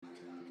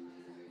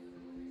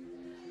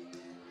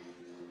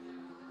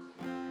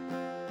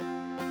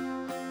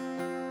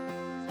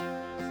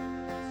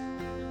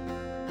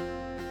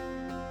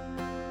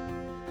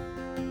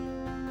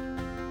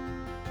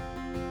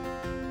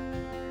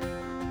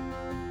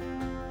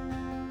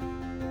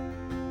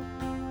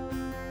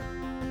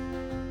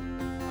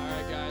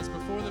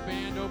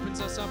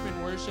opens us up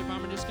in worship,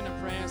 I'm just going to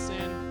pray us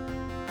in.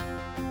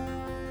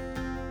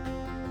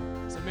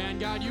 So, man,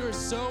 God, you are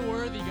so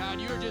worthy,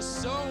 God. You are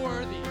just so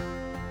worthy.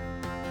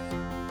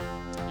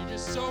 You're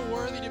just so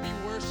worthy to be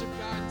worshiped,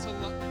 God, and to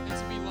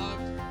be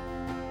loved.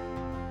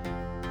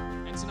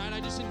 And tonight I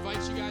just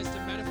invite you guys to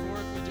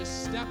metaphorically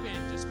just step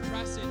in, just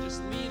press in,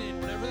 just lean in,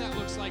 whatever that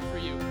looks like for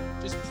you.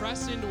 Just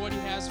press into what he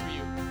has for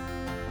you.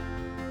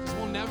 Because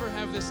we'll never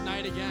have this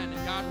night again,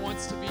 and God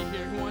wants to be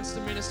here. He wants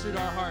to minister to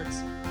our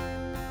hearts.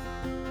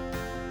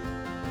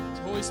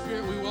 So Holy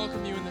Spirit, we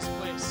welcome you in this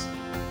place.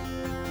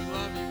 We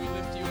love you. We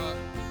lift you up.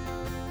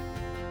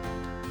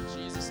 In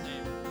Jesus' name.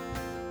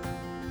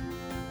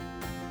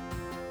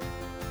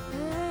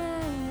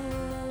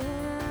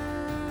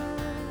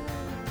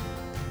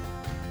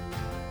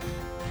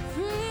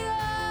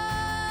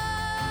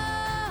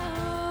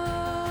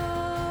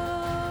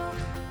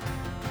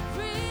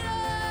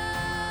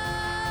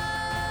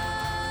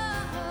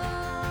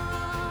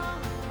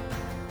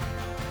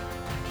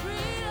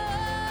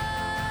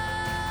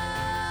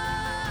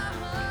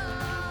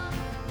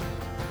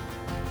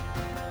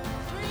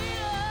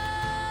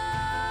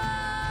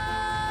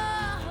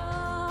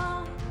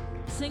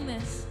 Sing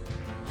this.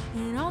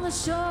 And on the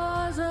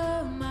shores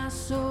of my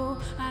soul,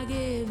 I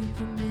give you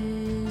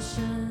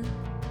permission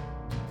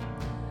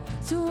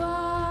to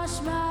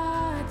wash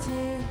my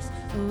tears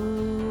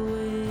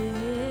away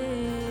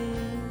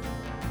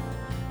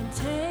and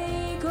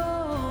take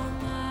all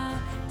my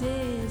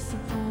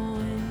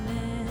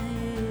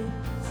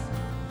disappointments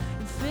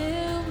and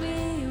fill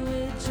me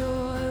with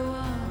joy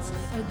once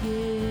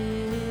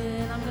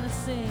again. I'm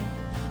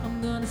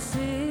gonna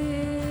sing.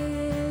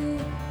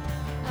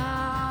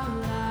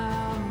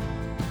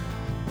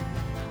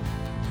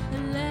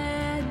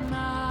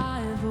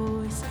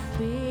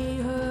 Be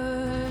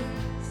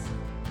hers,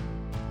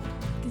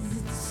 'cause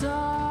it's a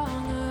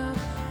song of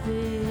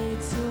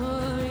victory.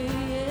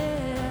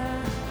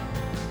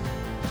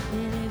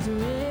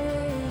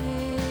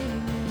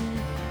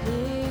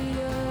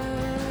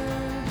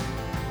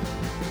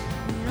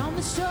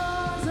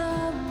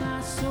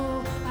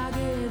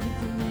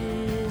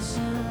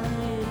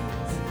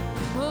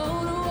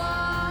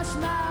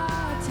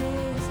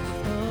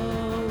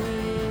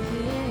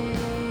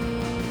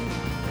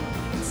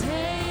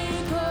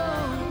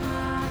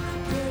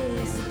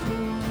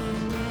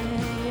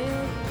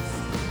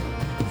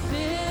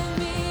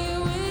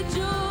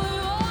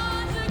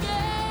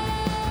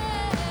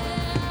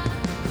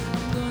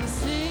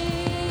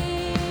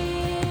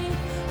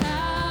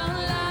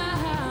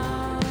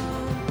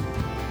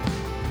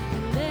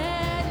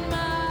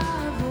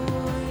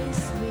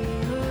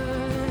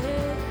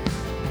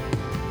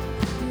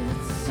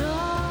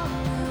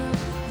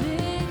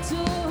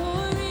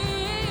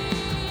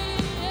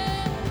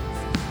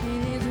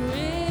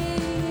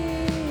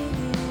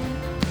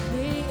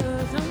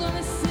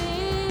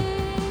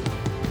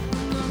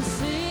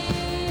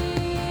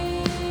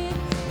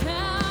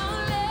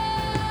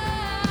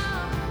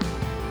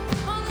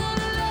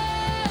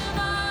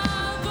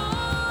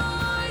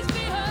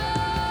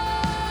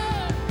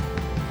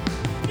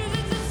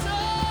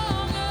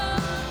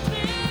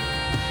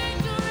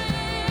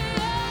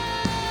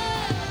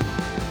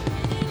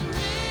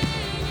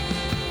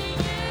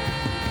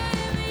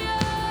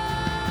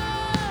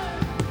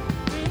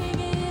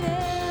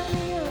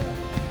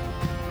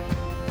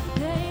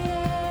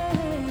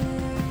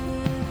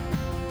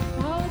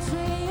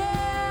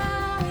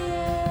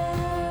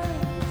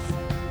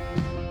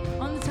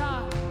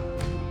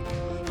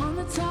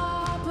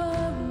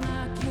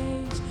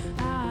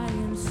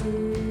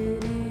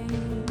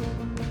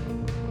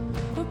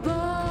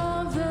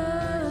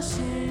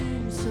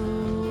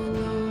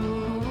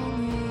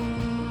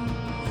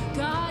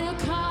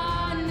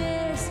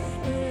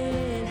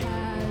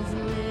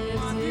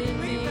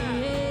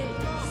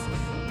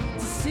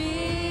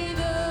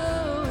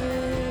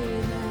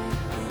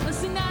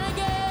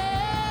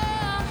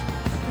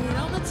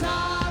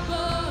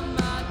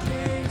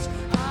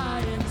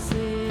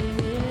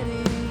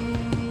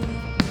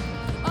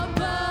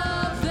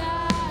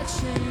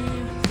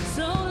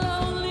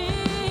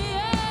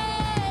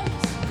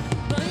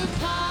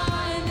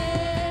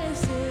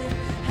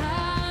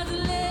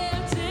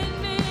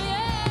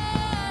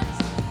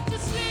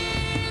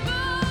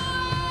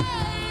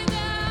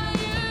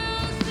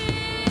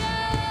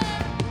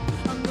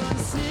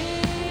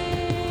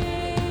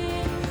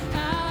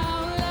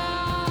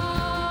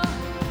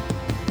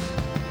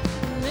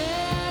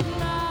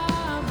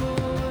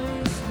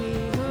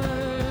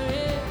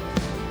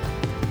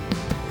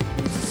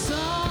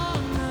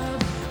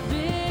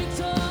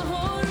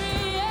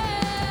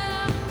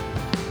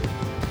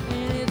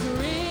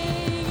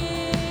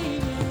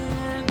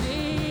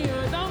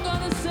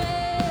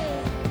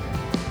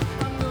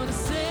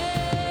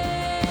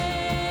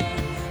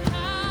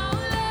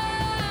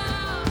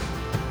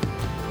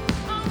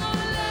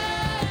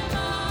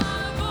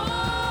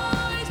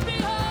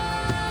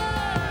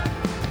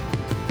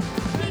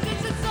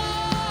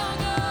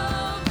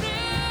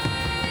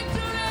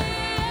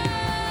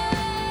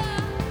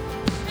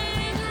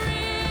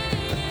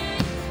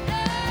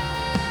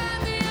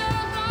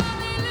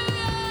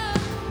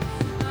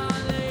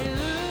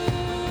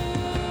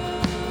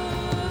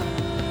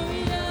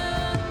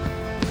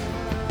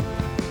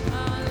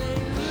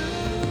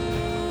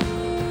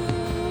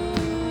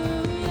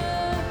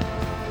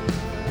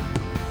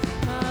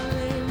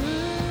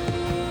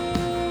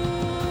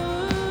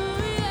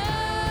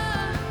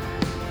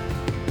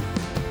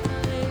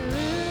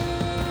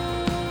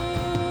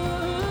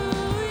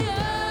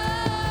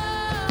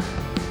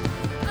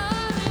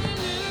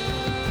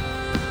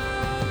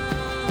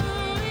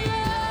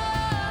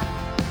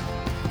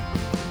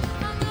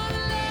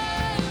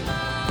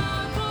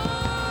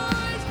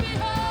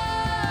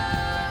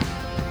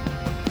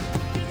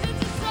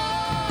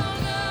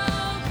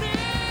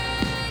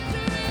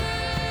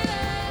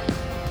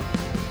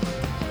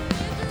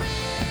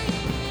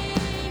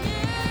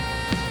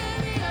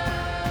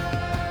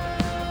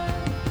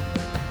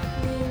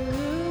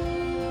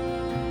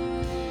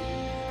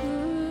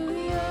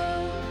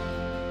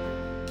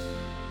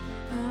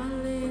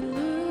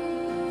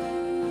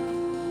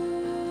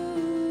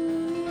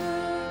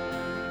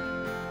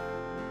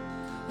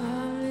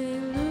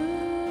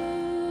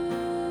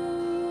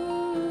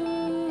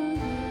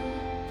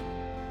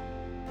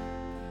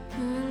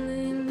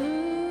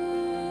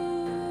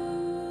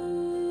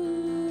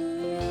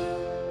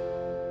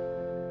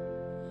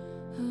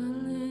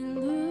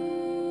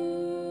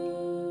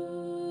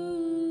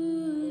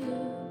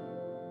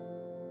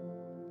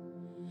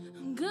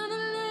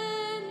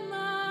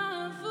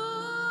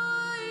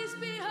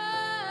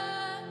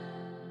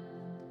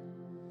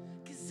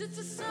 it's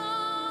a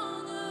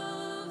song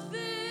of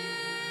victory,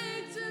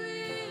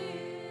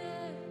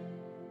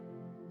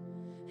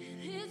 and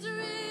it's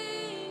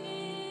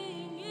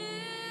ringing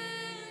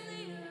in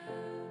the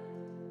earth.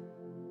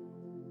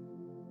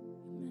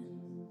 Amen.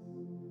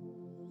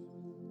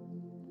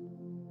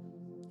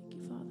 Thank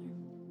you, Father.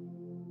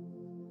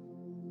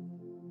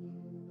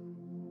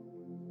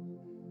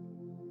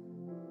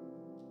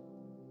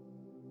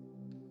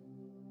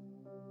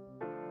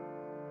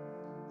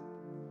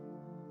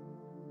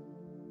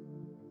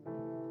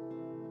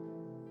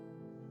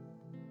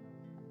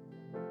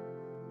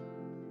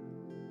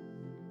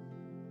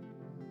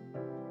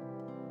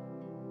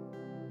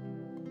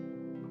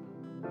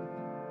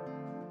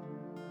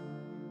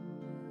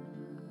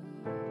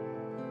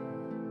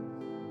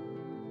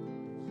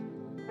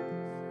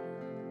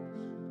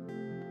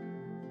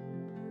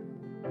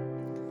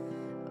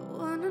 I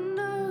wanna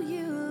know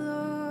you,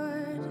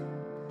 Lord,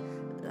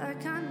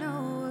 like I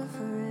know a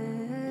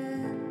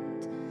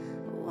friend.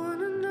 I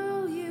wanna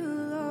know you,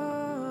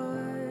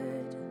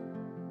 Lord.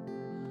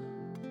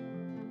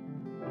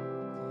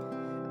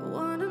 I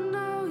wanna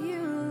know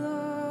you,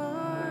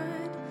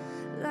 Lord,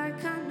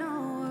 like I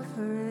know a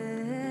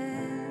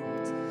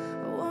friend.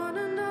 I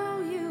wanna know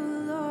you,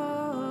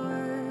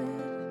 Lord.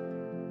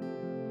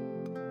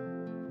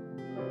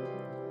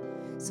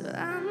 So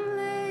I'm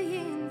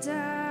laying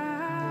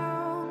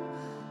down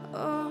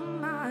all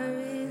my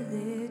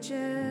religion,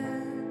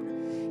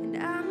 and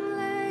I'm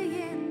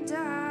laying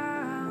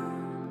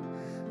down.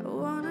 I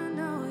wanna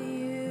know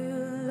you,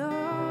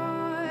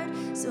 Lord.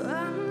 So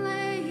I'm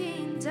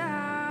laying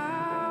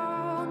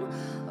down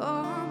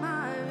all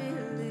my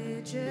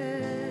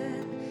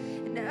religion,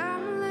 and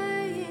I'm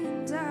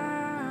laying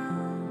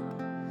down.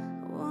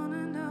 I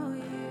wanna know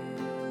you,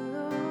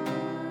 Lord.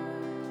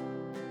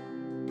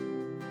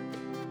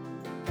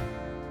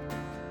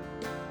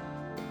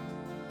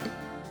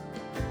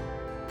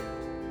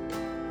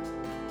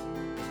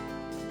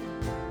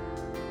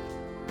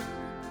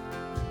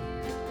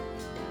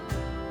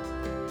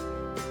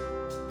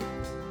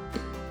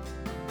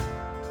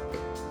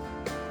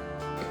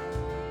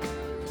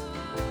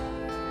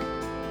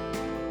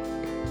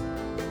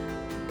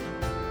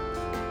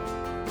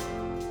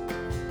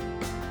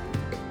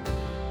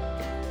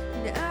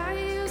 And I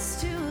used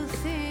to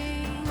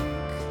think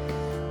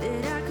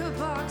that I could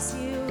box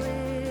you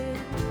in,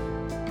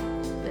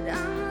 but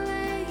I'm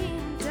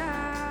laying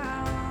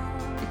down.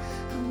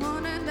 I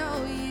wanna know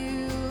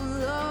you,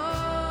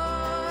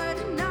 Lord.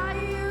 And I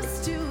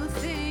used to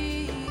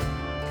think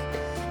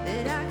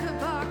that I could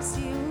box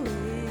you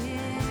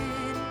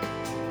in,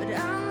 but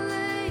I'm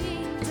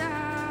laying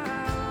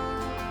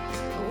down.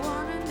 I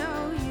wanna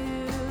know you,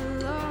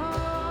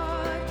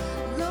 Lord.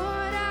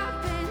 Lord, I've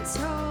been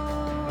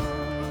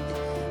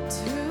told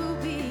to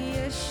be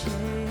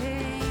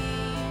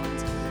ashamed.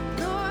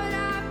 Lord,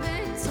 I've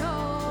been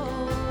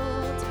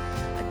told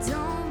I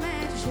don't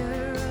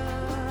measure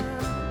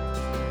up.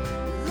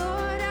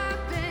 Lord,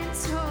 I've been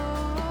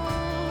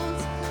told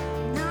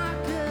I'm not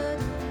good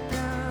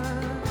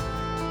enough,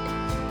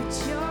 but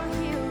you're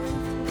here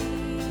with me.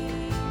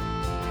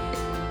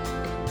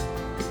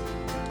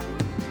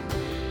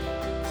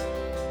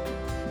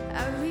 I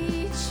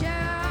reach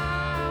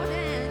out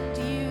and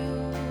you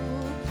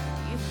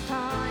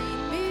find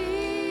me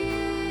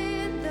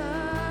in the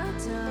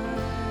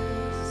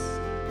dust.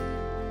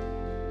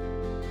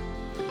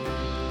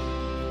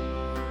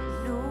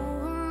 No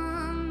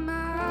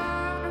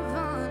amount of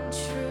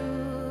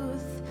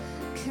untruth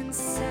can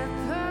separate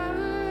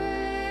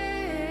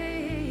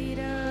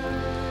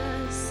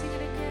us. Sing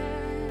it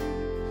again.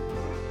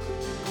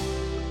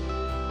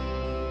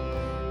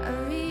 I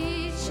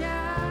reach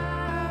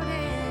out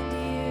and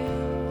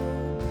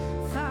you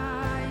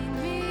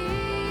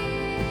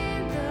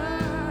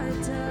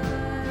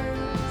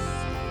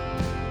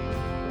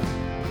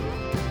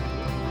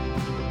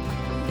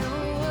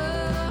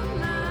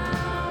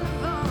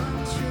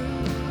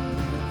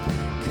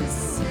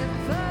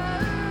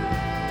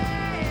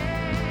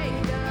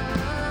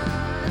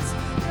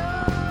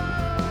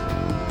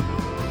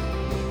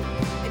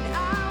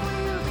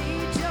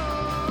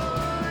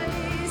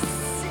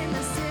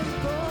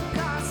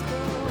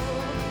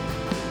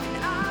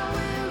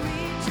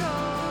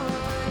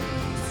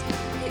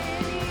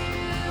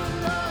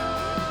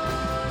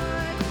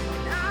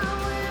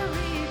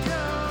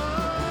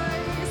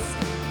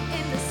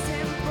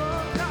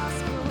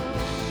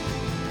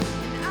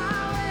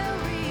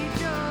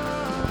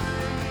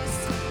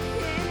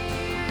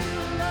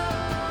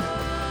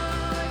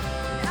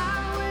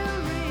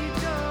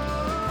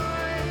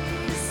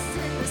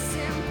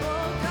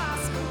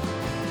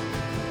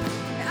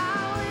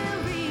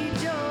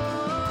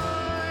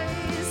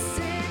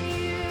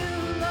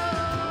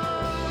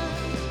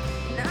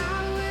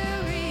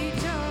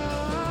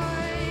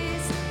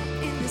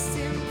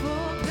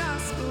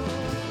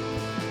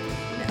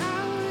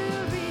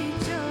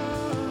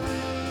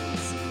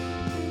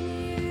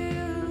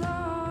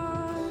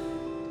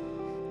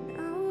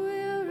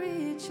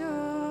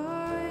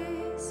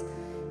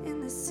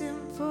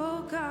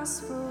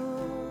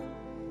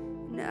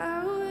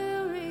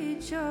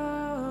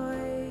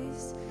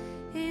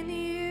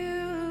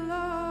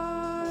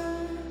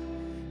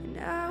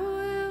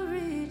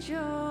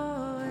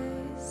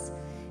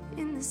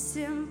the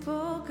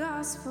simple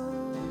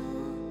gospel.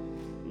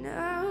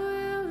 Now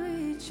we'll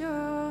rejoice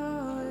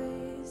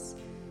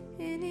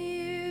in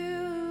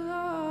you,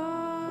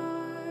 Lord.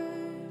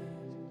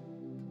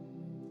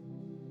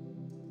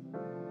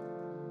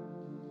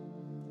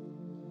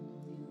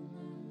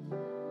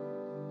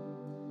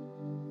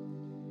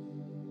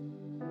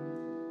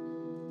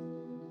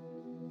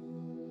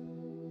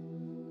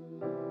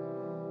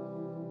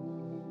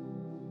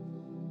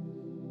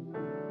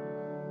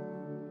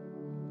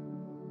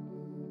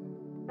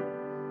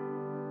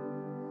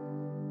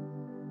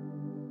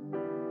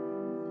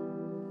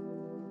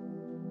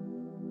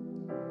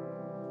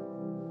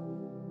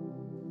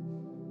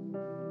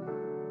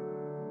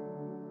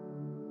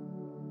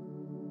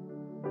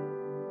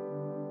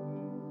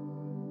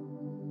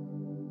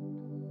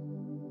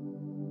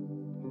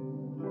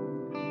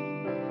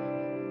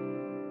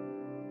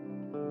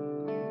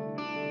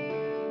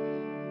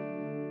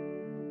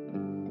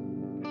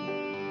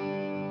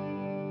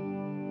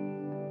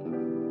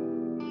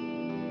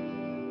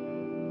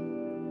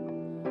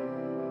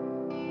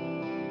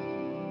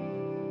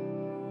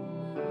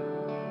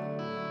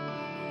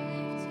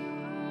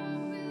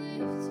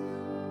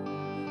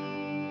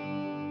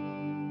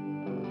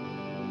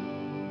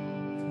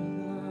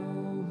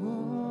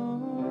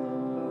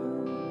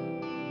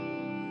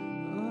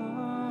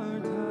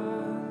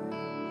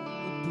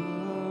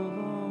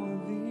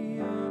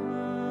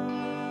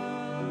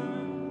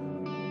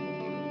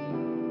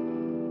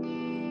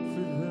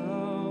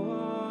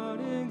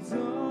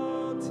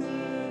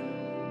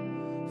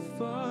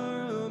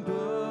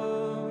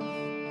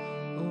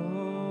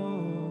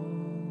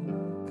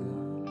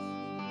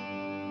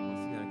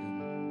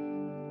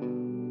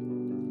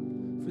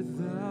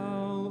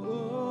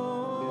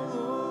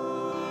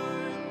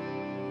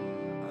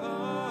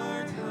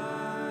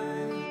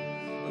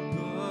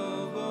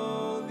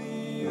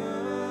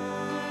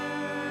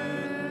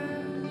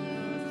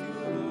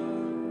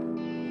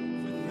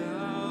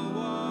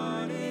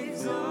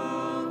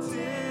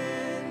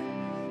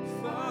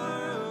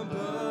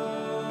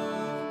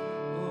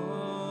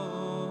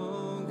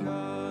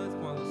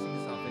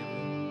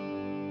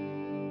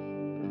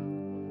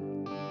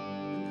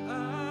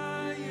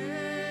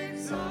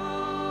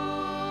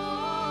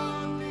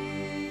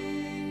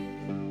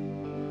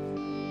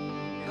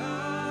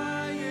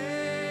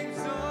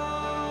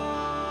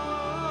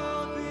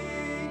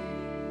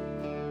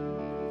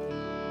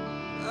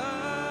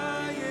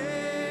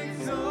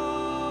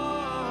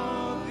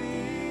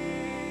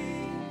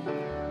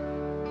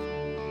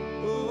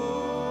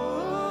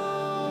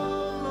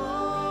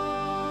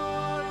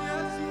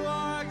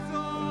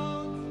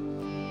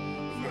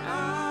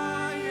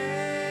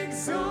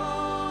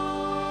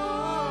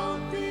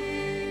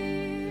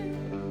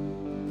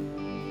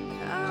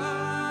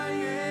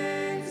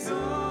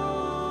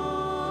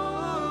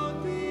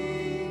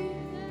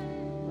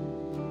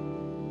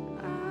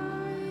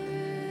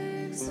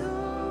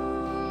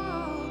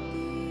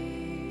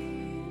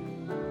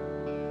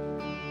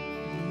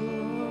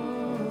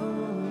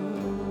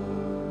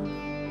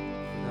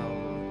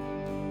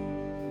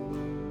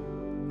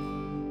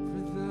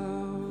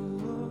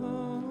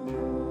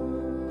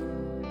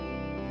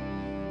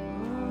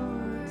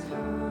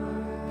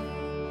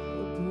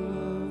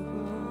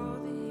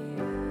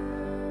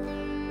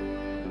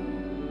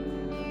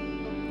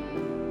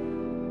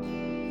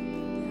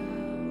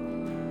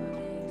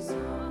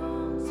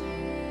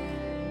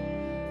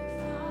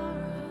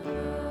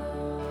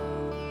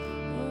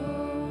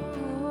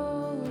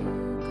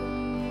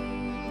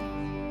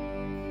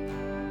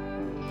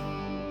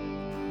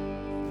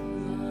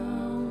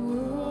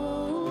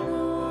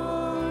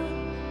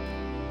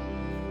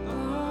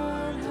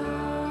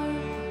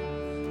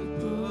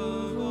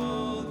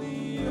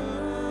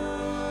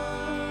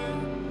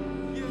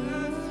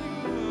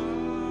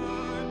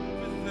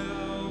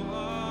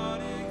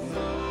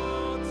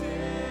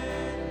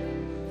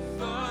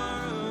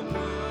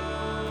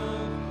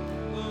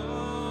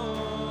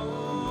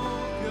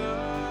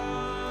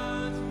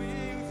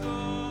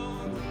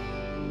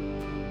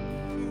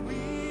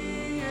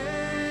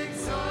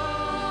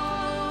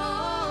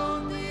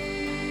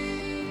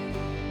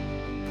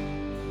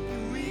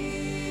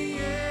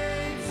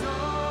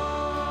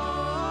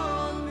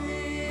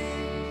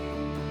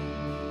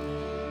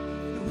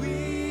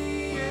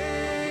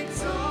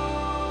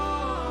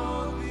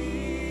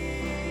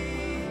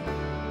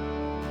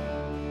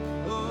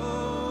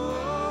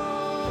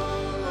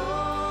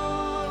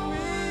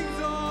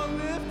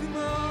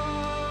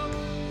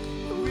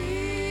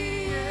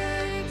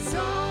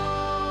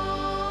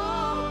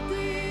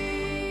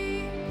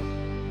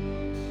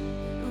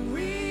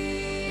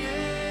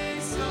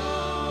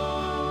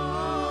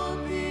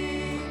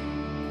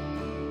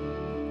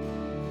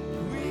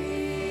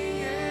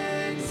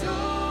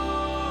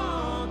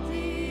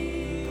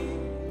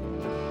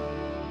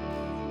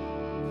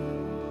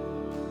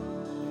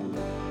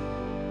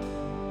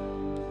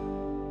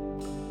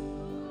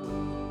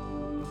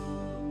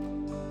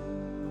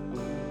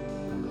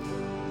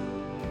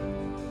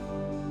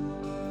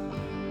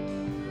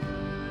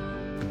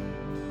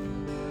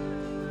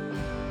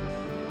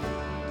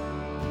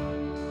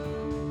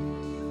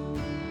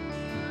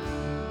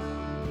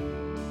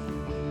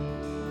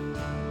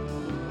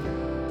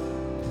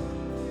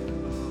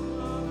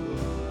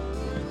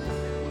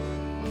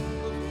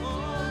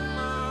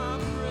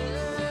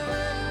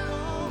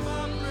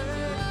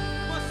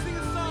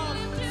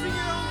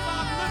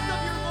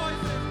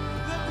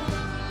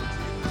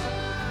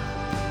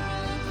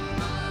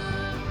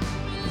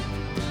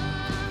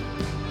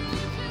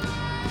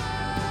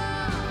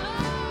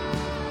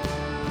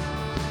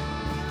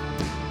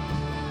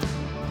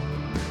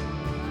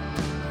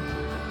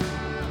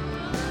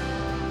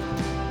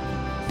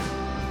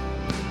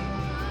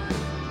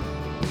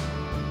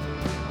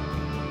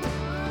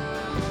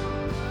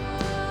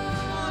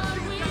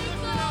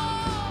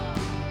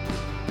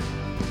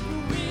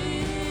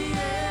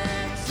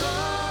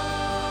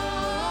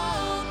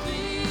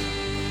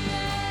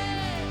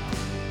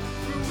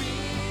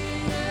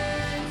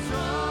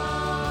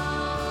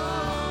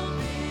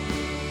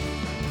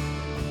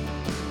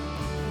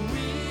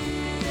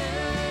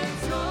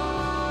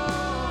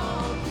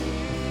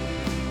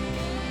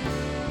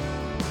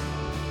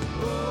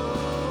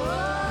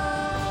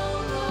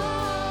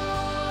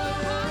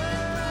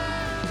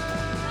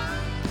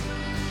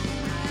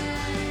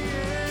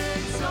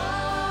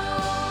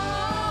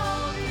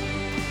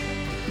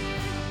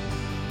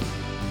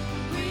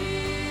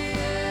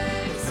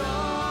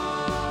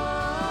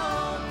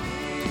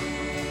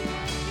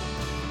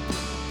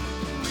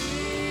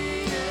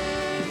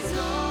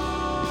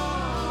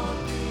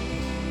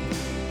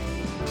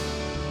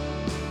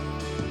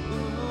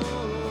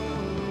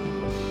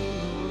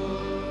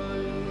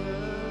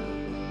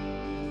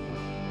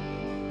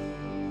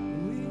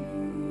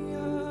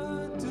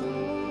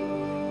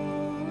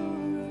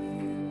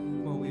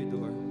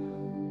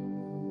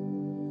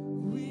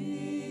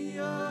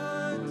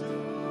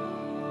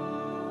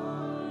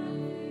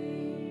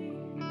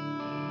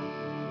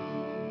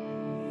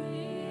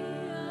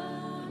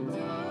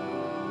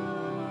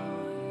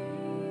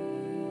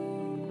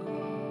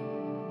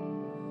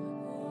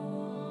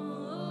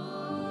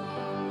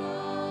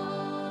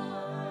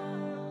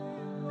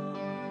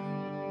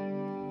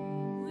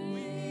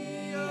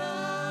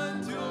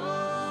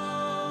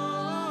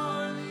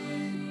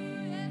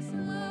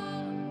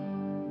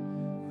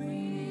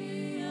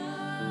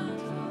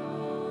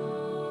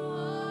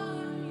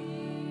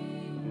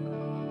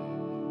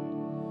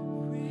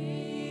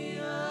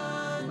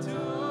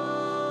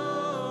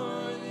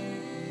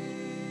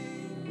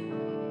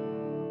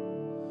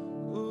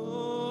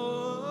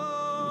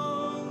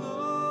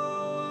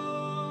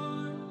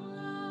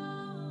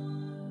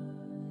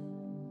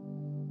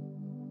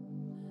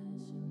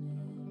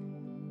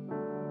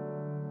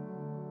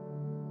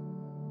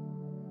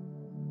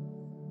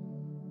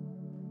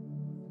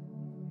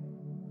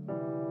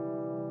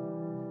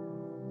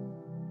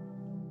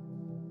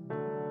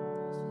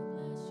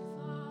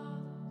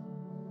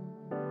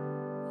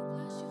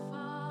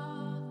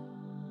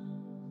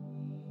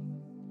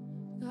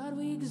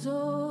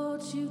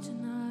 exalt you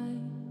tonight.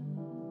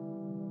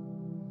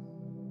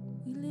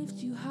 We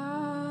lift you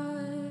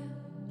high.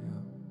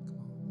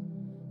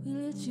 We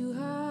lift you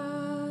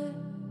high.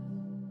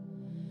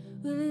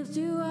 We lift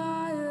you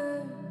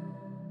higher.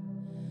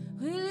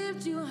 We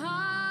lift you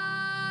higher.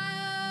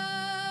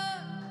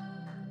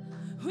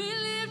 We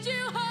lift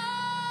you higher.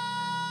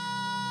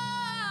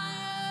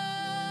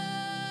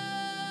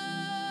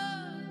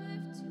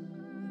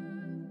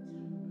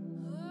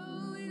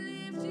 Oh, we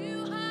lift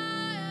you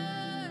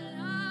higher and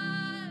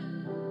higher.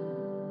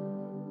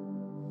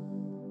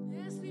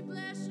 Yes, we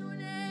bless your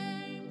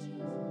name, Jesus.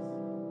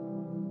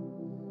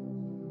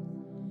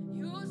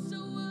 You're so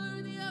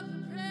worthy of the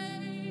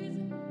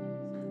praise,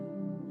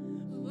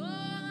 of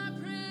all our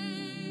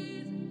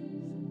praise.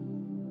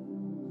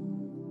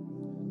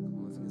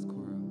 Come on, sing this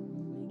chorus.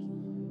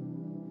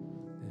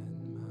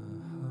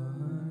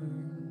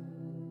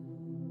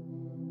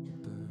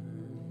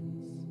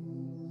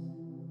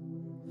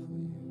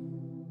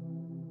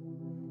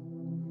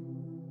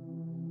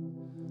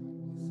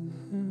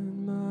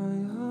 And my heart burns for you. And my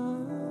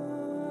heart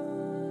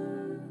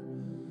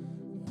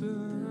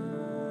burns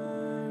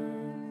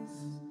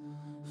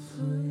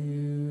for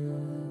you.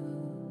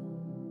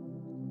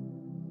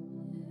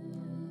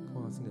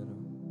 Come on, sing that out.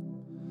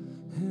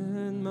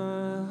 And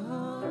my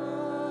heart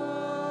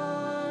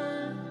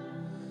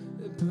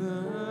it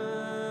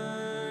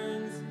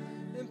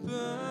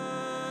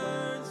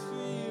burns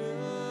for you,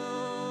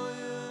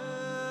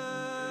 yeah.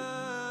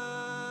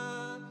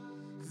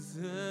 'Cause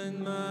in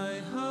my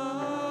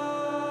heart,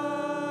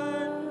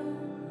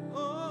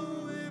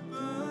 oh, it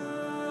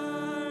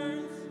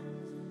burns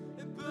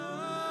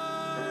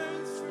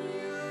for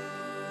you,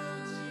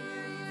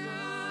 Jesus.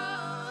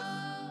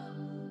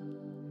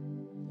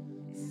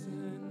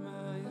 In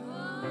my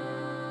heart,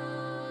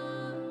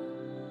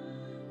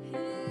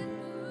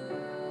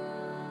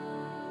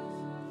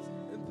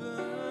 it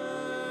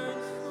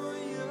burns for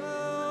you,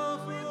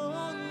 for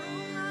only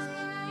you,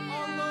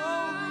 all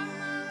over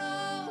you.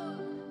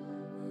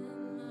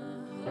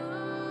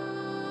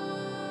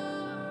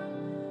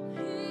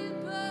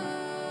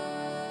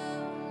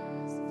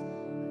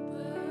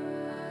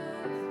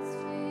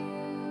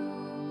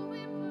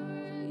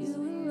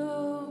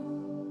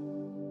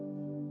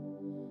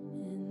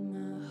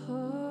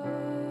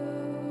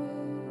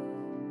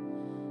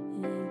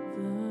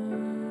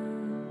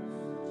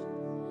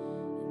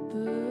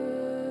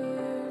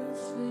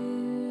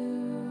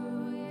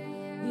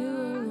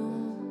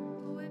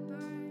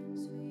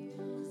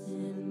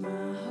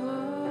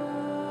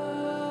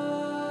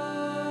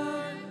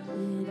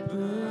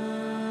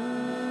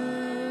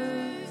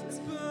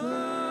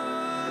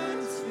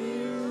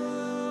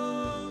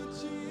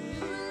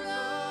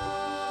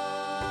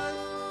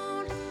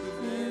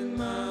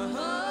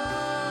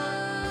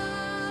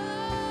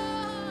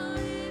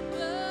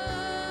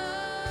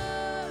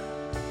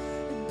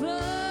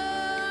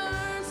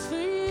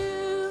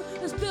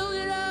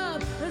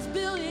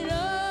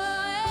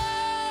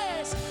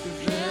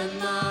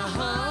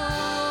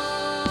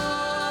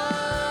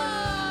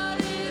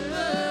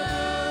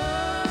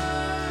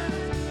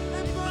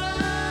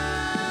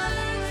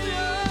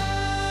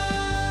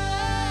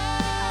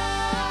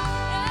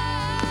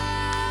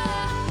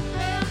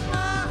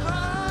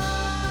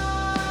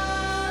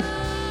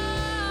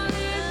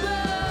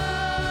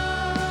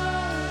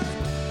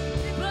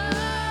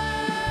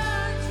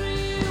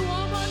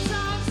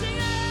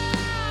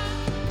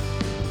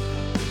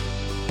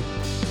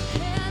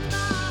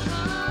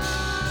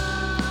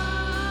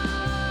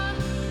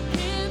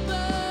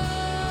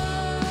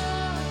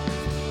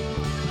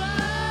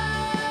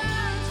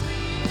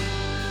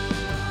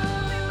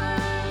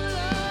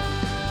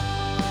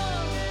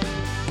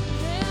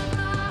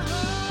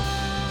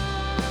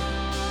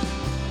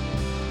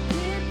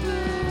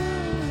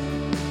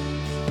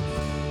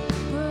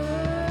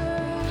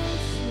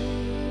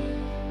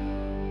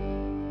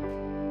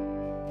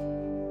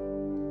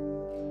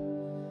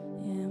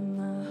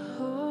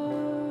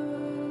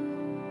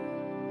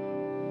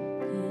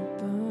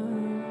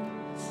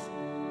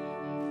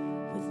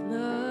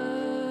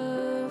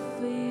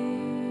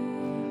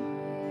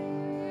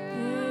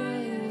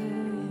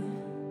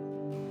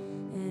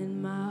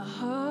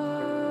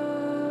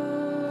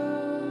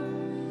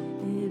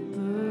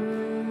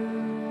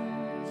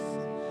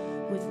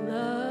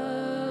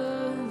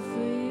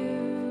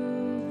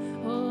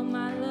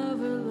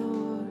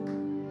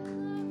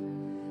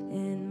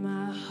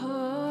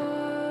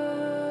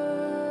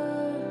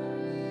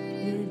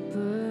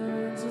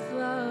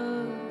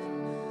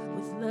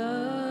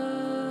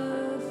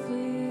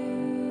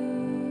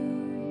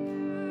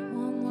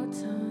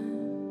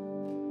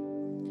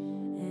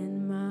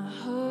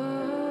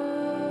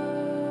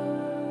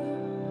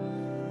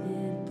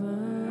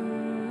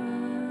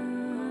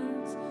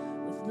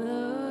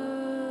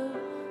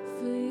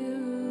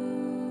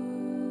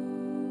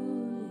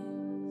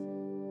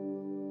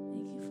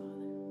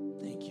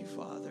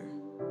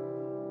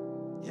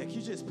 Can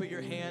you just put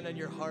your hand on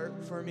your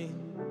heart for me?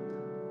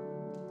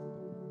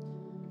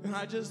 And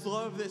I just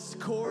love this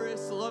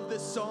chorus, I love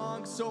this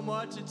song so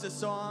much. It's a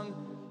song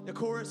the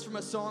chorus from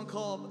a song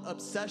called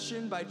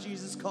Obsession by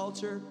Jesus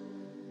Culture.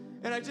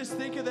 And I just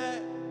think of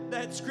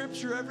that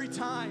scripture every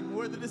time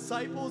where the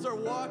disciples are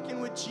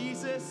walking with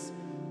Jesus.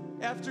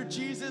 After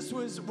Jesus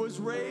was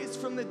raised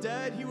from the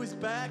dead, he was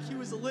back, he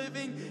was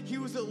living, he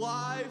was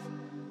alive.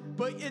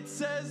 But it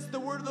says, the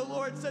word of the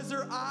Lord says,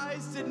 their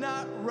eyes did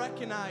not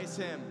recognize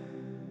him,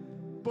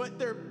 but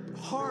their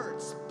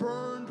hearts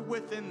burned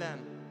within them.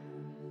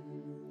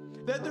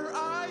 That their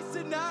eyes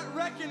did not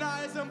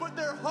recognize him, but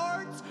their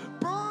hearts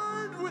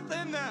burned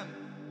within them.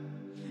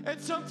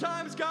 And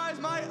sometimes, guys,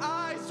 my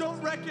eyes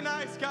don't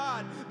recognize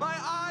God. My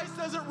eyes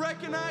doesn't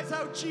recognize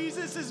how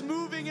Jesus is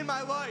moving in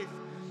my life.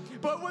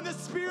 But when the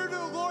Spirit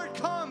of the Lord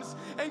comes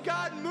and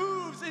God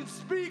moves and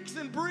speaks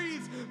and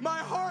breathes, my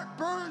heart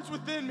burns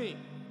within me.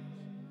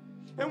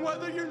 And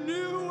whether you're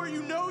new or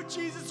you know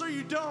Jesus or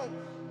you don't,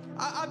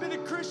 I've been a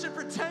Christian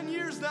for 10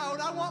 years now,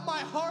 and I want my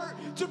heart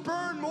to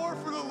burn more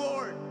for the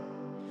Lord.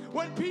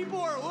 When people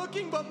are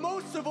looking, but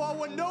most of all,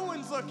 when no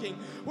one's looking.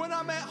 When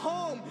I'm at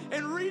home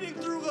and reading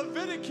through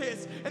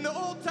Leviticus and the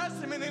Old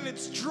Testament and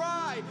it's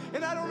dry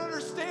and I don't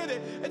understand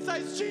it, it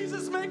says,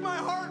 Jesus, make my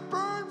heart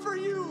burn for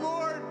you,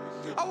 Lord.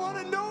 I want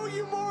to know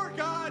you more,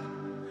 God.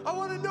 I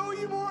want to know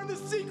you more in the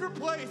secret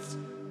place.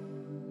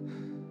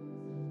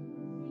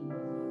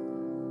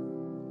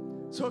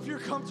 So if you're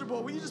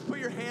comfortable, will you just put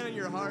your hand on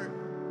your heart?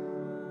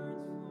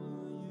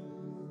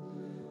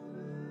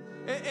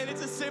 And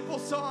it's a simple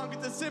song.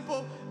 It's a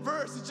simple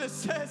verse. It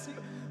just says,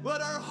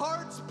 let our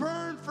hearts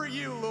burn for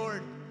you,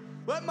 Lord.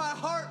 Let my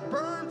heart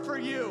burn for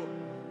you.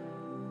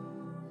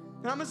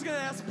 And I'm just going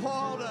to ask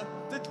Paul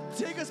to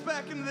take us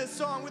back into this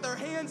song with our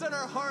hands on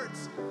our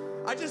hearts.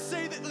 I just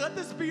say that let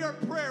this be our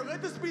prayer.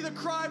 Let this be the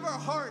cry of our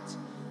hearts.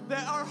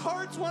 That our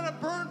hearts want to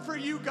burn for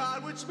you,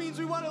 God, which means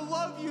we want to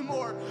love you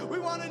more. We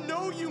want to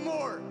know you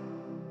more.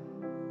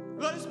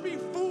 Let us be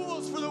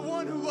fools for the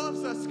one who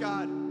loves us,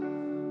 God.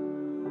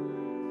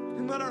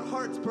 And let our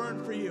hearts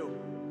burn for you.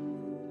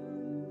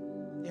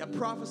 Yeah,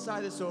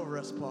 prophesy this over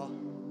us, Paul.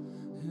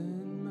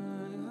 And my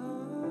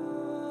heart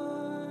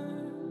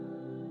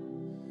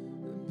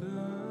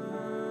burns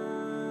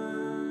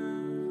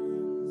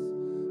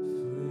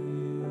for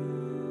you,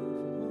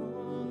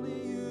 only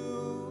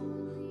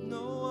you,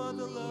 no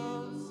other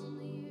loves.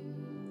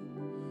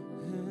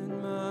 And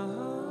my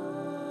heart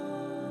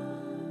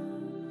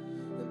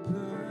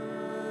burns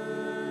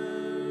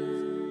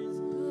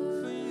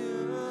for you.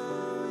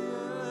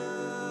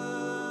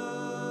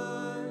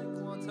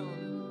 Come on, tell him.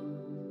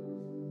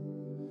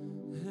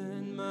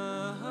 And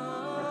my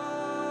heart,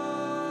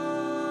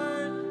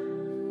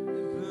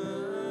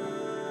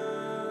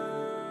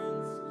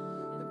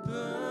 it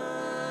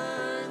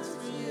burns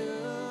for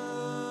you,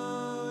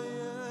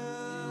 yeah.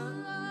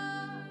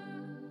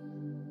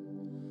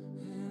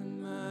 And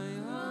my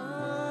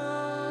heart,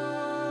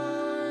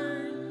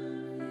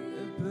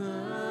 it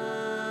burns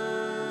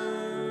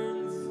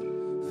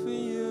for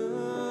you.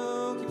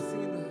 Keep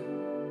singing that.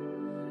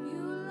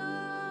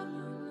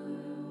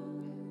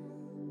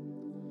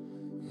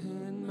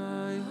 And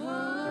my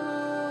heart,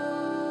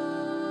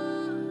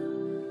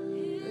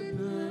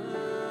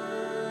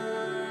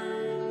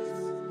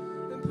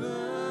 it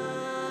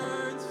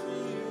burns for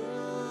you,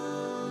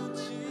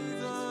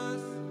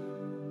 Jesus.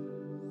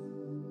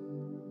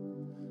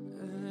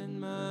 And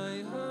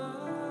my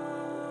heart,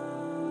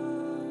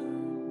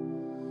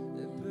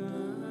 it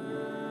burns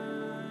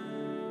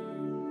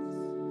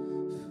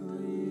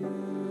for you.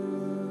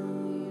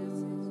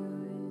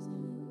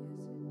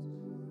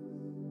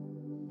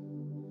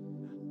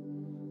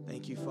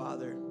 Thank you,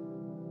 Father.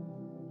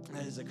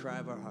 That is a cry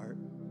of our heart,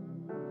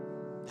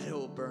 that it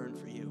will burn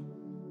for you.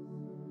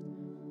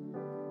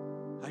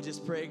 I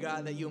just pray,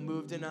 God, that you'll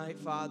move tonight,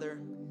 Father,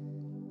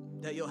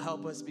 that you'll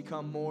help us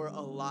become more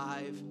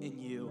alive in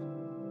you.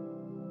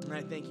 And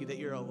I thank you that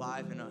you're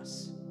alive in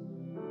us.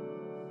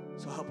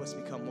 So help us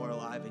become more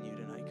alive in you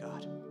tonight,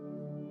 God,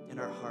 in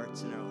our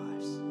hearts and our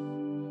lives.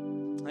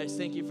 I just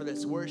thank you for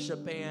this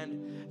worship band.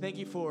 Thank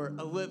you for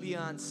Olivia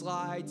on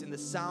slides and the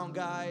sound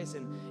guys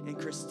and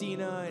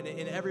Christina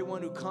and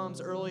everyone who comes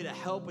early to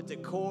help with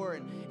decor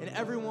and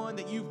everyone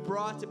that you've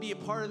brought to be a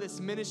part of this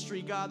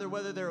ministry, God,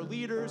 whether they're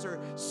leaders or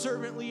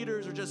servant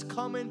leaders or just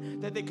coming,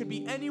 that they could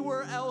be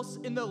anywhere else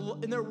in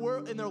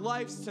their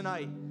lives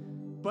tonight.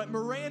 But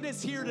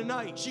Miranda's here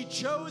tonight. She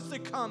chose to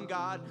come,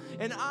 God,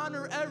 and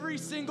honor every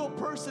single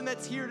person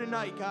that's here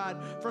tonight, God,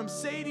 from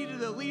Sadie to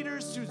the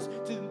leaders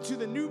to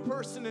the new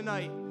person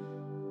tonight.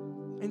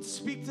 And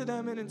speak to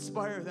them and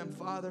inspire them,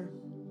 Father.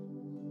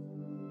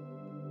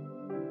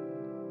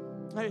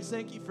 I just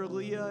thank you for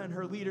Leah and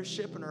her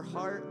leadership and her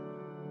heart,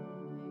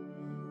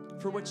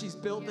 for what she's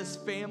built this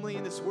family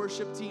and this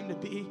worship team to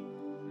be.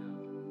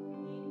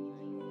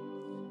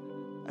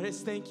 I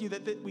just thank you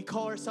that we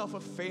call ourselves a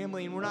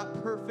family and we're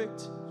not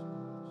perfect,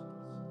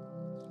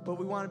 but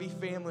we want to be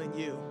family in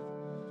you.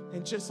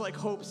 And just like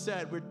Hope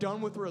said, we're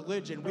done with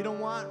religion. We don't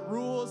want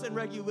rules and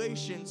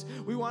regulations.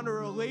 We want a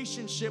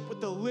relationship with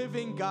the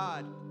living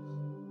God.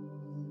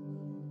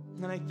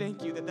 And I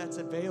thank you that that's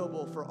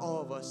available for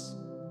all of us.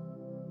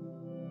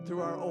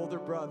 through our older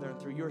brother and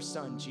through your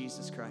son,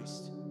 Jesus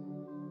Christ.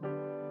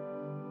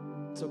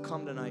 So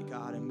come tonight,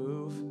 God, and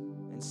move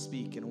and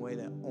speak in a way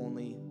that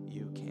only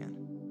you can.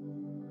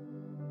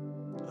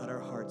 Let our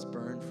hearts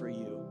burn for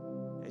you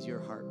as your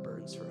heart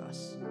burns for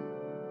us.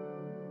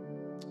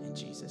 In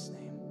Jesus'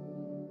 name.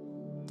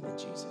 In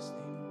Jesus'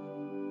 name.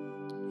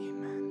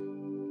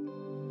 Amen.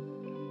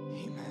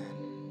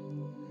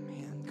 Amen.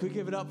 Man, could we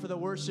give it up for the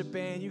worship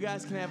band? You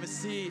guys can have a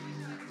seat.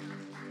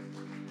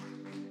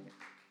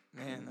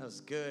 Man, that was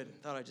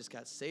good. Thought I just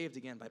got saved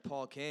again by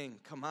Paul King.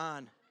 Come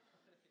on.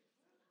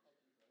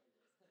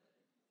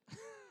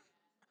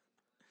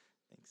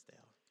 Thanks, Dale.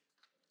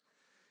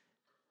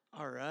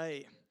 All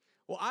right.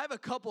 Well, I have a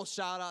couple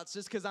shout outs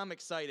just because I'm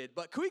excited.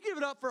 But can we give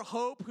it up for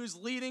Hope, who's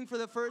leading for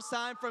the first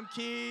time from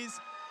Keys?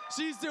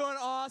 She's doing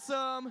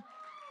awesome.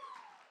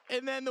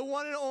 And then the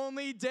one and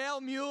only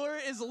Dale Mueller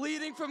is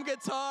leading from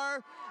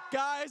guitar.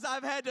 Guys,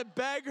 I've had to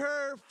beg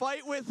her,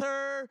 fight with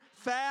her,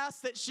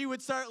 fast that she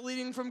would start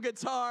leading from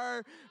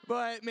guitar.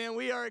 But, man,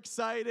 we are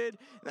excited.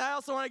 And I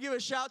also want to give a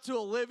shout to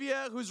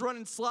Olivia, who's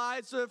running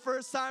slides for the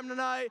first time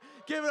tonight.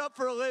 Give it up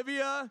for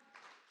Olivia.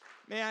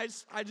 Man,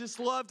 I just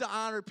love to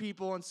honor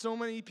people, and so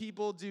many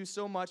people do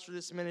so much for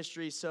this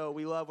ministry, so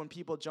we love when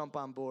people jump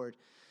on board.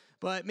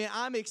 But, man,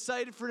 I'm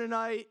excited for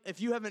tonight. If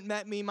you haven't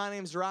met me, my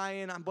name's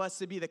Ryan. I'm blessed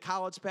to be the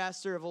college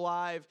pastor of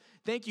Alive.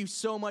 Thank you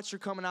so much for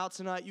coming out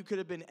tonight. You could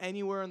have been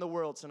anywhere in the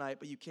world tonight,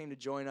 but you came to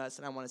join us,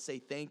 and I want to say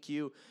thank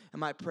you. And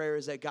my prayer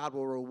is that God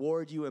will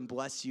reward you and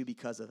bless you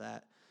because of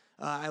that.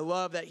 I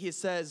love that he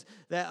says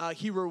that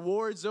he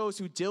rewards those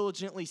who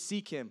diligently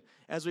seek him.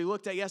 As we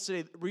looked at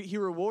yesterday, he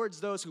rewards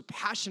those who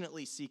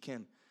passionately seek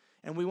him.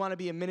 And we want to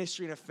be a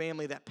ministry and a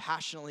family that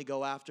passionately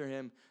go after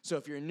him. So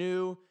if you're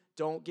new,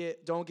 don't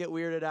get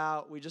weirded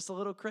out. We're just a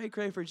little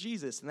cray-cray for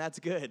Jesus, and that's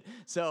good.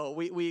 So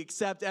we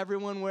accept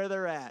everyone where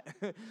they're at.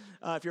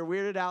 If you're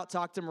weirded out,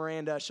 talk to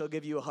Miranda. She'll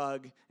give you a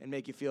hug and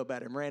make you feel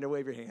better. Miranda,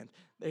 wave your hand.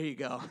 There you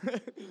go.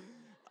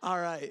 All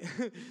right.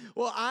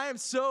 Well, I am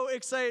so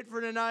excited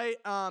for tonight.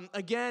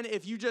 Again,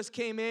 if you just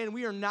came in,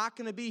 we are not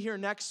going to be here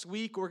next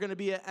week. We're going to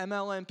be at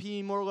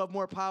MLMP, More Love,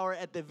 More Power,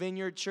 at the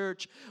Vineyard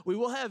Church. We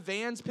will have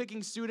vans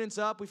picking students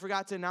up. We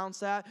forgot to announce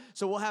that.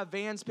 So we'll have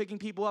vans picking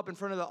people up in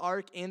front of the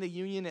Ark and the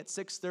Union at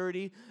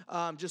 6:30.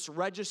 Just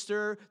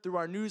register through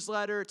our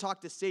newsletter. Talk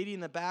to Sadie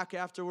in the back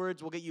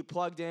afterwards. We'll get you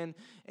plugged in,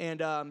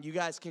 and you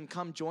guys can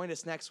come join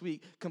us next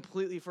week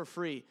completely for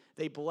free.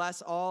 They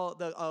bless all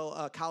the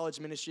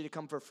college ministry to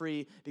come for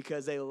free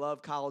because they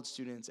love college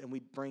students, and we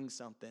bring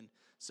something.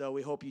 So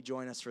we hope you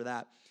join us for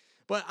that.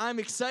 But I'm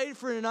excited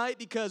for tonight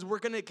because we're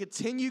going to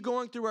continue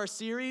going through our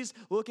series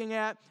looking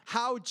at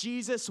how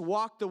Jesus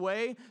walked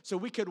away so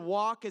we could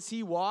walk as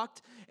he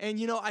walked. And,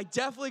 you know, I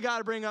definitely got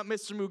to bring up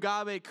Mr.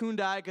 Mugabe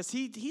Kundai because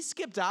he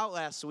skipped out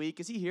last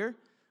week. Is he here?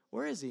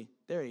 Where is he?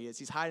 There he is.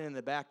 He's hiding in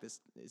the back. Is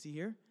he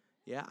here?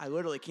 Yeah, I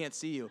literally can't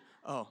see you.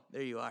 Oh,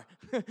 there you are.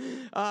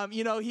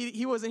 You know,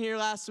 he wasn't here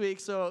last week,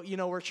 so, you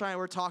know, we're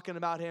talking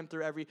about him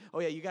through oh,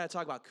 yeah, you got to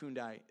talk about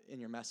Kundai in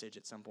your message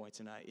at some point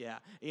tonight. Yeah,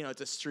 you know,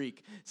 it's a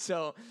streak.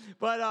 So,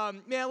 but,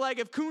 man, like,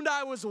 if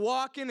Kundai was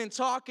walking and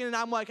talking, and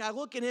I'm like, I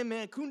look at him,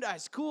 man,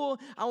 Kundai's cool.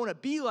 I want to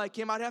be like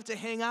him. I'd have to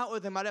hang out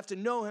with him. I'd have to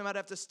know him. I'd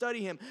have to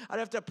study him. I'd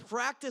have to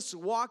practice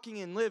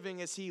walking and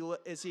living as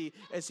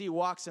he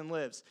walks and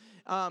lives.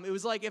 It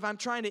was like if I'm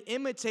trying to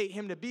imitate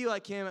him to be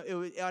like him,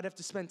 I'd have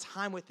to spend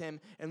time with him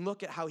and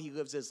look at how he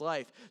lives his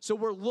life. So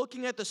we're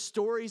looking at the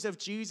stories of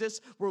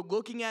Jesus. We're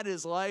looking at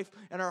his life,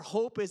 and our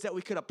hope is that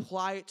we could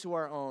apply it to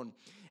our own.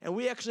 And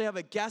we actually have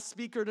a guest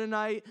speaker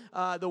tonight.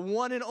 The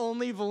one and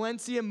only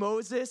Valencia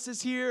Moses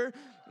is here.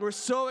 We're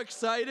so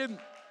excited.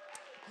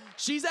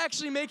 She's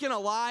actually making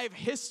Alive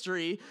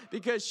history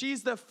because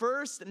she's the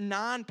first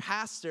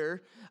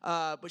non-pastor,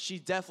 but she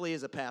definitely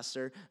is a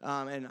pastor,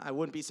 and I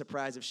wouldn't be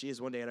surprised if she is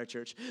one day at our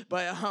church.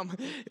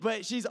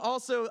 But she's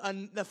also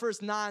the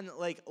first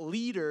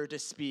non-leader to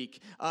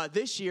speak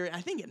this year, and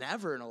I think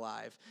ever in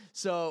Alive.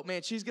 So,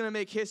 man, she's going to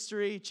make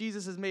history.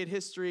 Jesus has made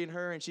history in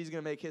her, and she's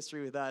going to make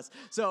history with us.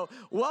 So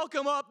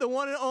welcome up the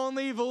one and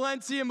only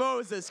Valencia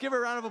Moses. Give her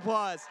a round of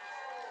applause.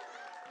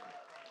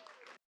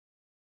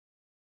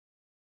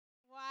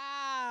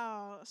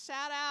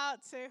 Shout out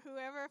to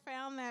whoever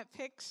found that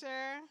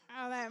picture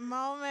of that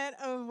moment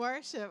of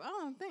worship.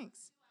 Oh,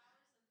 thanks.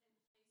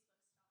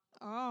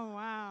 Oh,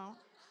 wow.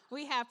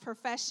 We have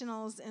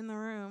professionals in the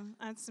room.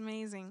 That's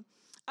amazing.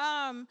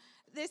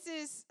 This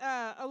is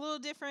a little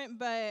different,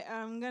 but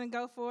I'm going to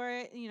go for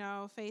it. You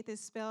know, faith is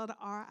spelled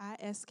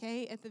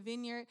R-I-S-K at the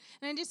Vineyard.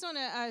 And I just want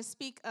to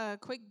speak a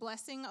quick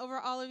blessing over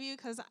all of you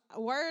because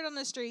word on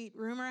the street,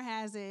 rumor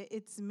has it,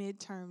 it's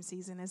midterm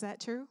season. Is that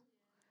true?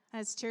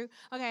 That's true.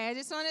 Okay, I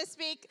just want to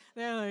speak.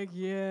 They're like,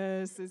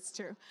 yes, it's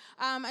true.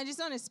 I just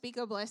want to speak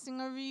a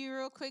blessing over you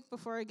real quick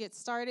before I get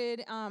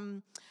started.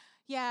 Come,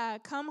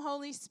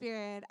 Holy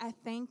Spirit, I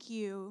thank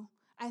you.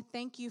 I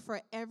thank you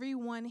for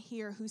everyone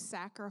here who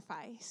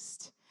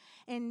sacrificed.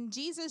 And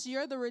Jesus,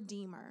 you're the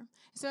Redeemer.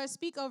 So I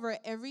speak over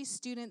every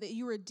student that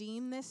you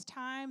redeem this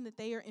time, that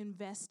they are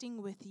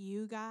investing with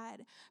you,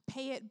 God.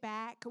 Pay it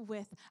back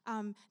with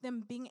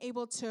them being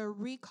able to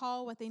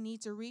recall what they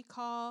need to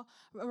recall,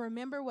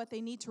 remember what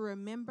they need to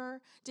remember.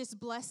 Just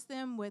bless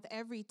them with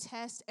every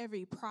test,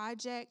 every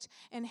project,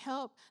 and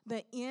help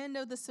the end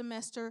of the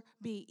semester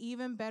be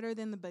even better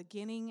than the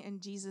beginning. In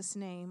Jesus'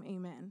 name,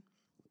 amen.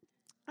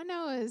 I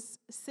know it's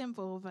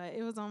simple, but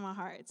it was on my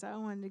heart, so I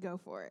wanted to go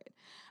for it.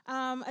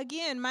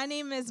 Again, my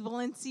name is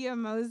Valencia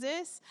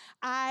Moses.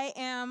 I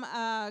am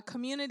a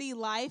community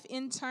life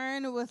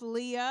intern with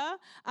Leah,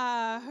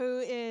 who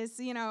is,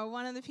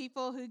 one of the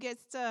people who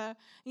gets to,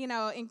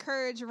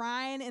 encourage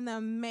Ryan in the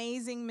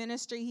amazing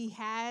ministry he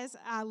has.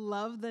 I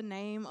love the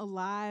name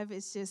Alive.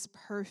 It's just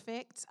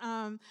perfect.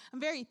 I'm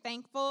very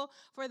thankful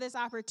for this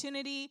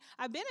opportunity.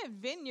 I've been at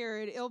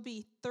Vineyard. It'll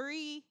be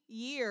 3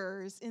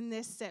 years in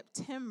this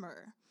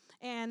September.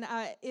 And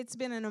it's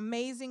been an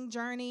amazing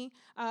journey.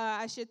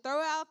 I should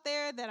throw out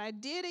there that I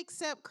did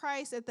accept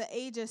Christ at the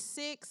age of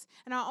 6.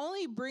 And I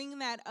only bring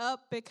that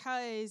up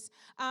because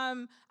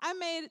I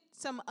made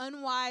some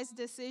unwise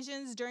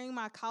decisions during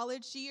my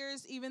college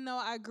years, even though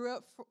I grew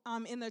up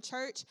in the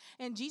church.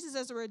 And Jesus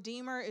as a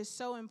Redeemer is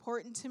so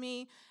important to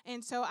me.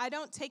 And so I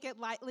don't take it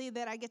lightly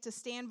that I get to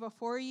stand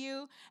before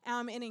you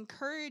and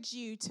encourage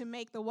you to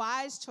make the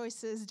wise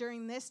choices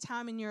during this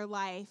time in your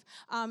life.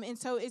 And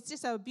so it's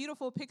just a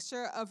beautiful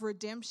picture of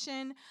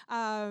redemption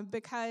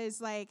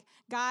because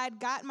God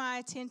got my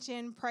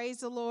attention,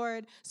 praise the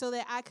Lord, so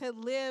that I could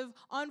live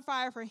on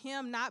fire for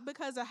him, not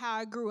because of how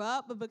I grew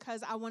up, but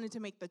because I wanted to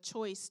make the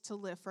choice to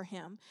live for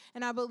him.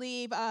 And I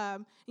believe,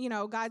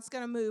 God's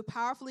going to move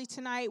powerfully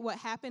tonight. What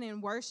happened in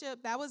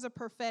worship, that was a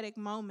prophetic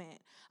moment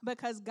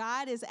because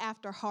God is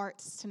after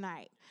hearts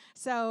tonight.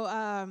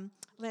 So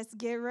let's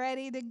get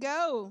ready to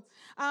go.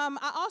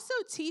 I also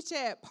teach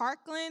at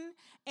Parkland,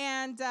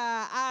 and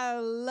I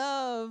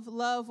love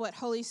what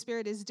Holy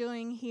Spirit is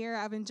doing here.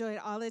 I've enjoyed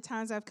all the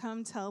times I've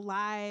come to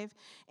Live.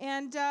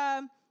 And,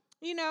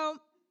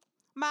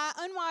 my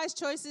unwise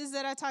choices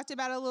that I talked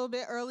about a little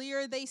bit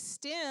earlier, they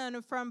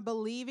stem from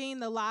believing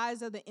the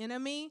lies of the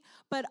enemy,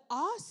 but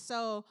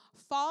also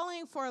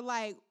falling for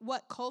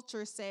what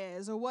culture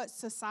says or what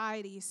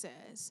society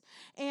says.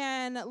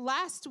 And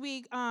last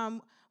week,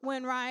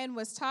 when Ryan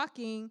was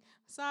talking,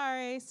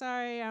 sorry,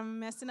 I'm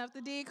messing up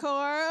the decor.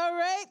 All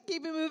right,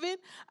 keep it moving.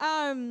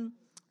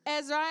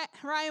 As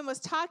Ryan was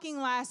talking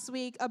last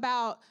week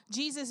about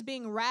Jesus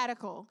being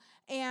radical,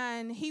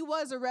 and he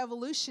was a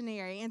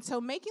revolutionary, and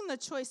so making the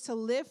choice to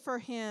live for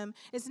him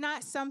is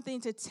not something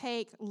to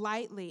take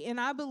lightly. And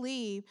I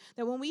believe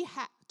that when we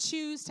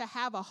choose to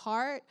have a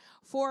heart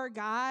for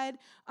God,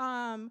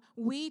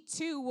 we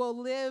too will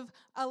live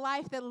a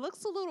life that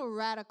looks a little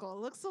radical,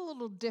 looks a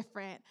little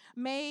different,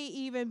 may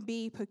even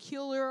be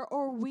peculiar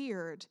or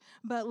weird,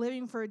 but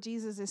living for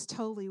Jesus is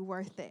totally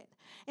worth it.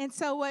 And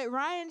so what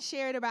Ryan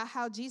shared about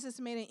how Jesus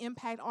made an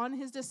impact on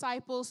his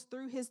disciples,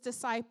 through his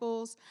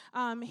disciples,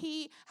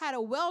 he had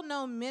a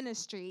well-known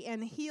ministry,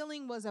 and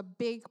healing was a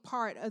big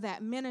part of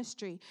that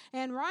ministry.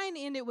 And Ryan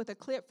ended with a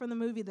clip from the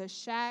movie The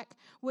Shack,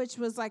 which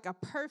was like a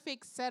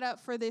perfect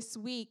setup for this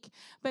week,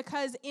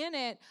 because in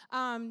it,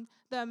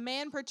 the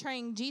man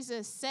portraying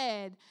Jesus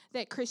said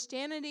that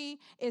Christianity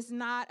is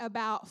not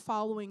about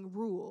following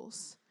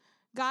rules.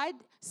 God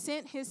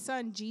sent his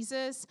son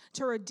Jesus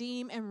to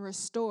redeem and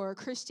restore.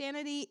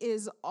 Christianity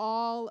is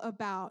all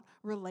about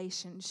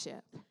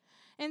relationship.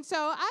 And so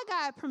I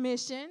got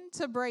permission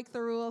to break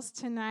the rules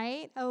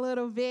tonight a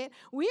little bit.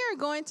 We are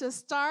going to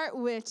start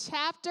with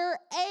chapter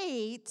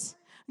 8.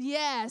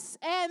 Yes,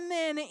 and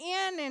then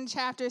in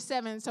chapter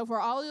 7. So for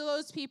all of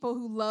those people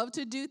who love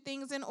to do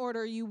things in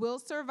order, you will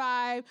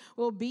survive.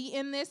 We'll be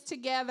in this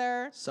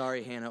together.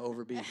 Sorry, Hannah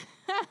Overby.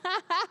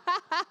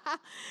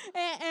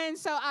 and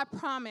so I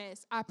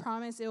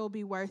promise it will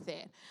be worth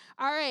it.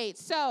 All right,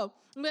 so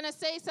I'm going to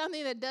say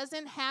something that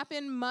doesn't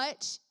happen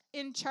much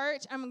in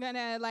church. I'm going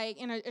to,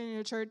 in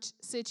a church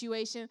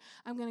situation,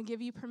 I'm going to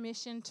give you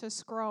permission to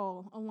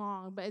scroll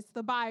along, but it's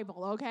the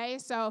Bible, okay?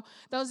 So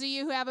those of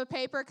you who have a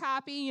paper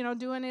copy,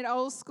 doing it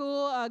old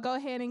school, go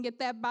ahead and get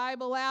that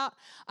Bible out.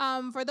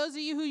 For those of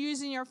you who are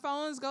using your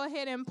phones, go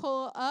ahead and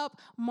pull up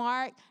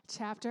Mark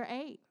chapter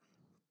 8.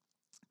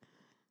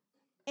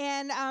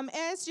 And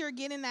as you're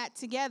getting that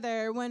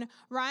together, when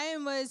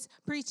Ryan was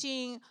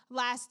preaching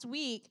last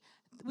week,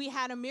 we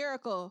had a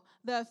miracle,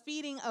 the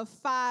feeding of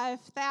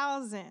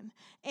 5,000.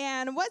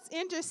 And what's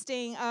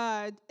interesting,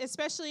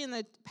 especially in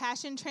the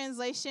Passion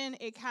Translation,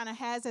 it kind of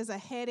has as a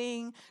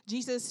heading,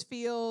 Jesus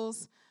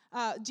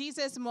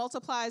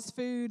multiplies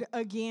food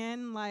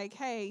again,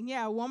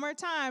 one more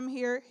time,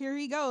 here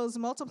he goes,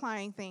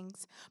 multiplying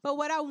things. But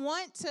what I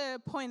want to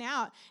point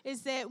out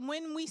is that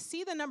when we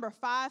see the number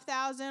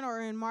 5,000, or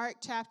in Mark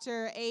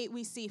chapter 8,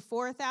 we see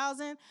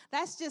 4,000,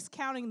 that's just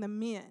counting the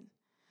men.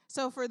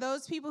 So for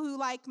those people who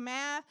like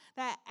math,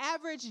 that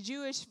average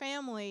Jewish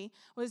family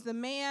was the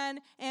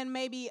man and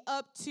maybe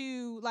up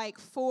to like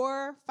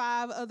 4,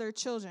 5 other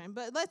children.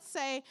 But let's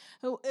say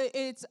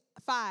it's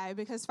 5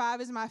 because 5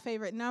 is my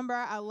favorite number.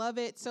 I love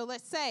it. So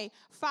let's say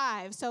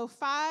 5. So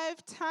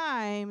 5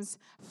 times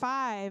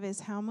 5 is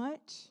how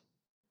much?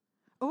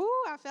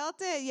 Ooh, I felt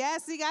it.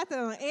 Yes, we got the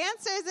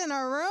answers in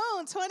a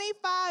room.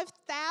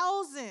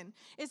 25,000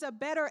 is a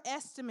better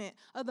estimate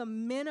of the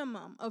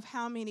minimum of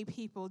how many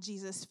people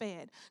Jesus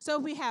fed. So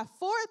if we have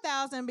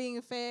 4,000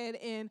 being fed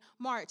in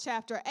Mark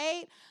chapter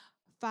 8,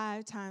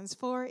 5 times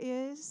 4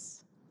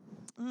 is,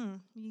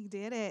 you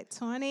did it,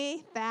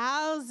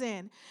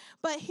 20,000.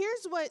 But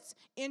here's what's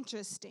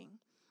interesting.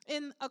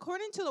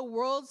 According to the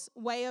world's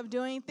way of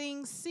doing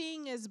things,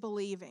 seeing is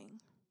believing.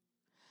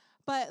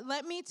 But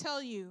let me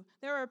tell you,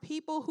 there are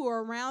people who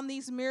are around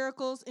these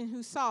miracles and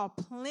who saw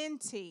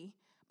plenty,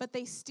 but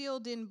they still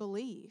didn't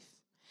believe.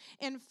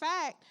 In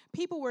fact,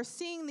 people were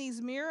seeing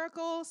these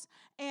miracles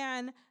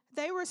and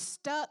they were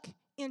stuck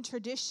in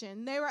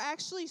tradition. They were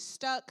actually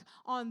stuck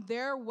on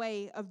their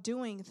way of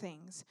doing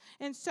things.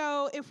 And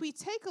so if we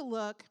take a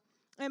look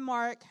in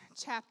Mark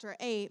chapter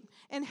 8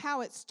 and how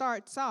it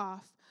starts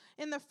off,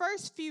 in the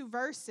first few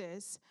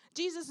verses,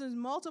 Jesus is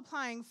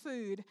multiplying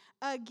food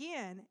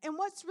again. And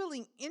what's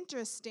really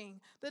interesting,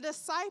 the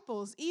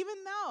disciples, even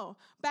though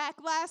back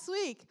last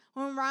week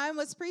when Ryan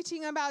was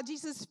preaching about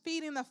Jesus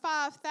feeding the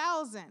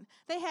 5,000,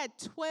 they had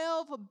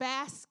 12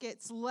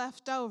 baskets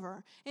left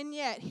over. And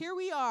yet here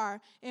we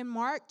are in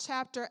Mark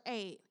chapter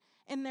 8,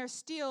 and they're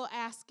still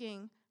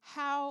asking,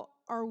 how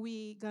are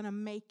we going to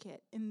make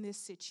it in this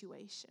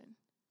situation?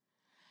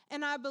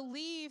 And I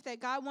believe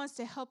that God wants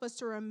to help us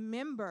to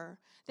remember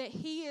that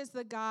he is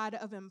the God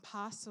of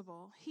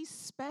impossible. He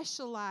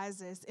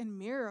specializes in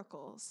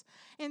miracles.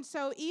 And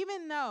so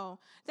even though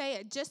they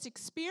had just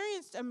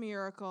experienced a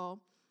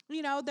miracle,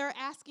 they're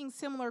asking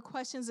similar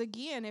questions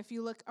again if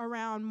you look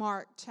around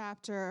Mark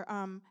chapter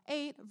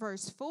 8,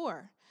 verse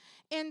 4.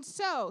 And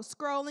so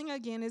scrolling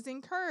again is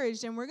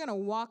encouraged, and we're going to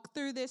walk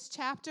through this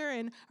chapter.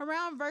 And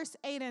around verse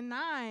 8 and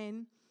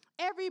 9,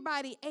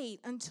 everybody ate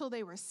until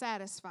they were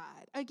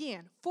satisfied.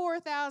 Again,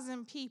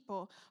 4,000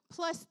 people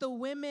plus the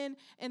women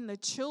and the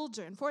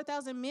children.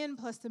 4,000 men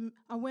plus the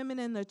women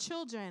and the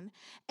children.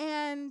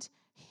 And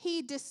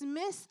he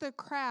dismissed the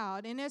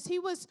crowd. And as he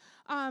was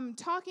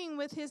talking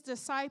with his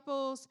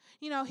disciples,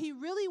 he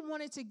really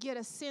wanted to get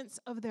a sense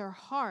of their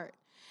heart.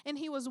 And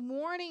he was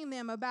warning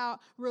them about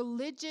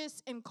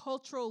religious and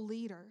cultural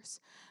leaders.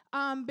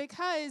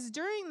 Because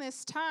during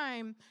this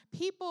time,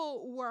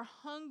 people were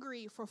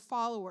hungry for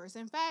followers.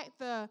 In fact,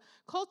 the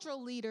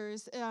cultural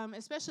leaders,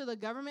 especially the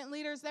government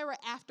leaders, they were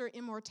after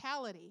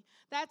immortality.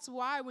 That's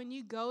why when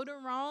you go to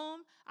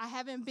Rome, I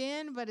haven't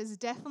been, but it's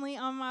definitely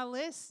on my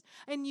list,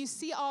 and you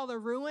see all the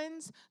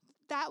ruins,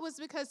 that was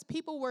because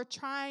people were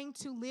trying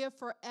to live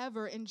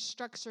forever in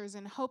structures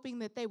and hoping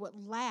that they would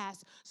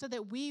last so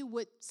that we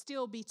would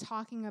still be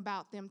talking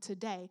about them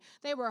today.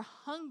 They were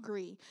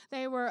hungry.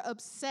 They were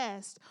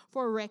obsessed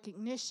for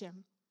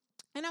recognition.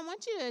 And I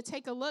want you to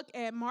take a look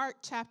at Mark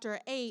chapter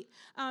 8,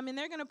 and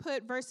they're going to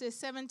put verses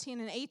 17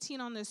 and 18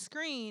 on the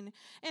screen.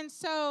 And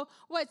so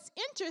what's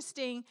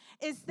interesting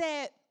is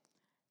that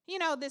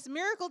this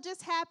miracle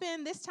just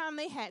happened. This time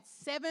they had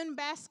 7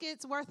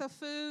 baskets worth of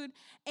food,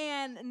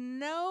 and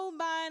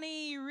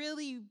nobody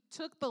really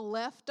took the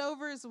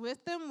leftovers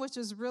with them, which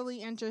is really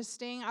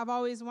interesting. I've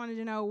always wanted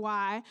to know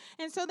why.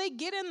 And so they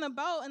get in the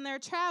boat, and they're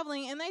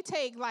traveling, and they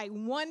take like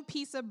 1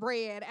 piece of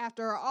bread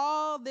after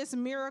all this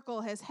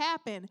miracle has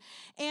happened.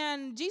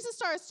 And Jesus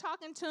starts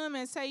talking to them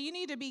and say, you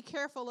need to be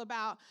careful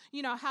about,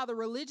 how the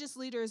religious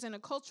leaders and the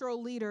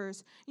cultural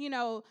leaders,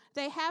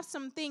 they have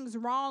some things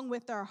wrong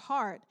with their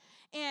heart.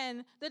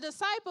 And the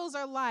disciples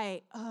are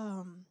like,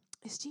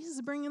 is Jesus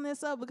bringing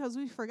this up because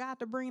we forgot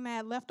to bring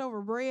that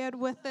leftover bread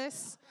with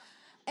us?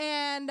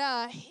 And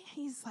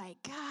he's like,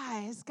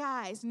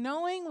 guys,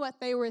 knowing what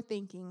they were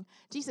thinking,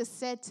 Jesus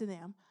said to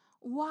them,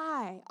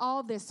 why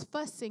all this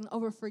fussing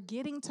over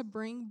forgetting to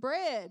bring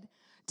bread?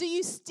 Do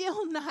you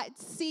still not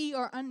see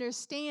or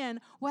understand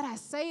what I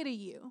say to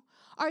you?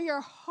 Are your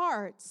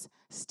hearts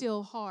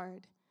still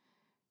hard?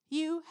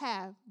 You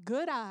have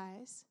good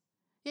eyes,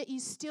 yet you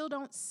still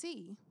don't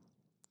see.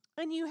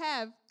 And you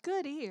have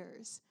good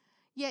ears,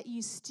 yet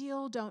you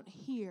still don't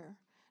hear,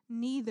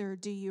 neither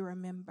do you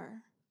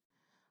remember.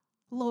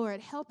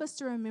 Lord, help us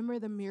to remember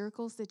the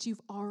miracles that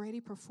you've already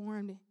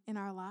performed in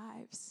our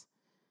lives.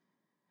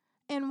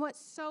 And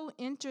what's so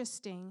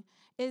interesting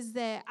is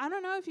that, I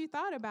don't know if you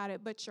thought about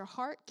it, but your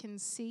heart can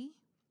see,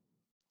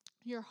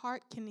 your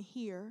heart can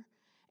hear,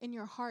 and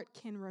your heart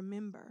can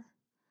remember.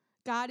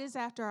 God is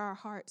after our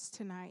hearts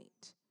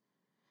tonight.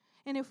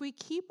 And if we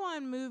keep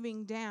on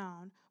moving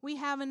down, we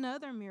have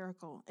another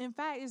miracle. In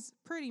fact, it's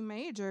pretty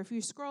major. If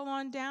you scroll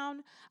on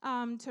down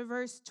to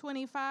verse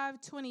 25,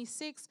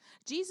 26,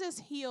 Jesus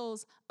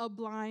heals a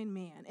blind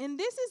man. And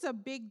this is a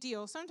big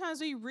deal.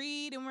 Sometimes we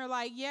read and we're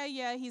like,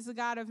 yeah, he's a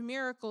God of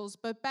miracles.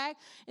 But back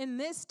in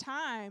this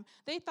time,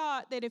 they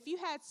thought that if you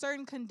had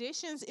certain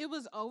conditions, it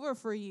was over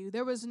for you.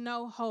 There was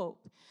no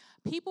hope.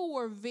 People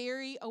were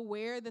very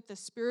aware that the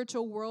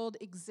spiritual world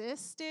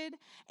existed.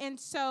 And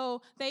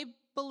so they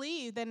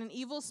believed that an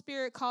evil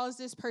spirit caused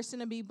this person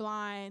to be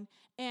blind,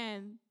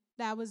 and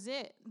that was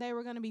it. They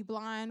were going to be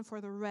blind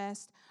for the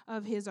rest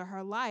of his or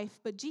her life.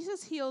 But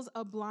Jesus heals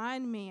a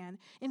blind man.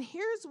 And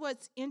here's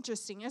what's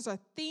interesting. There's a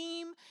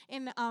theme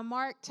in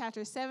Mark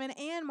chapter 7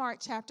 and Mark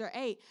chapter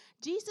 8.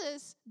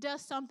 Jesus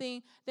does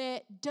something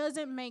that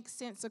doesn't make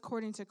sense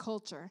according to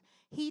culture.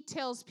 He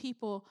tells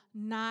people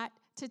not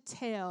to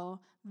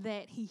tell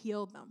that he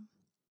healed them.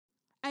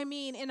 I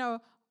mean, in a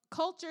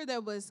culture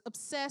that was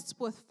obsessed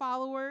with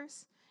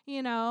followers,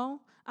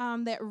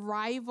 that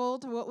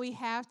rivaled what we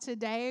have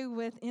today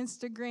with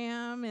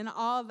Instagram and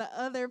all the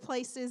other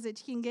places that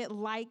you can get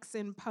likes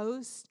and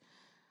posts.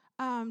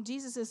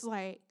 Jesus is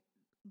like,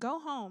 go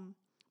home,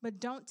 but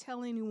don't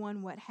tell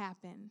anyone what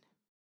happened.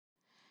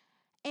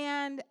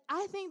 And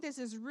I think this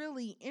is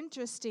really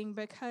interesting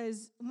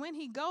because when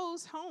he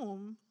goes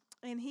home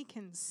and he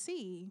can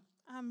see,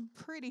 I'm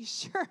pretty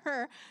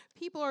sure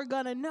people are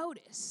going to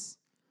notice.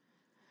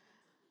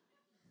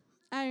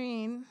 I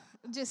mean,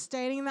 just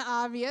stating the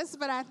obvious,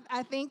 but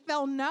I think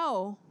they'll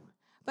know.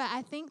 But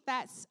I think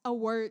that's a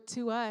word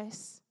to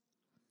us.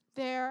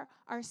 There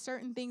are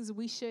certain things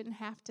we shouldn't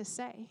have to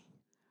say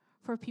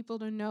for people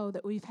to know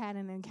that we've had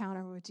an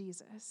encounter with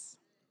Jesus.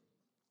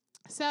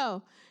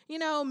 So,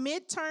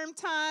 midterm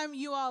time,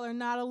 you all are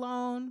not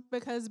alone,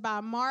 because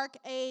by Mark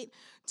 8,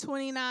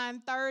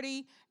 29,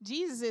 30,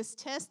 Jesus is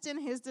testing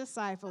his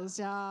disciples,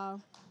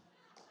 y'all.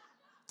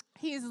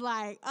 He's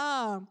like,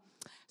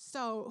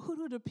 so who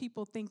do the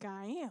people think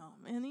I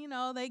am? And,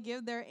 they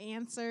give their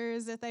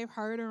answers that they've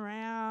heard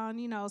around.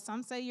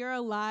 Some say you're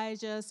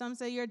Elijah. Some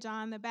say you're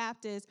John the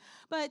Baptist.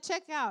 But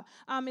check out.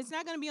 It's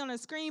not going to be on the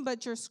screen,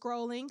 but you're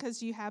scrolling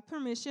because you have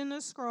permission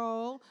to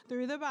scroll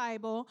through the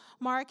Bible.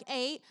 Mark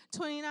 8,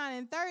 29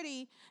 and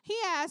 30, he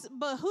asks,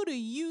 but who do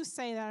you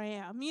say that I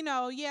am?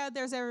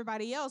 There's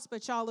everybody else,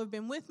 but y'all have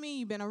been with me.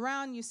 You've been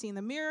around. You've seen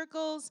the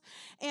miracles.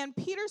 And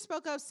Peter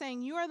spoke up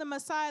saying, you are the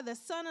Messiah, the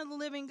Son of the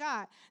living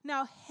God.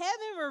 Now,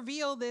 heaven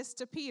reveal this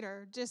to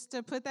Peter, just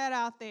to put that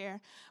out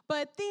there.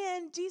 But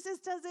then Jesus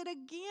does it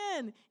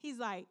again. He's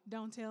like,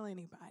 don't tell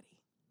anybody.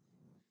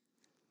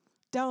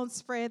 Don't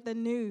spread the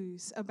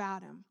news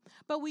about him.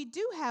 But we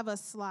do have a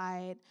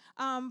slide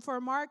for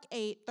Mark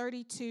 8,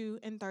 32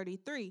 and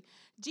 33.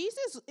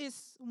 Jesus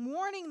is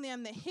warning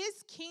them that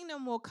his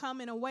kingdom will come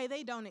in a way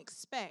they don't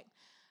expect.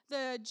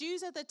 The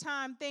Jews at the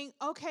time think,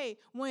 okay,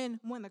 when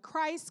the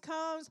Christ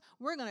comes,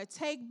 we're going to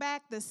take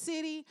back the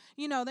city.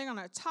 They're going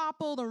to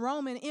topple the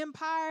Roman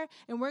Empire,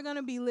 and we're going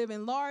to be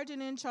living large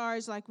and in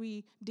charge like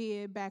we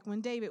did back when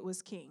David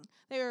was king.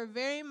 They were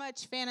very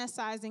much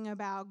fantasizing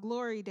about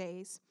glory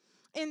days.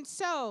 And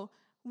so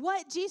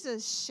what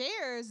Jesus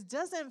shares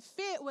doesn't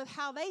fit with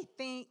how they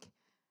think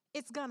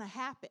it's going to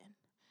happen.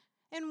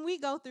 And we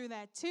go through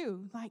that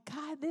too. Like,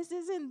 God, this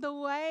isn't the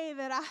way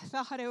that I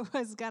thought it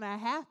was going to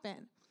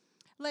happen.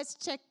 Let's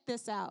check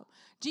this out.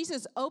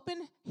 Jesus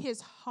opened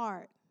his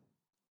heart.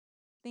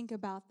 Think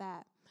about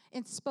that.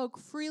 And spoke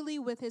freely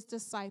with his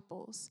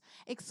disciples,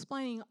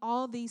 explaining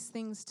all these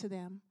things to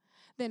them.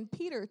 Then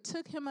Peter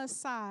took him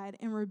aside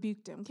and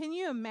rebuked him. Can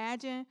you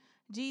imagine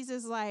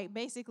Jesus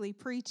basically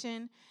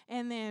preaching,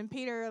 and then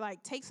Peter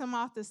takes him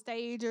off the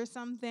stage or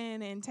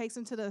something and takes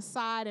him to the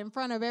side in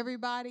front of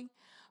everybody?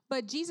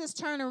 But Jesus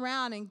turned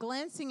around and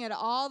glancing at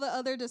all the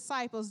other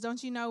disciples,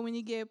 don't you know when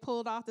you get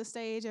pulled off the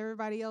stage,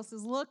 everybody else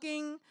is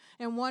looking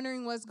and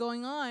wondering what's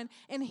going on.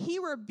 And he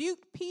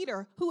rebuked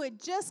Peter, who had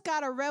just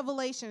got a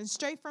revelation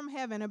straight from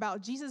heaven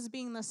about Jesus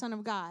being the Son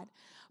of God.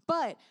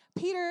 But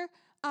Peter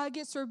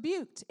gets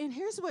rebuked. And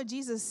here's what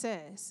Jesus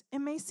says. It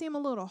may seem a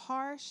little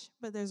harsh,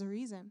 but there's a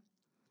reason.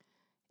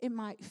 It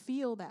might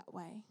feel that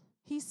way.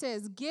 He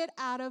says, get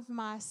out of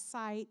my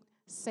sight,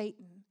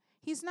 Satan.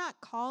 He's not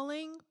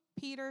calling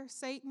Peter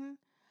Satan,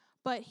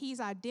 but he's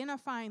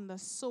identifying the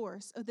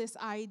source of this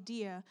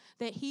idea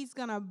that he's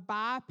going to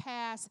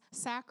bypass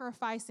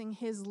sacrificing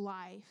his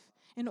life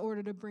in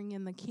order to bring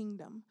in the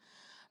kingdom.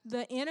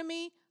 The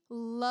enemy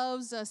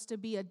loves us to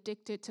be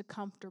addicted to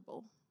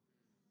comfortable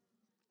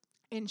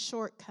and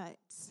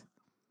shortcuts.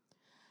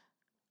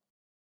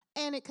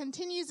 And it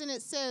continues and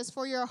it says,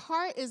 for your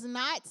heart is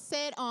not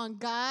set on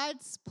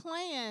God's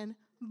plan,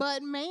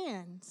 but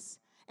man's.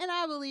 And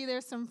I believe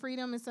there's some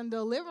freedom and some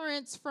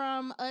deliverance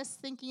from us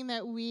thinking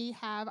that we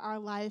have our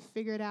life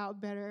figured out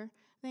better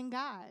than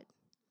God.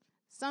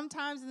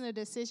 Sometimes in the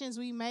decisions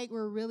we make,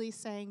 we're really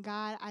saying,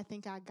 God, I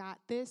think I got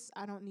this.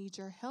 I don't need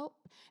your help,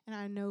 and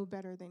I know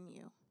better than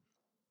you.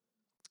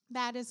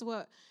 That is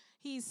what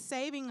he's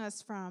saving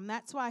us from.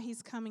 That's why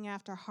he's coming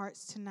after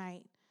hearts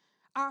tonight.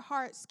 Our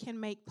hearts can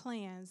make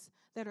plans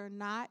that are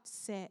not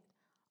set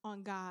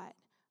on God,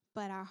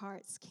 but our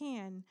hearts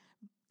can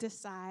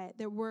decide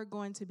that we're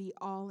going to be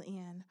all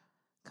in,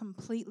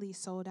 completely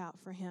sold out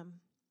for him.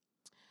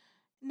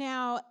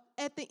 Now,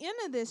 at the end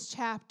of this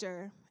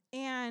chapter,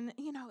 and,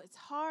 it's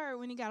hard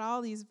when you got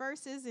all these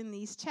verses in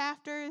these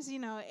chapters,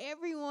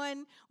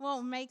 everyone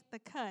won't make the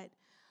cut.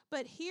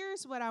 But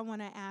here's what I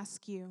want to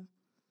ask you.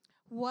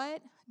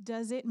 What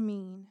does it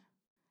mean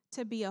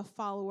to be a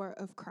follower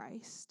of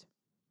Christ?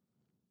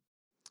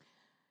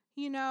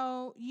 You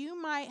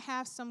might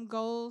have some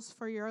goals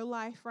for your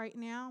life right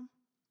now,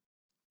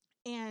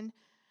 and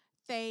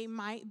they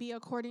might be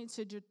according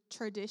to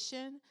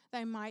tradition.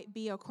 They might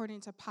be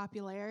according to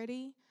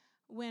popularity.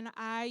 When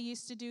I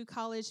used to do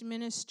college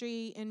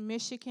ministry in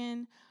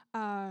Michigan,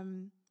 I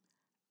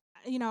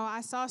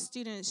saw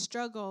students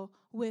struggle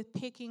with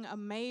picking a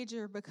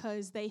major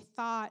because they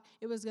thought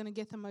it was going to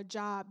get them a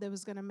job that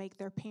was going to make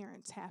their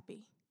parents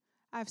happy.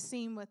 I've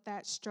seen what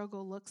that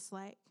struggle looks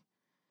like.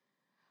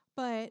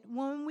 But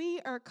when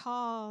we are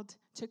called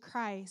to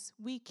Christ,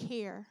 we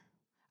care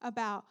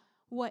about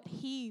what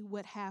he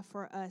would have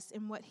for us,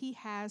 and what he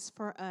has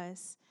for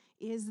us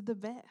is the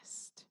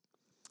best.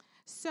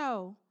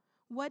 So,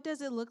 what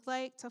does it look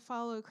like to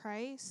follow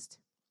Christ?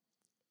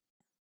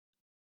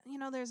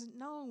 There's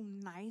no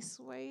nice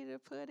way to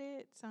put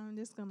it, so I'm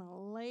just going to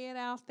lay it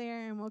out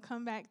there and we'll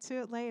come back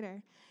to it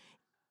later.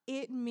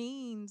 It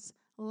means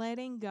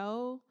letting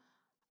go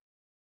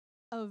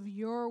of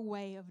your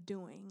way of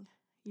doing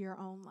your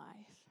own life.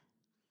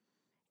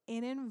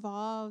 It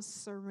involves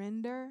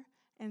surrender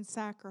and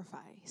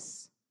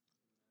sacrifice.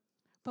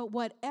 But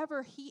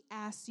whatever he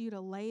asks you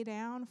to lay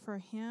down for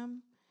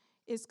him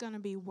is going to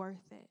be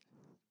worth it.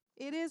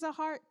 It is a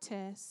heart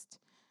test.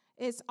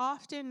 It's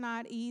often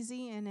not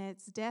easy, and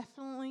it's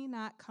definitely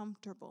not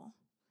comfortable.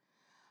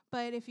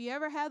 But if you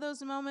ever have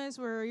those moments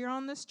where you're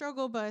on the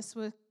struggle bus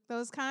with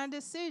those kind of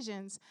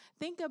decisions,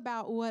 think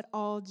about what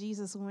all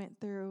Jesus went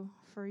through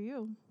for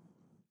you.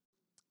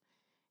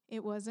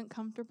 It wasn't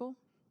comfortable.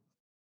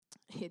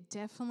 It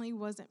definitely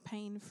wasn't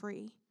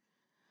pain-free.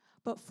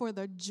 But for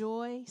the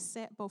joy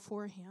set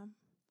before him.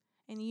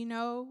 And you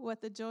know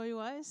what the joy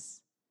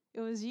was?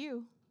 It was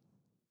you.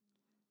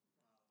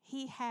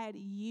 He had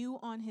you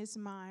on his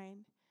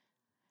mind,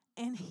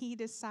 and he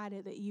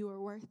decided that you were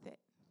worth it.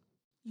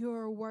 You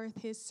are worth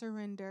his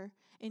surrender,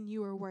 and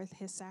you are worth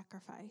his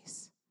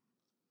sacrifice.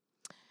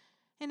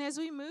 And as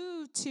we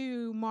move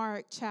to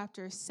Mark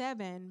chapter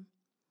 7,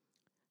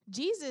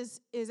 Jesus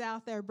is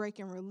out there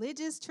breaking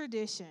religious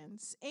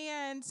traditions.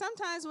 And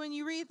sometimes when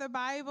you read the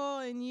Bible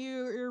and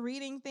you're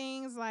reading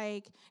things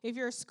like if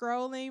you're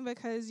scrolling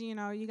because, you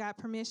got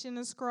permission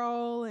to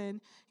scroll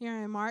and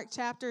you're in Mark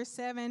chapter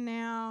 7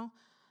 now,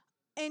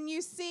 and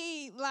you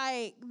see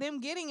like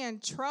them getting in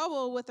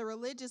trouble with the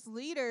religious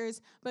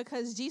leaders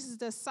because Jesus'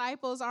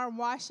 disciples aren't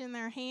washing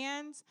their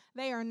hands,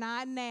 they are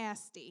not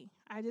nasty.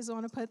 I just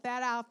want to put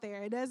that out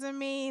there. It doesn't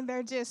mean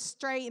they're just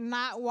straight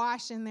not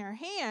washing their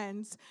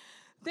hands.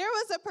 There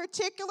was a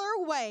particular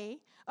way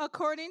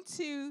according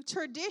to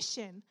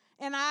tradition.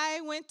 And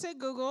I went to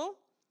Google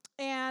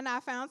and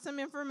I found some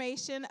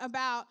information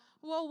about,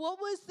 what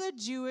was the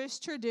Jewish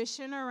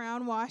tradition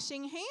around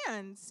washing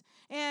hands?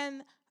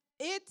 And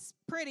it's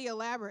pretty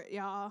elaborate,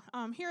 y'all.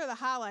 Here are the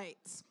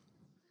highlights.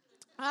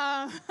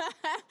 If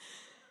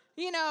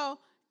you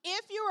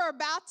were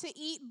about to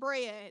eat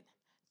bread,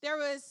 there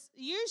was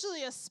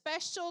usually a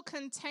special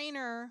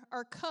container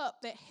or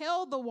cup that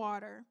held the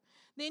water.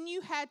 Then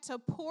you had to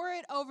pour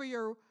it over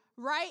your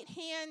right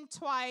hand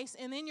twice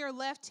and then your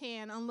left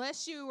hand,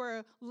 unless you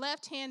were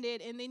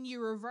left-handed, and then you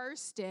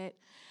reversed it.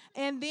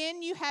 And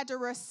then you had to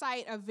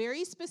recite a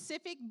very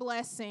specific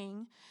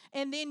blessing,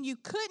 and then you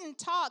couldn't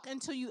talk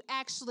until you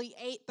actually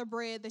ate the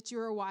bread that you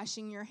were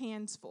washing your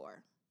hands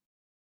for.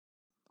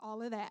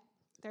 All of that.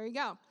 There you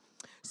go.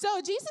 So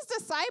Jesus'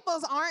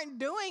 disciples aren't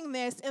doing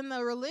this, and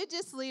the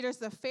religious leaders,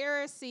 the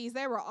Pharisees,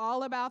 they were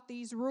all about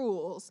these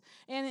rules.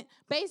 And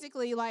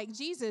basically, like,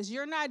 Jesus,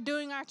 you're not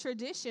doing our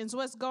traditions.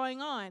 What's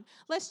going on?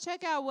 Let's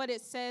check out what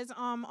it says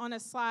on a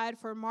slide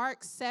for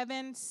Mark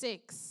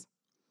 7:6.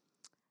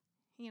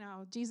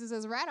 Jesus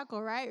is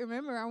radical, right?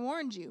 Remember, I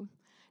warned you.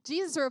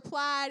 Jesus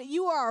replied,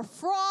 "You are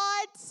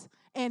frauds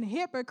and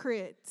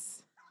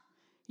hypocrites.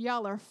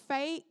 Y'all are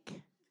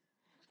fake.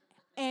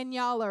 And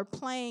y'all are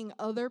playing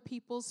other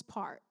people's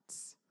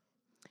parts."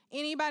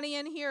 Anybody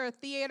in here a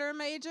theater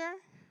major?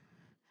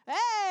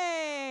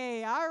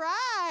 Hey, all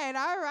right.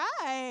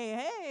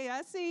 Hey,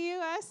 I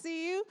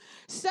see you.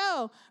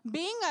 So,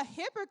 being a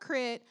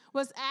hypocrite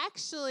is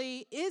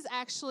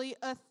actually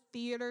a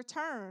theater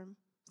term.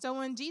 So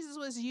when Jesus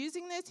was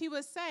using this, he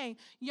was saying,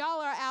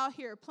 y'all are out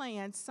here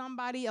playing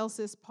somebody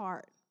else's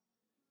part.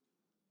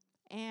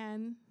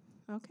 And,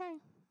 okay,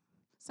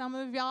 some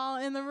of y'all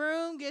in the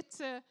room get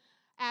to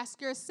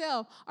ask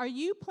yourself, are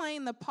you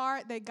playing the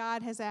part that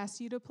God has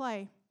asked you to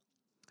play?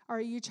 Or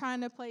are you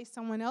trying to play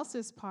someone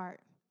else's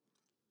part?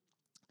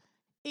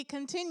 It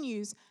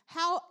continues,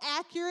 how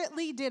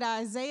accurately did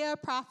Isaiah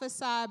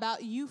prophesy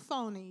about you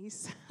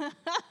phonies?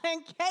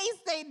 In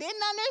case they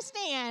didn't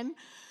understand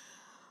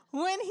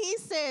when he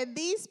said,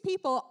 these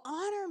people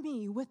honor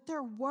me with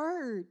their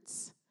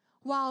words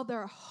while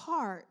their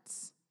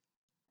hearts,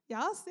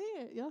 y'all see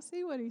it, y'all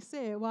see what he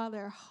said, while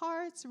their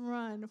hearts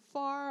run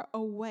far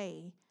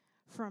away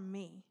from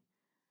me.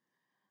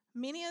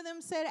 Many of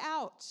them said,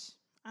 ouch.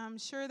 I'm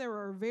sure there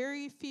were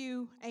very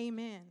few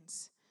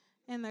amens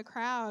in the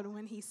crowd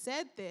when he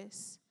said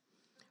this.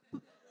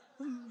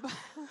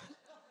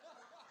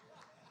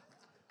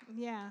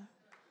 Yeah.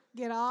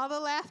 Get all the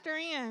laughter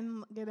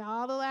in. Get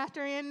all the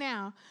laughter in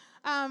now.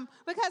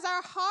 Because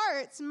our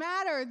hearts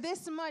matter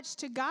this much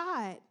to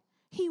God.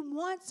 He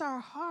wants our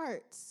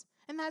hearts.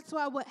 And that's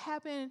why what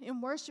happened in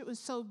worship was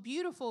so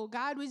beautiful.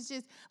 God was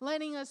just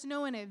letting us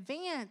know in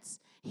advance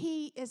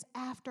he is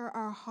after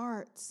our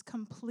hearts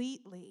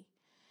completely.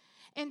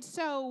 And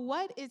so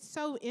what is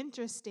so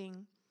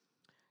interesting,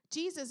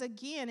 Jesus,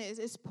 again,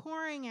 is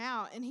pouring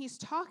out, and he's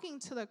talking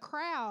to the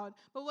crowd.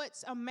 But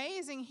what's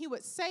amazing, he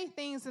would say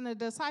things, and the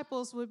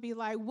disciples would be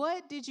like,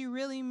 what did you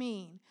really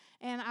mean?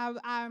 And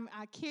I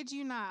kid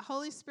you not,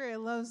 Holy Spirit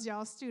loves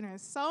y'all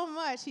students so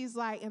much. He's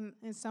like, and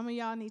some of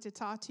y'all need to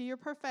talk to your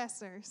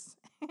professors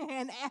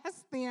and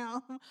ask them,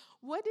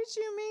 what did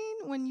you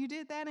mean when you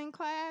did that in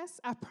class?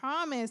 I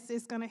promise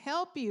it's going to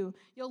help you.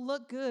 You'll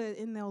look good,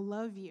 and they'll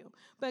love you.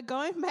 But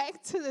going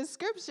back to the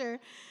scripture,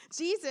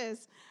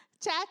 Jesus,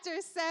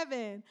 chapter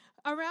 7,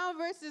 around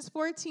verses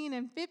 14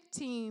 and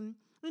 15,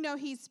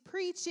 he's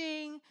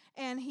preaching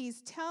and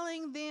he's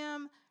telling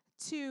them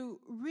to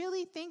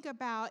really think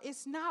about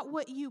it's not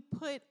what you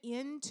put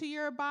into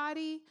your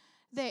body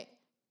that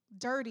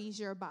dirties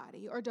your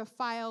body or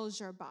defiles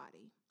your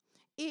body.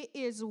 It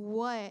is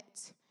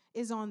what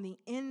is on the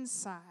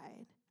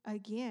inside.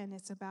 Again,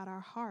 it's about our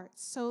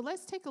hearts. So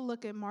let's take a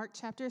look at Mark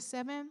chapter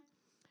 7,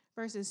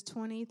 verses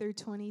 20 through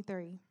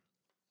 23.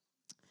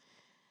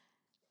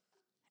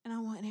 And I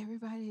want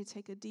everybody to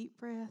take a deep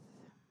breath.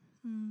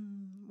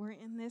 We're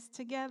in this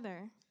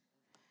together.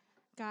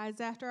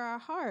 God's after our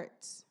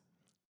hearts.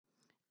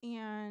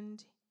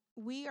 And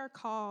we are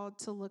called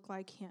to look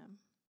like him.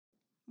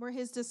 We're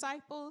his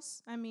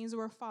disciples. That means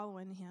we're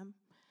following him.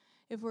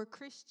 If we're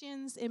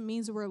Christians, it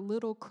means we're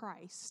little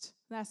Christ.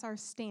 That's our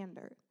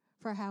standard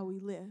for how we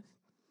live.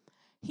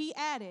 He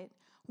added,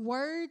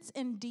 words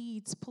and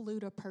deeds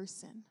pollute a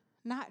person,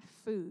 not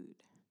food.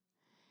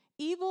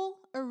 Evil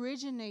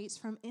originates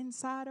from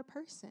inside a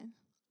person.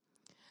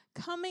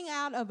 Coming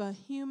out of a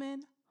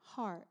human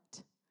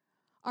heart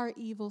are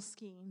evil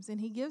schemes. And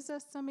he gives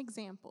us some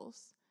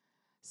examples.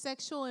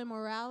 Sexual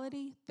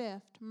immorality,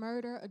 theft,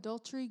 murder,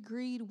 adultery,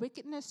 greed,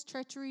 wickedness,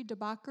 treachery,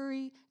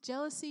 debauchery,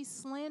 jealousy,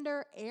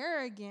 slander,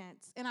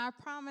 arrogance. And I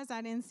promise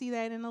I didn't see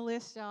that in the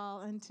list,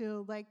 y'all,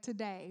 until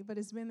today, but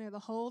it's been there the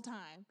whole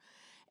time.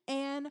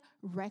 And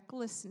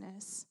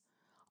recklessness.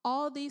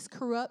 All these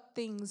corrupt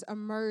things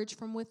emerge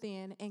from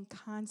within and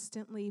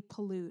constantly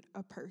pollute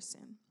a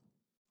person.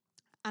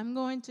 I'm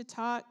going to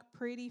talk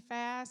pretty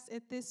fast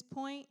at this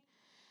point,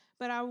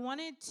 but I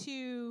wanted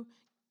to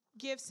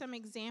give some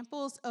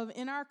examples of,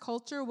 in our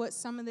culture, what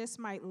some of this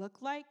might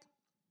look like.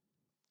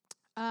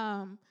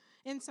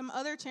 In some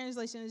other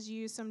translations,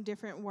 use some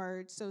different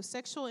words. So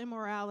sexual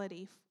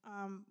immorality,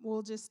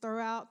 we'll just throw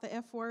out the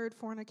F word,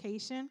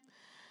 fornication.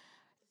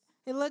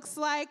 It looks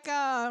like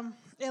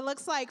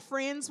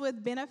friends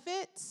with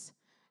benefits,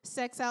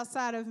 sex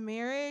outside of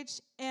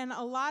marriage, and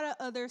a lot of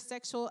other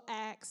sexual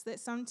acts that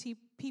some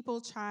people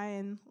try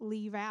and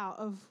leave out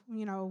of,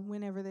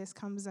 whenever this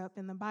comes up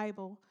in the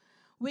Bible.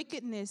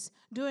 Wickedness,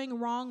 doing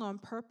wrong on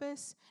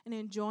purpose and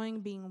enjoying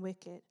being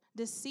wicked.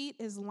 Deceit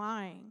is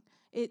lying,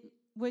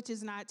 which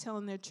is not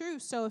telling the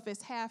truth. So if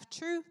it's half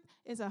truth,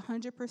 it's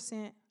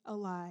 100% a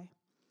lie.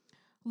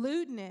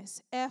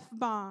 Lewdness,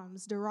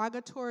 F-bombs,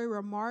 derogatory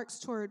remarks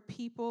toward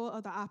people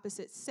of the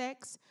opposite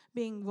sex,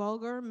 being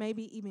vulgar,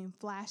 maybe even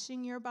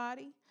flashing your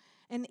body.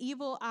 An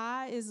evil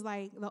eye is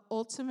like the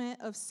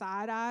ultimate of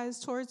side eyes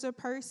towards a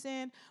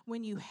person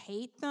when you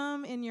hate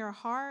them in your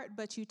heart,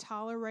 but you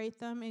tolerate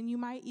them and you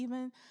might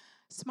even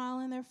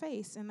smile in their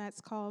face, and that's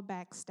called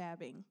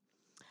backstabbing.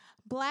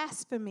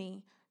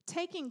 Blasphemy,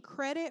 taking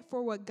credit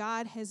for what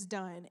God has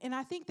done. And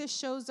I think this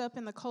shows up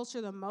in the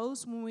culture the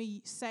most when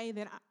we say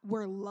that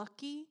we're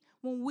lucky,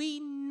 when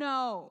we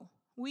know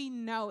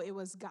it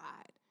was God.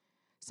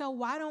 So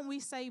why don't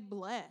we say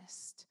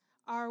blessed?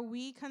 Are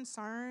we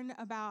concerned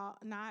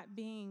about not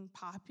being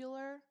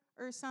popular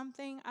or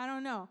something? I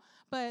don't know.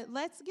 But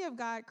let's give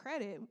God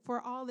credit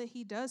for all that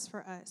he does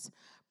for us.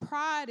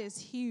 Pride is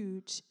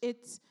huge.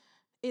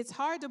 It's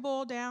hard to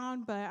boil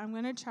down, but I'm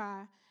going to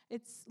try.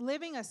 It's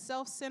living a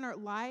self-centered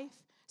life,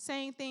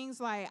 saying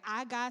things like,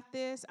 I got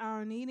this, I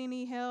don't need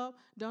any help,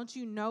 don't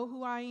you know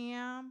who I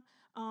am?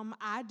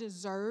 I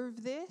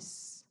deserve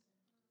this.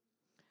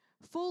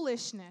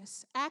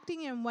 Foolishness,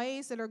 acting in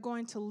ways that are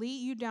going to lead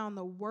you down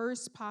the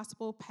worst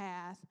possible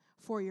path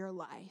for your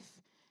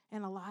life.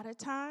 And a lot of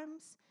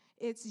times,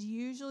 it's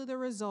usually the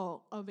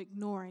result of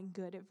ignoring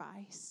good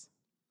advice.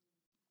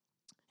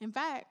 In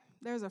fact,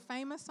 there's a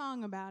famous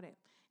song about it,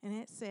 and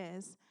it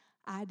says,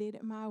 I did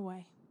it my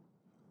way.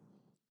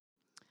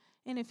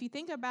 And if you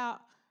think about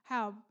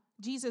how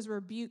Jesus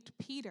rebuked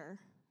Peter.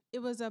 It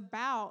was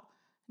about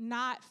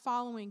not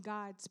following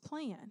God's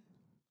plan.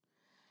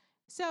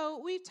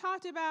 So we've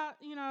talked about,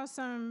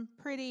 some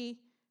pretty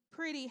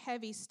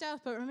heavy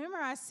stuff. But remember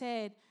I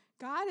said,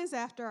 God is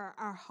after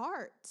our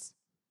hearts.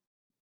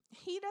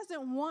 He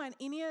doesn't want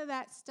any of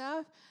that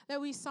stuff that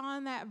we saw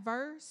in that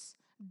verse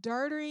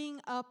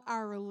dirtying up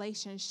our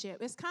relationship.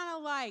 It's kind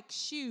of like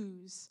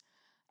shoes.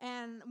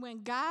 And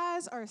when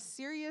guys are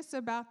serious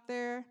about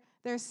their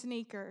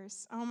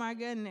sneakers, oh my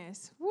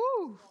goodness,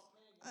 woo.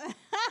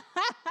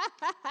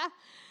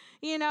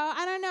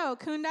 I don't know.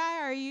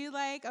 Kundai, are you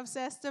like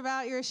obsessed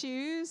about your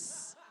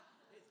shoes?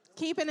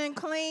 Keeping them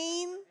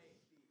clean?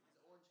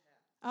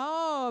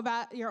 Oh,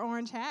 about your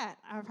orange hat.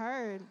 I've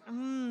heard.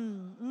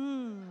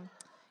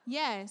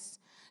 Yes.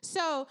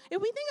 So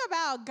if we think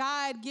about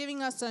God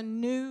giving us a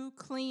new,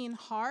 clean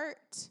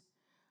heart,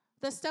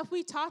 the stuff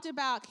we talked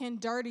about can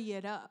dirty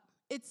it up.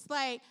 It's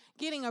like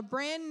getting a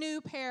brand new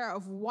pair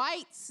of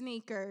white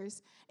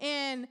sneakers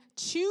and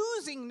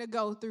choosing to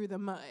go through the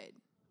mud.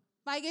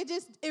 Like it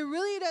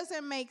really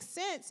doesn't make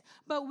sense,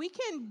 but we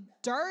can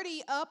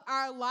dirty up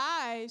our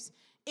lives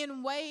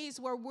in ways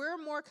where we're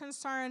more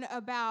concerned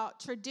about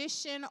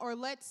tradition or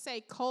let's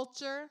say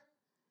culture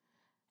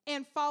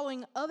and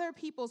following other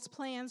people's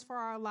plans for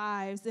our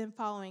lives than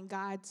following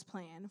God's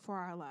plan for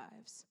our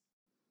lives.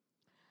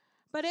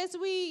 But as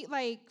we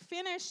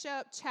finish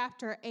up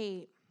chapter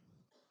 8,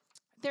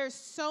 there's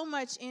so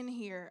much in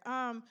here.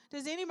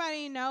 Does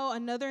anybody know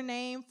another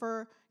name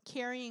for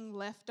carrying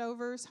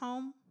leftovers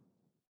home?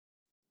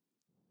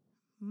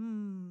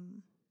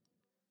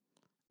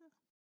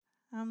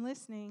 I'm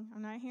listening.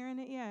 I'm not hearing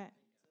it yet.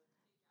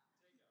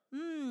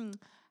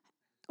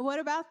 What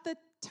about the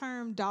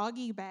term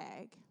doggy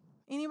bag?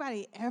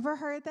 Anybody ever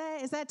heard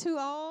that? Is that too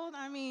old?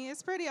 I mean,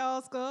 it's pretty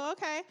old school.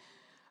 Okay.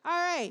 All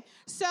right.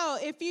 So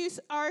if you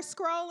are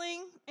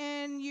scrolling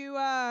and you,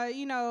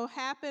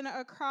 happen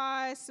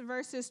across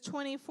verses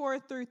 24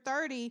 through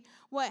 30,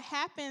 what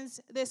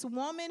happens, this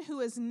woman who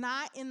is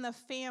not in the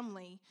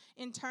family,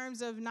 in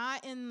terms of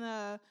not in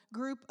the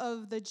group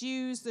of the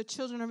Jews, the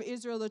children of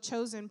Israel, the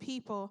chosen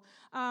people,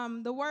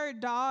 the word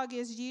dog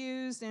is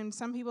used, and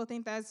some people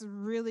think that's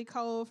really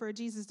cold for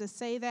Jesus to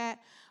say that.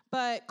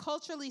 But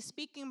culturally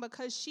speaking,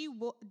 because she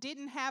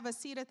didn't have a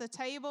seat at the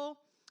table,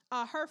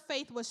 her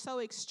faith was so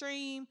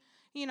extreme.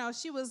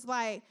 She was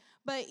like,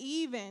 but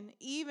even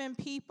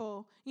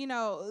people,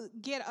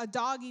 get a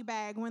doggy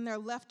bag when they're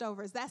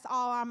leftovers. That's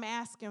all I'm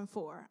asking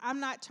for. I'm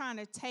not trying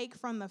to take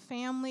from the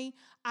family.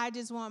 I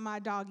just want my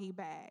doggy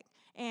bag.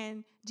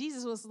 And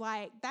Jesus was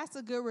like, that's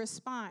a good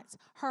response.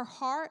 Her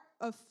heart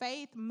of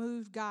faith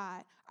moved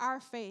God. Our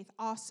faith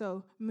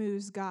also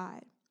moves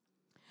God.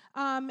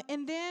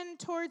 And then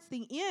towards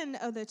the end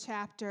of the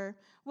chapter,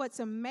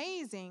 what's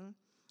amazing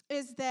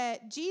is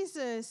that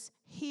Jesus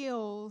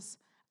heals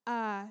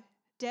a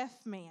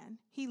deaf man.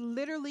 He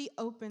literally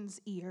opens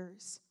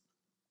ears.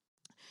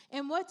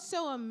 And what's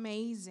so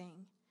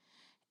amazing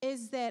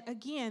is that,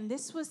 again,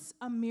 this was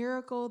a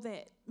miracle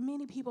that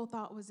many people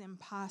thought was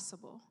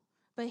impossible,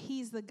 but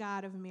he's the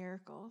God of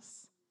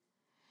miracles.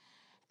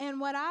 And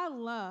what I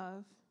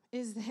love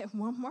is that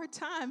one more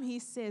time he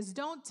says,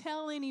 don't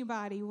tell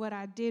anybody what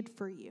I did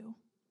for you.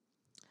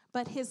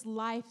 But his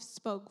life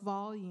spoke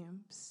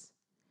volumes.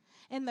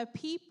 And the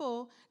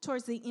people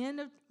towards the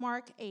end of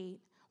Mark 8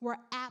 were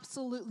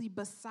absolutely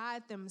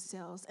beside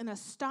themselves and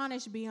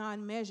astonished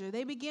beyond measure.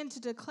 They begin to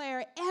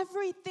declare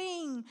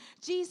everything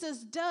Jesus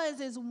does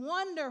is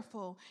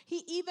wonderful.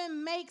 He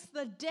even makes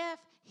the deaf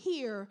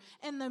hear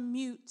and the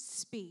mute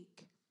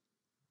speak.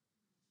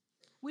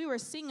 We were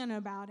singing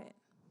about it,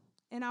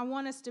 and I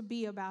want us to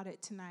be about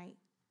it tonight.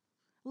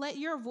 Let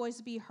your voice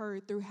be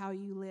heard through how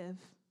you live.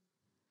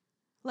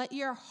 Let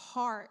your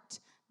heart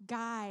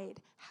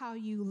guide how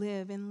you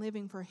live in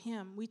living for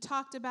him. We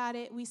talked about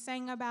it. We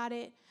sang about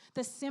it.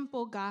 The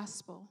simple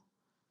gospel.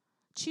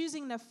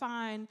 Choosing to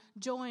find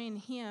joy in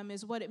him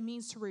is what it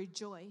means to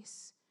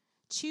rejoice.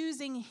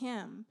 Choosing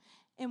him.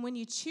 And when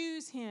you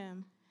choose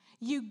him,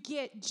 you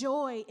get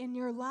joy in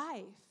your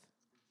life.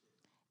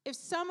 If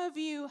some of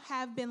you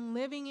have been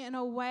living in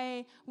a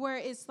way where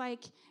it's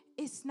like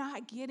it's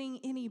not getting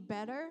any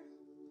better,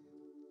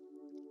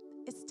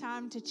 it's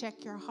time to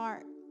check your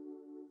heart.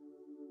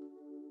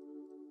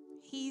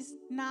 He's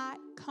not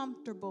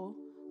comfortable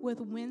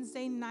with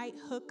Wednesday night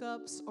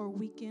hookups or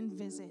weekend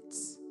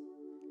visits.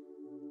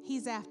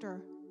 He's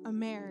after a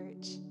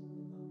marriage.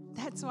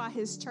 That's why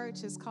his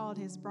church is called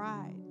his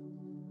bride.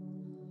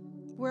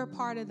 We're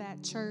part of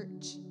that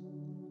church.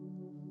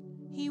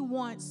 He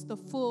wants the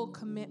full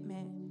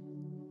commitment.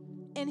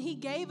 And he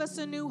gave us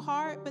a new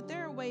heart, but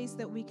there are ways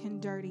that we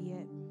can dirty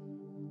it.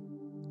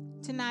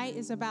 Tonight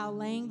is about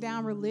laying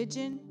down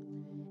religion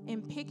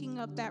and picking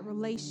up that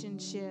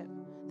relationship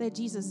that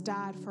Jesus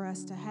died for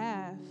us to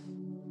have.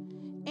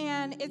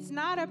 And it's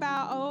not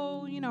about,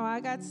 I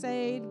got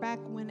saved back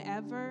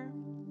whenever.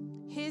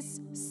 His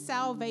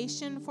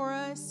salvation for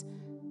us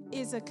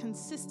is a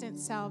consistent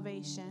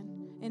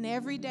salvation. And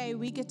every day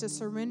we get to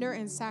surrender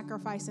and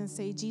sacrifice and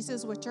say,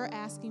 Jesus, what you're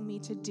asking me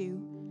to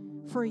do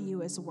for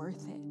you is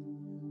worth it.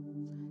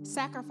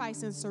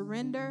 Sacrifice and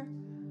surrender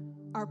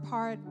are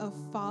part of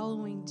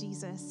following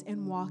Jesus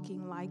and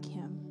walking like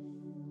him.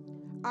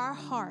 Our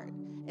heart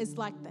is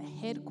like the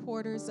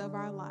headquarters of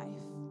our life.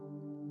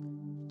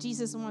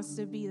 Jesus wants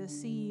to be the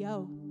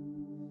CEO.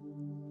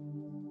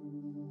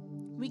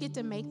 We get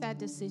to make that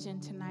decision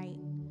tonight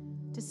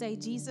to say,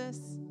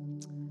 Jesus,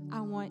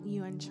 I want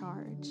you in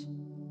charge.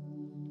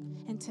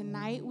 And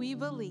tonight we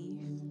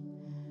believe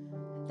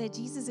that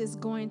Jesus is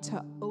going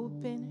to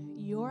open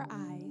your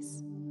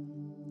eyes,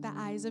 the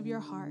eyes of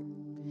your heart.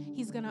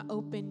 He's going to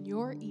open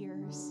your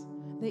ears,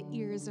 the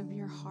ears of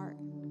your heart,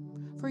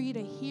 for you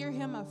to hear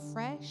him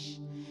afresh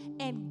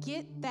and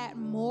get that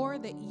more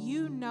that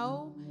you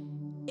know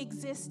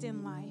exists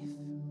in life.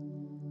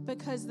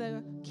 Because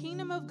the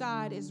kingdom of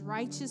God is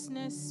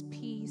righteousness,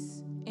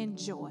 peace, and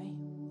joy.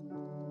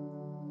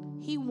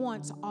 He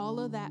wants all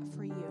of that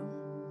for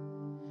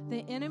you.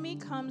 The enemy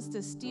comes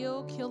to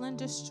steal, kill, and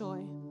destroy.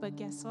 But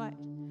guess what?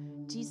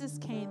 Jesus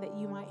came that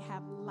you might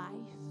have life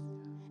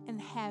and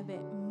have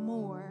it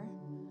more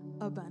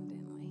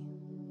abundantly.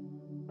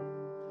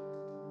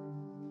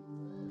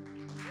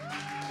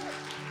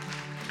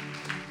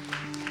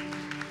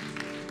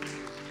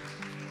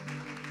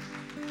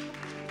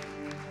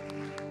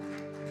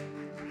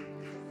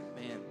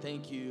 Man,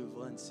 thank you,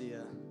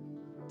 Valencia.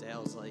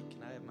 Dale's like,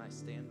 can I have my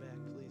stand back,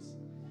 please?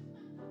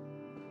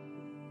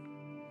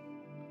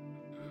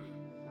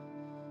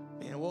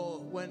 Man,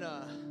 well, when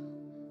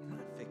I'm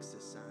gonna fix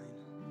this sign.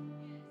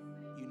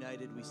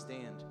 United we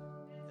stand.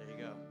 There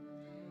you go.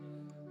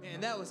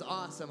 Man, that was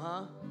awesome,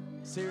 huh?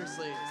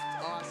 Seriously,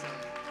 it's awesome.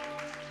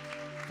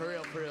 For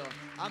real, for real.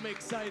 I'm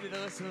excited to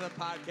listen to the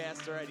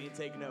podcast already and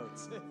take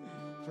notes.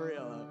 For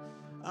real,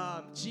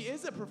 though. She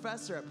is a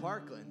professor at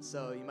Parkland,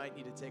 so you might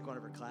need to take one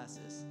of her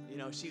classes. You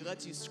know, she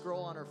lets you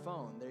scroll on her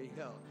phone. There you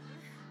go.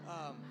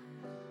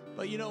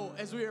 But, you know,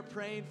 as we were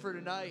praying for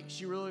tonight,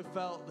 she really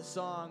felt the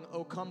song,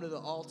 "Oh, Come to the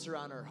Altar"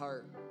 on her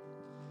heart.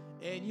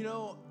 And, you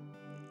know,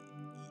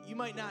 you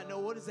might not know,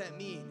 what does that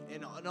mean?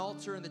 An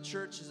altar in the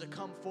church is to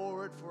come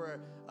forward for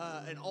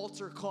an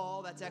altar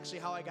call. That's actually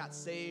how I got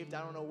saved.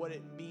 I don't know what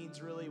it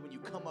means really when you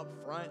come up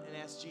front and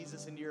ask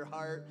Jesus into your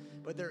heart,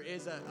 but there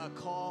is a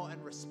call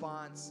and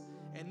response,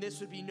 and this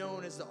would be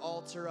known as the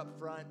altar up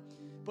front.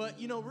 But,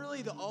 you know,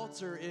 really the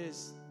altar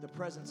is the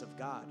presence of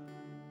God.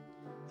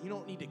 You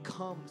don't need to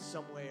come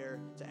somewhere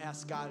to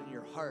ask God in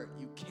your heart.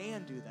 You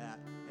can do that,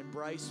 and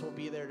Bryce will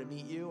be there to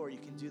meet you, or you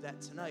can do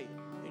that tonight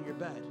in your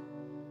bed.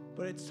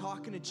 But it's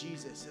talking to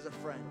Jesus as a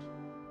friend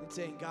and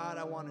saying, God,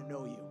 I want to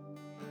know you.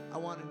 I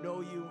want to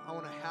know you. I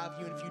want to have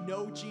you. And if you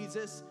know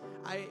Jesus,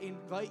 I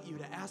invite you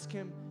to ask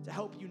him to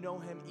help you know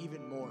him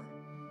even more,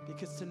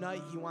 because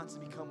tonight he wants to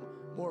become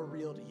more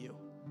real to you.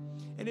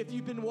 And if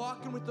you've been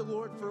walking with the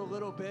Lord for a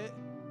little bit,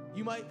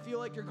 you might feel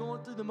like you're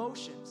going through the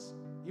motions.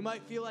 You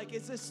might feel like,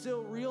 is this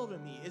still real to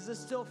me? Is this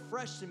still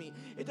fresh to me?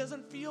 It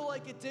doesn't feel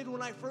like it did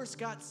when I first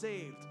got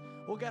saved.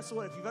 Well, guess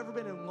what? If you've ever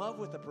been in love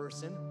with a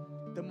person,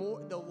 the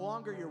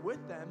longer you're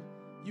with them,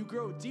 you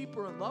grow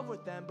deeper in love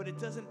with them, but it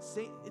doesn't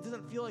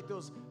feel like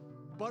those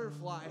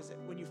butterflies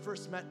when you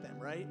first met them,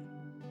 right?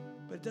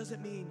 But it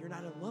doesn't mean you're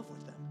not in love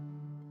with them.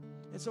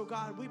 And so,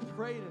 God, we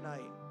pray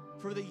tonight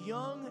for the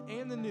young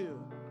and the new,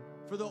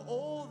 for the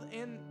old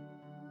and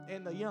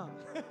the young.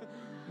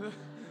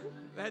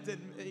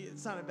 It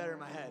sounded better in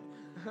my head.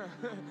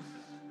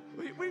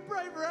 We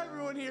pray for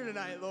everyone here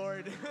tonight,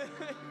 Lord.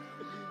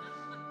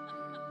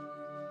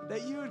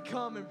 That you would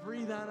come and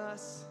breathe on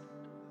us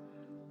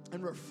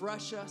and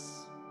refresh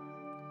us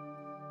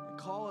and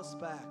call us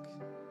back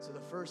to the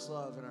first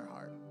love in our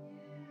heart.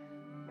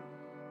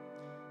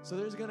 So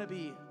there's going to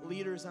be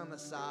leaders on the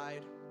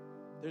side.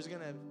 There's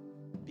going to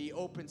be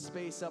open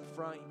space up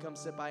front. You can come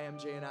sit by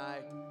MJ and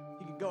I.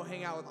 You can go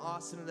hang out with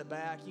Austin in the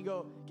back. You can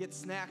go get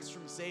snacks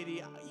from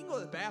Sadie. You can go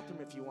to the bathroom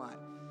if you want.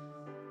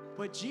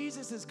 But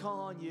Jesus is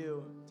calling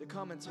you to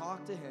come and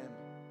talk to him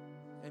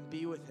and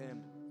be with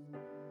him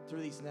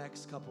through these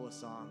next couple of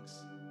songs.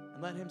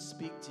 And let him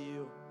speak to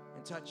you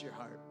and touch your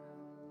heart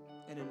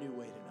in a new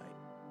way tonight.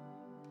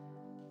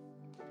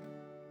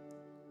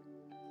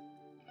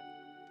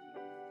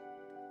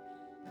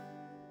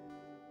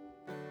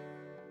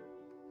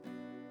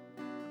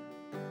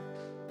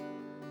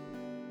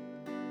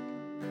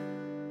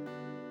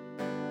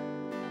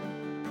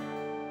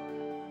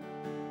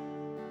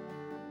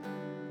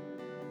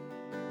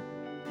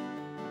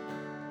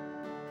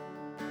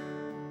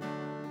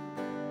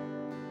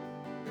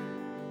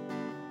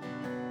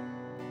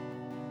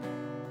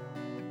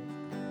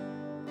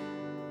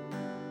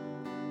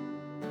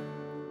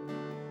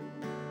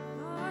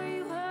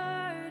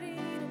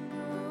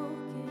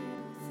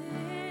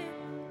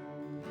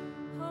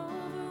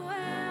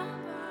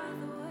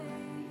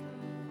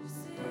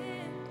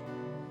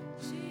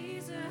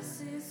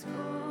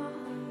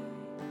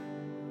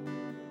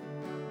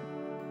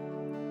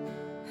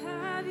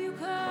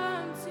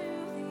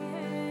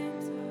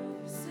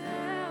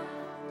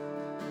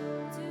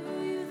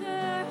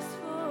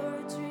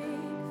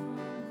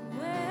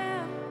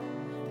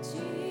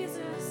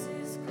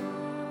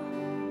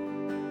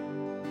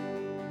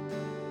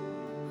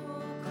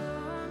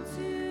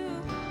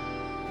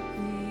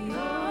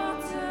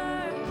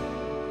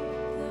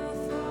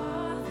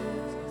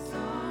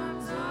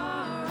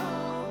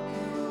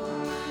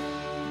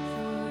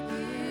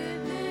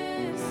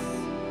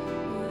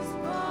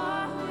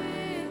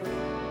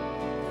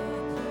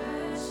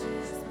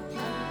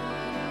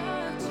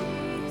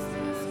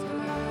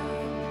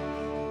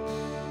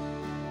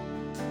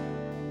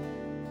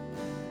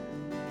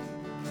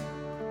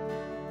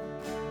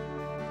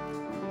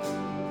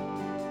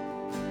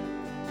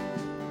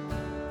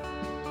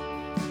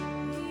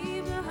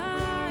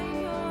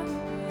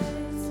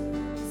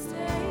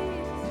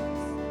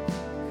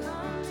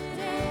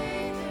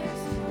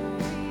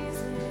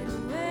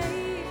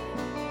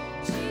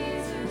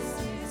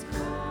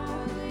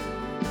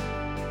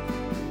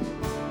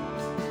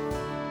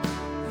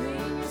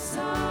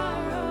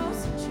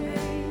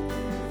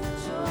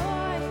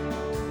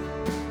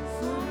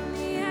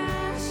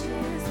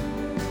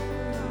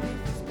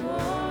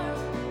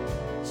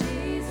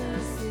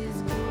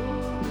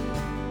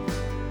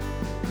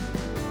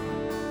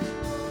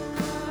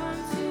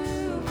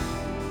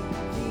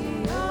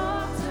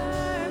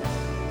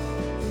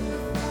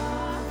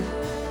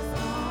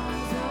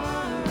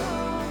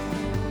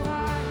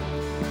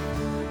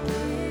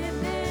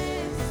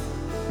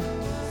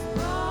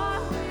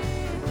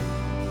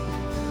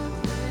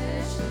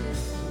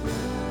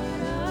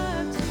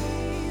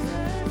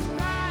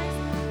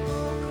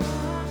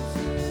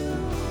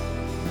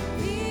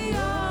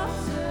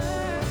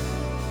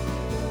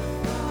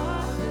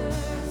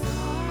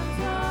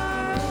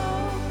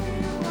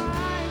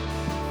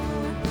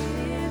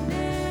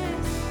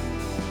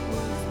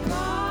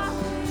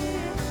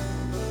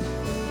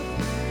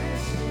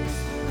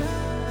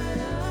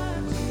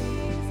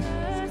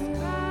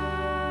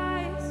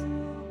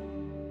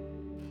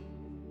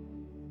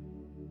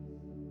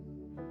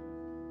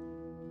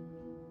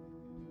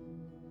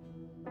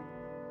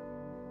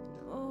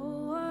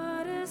 Oh,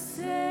 what a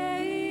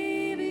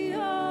Savior!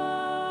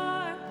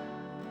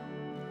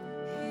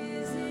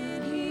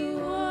 Isn't He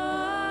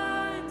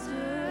wonderful?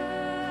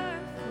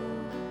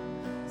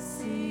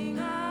 Sing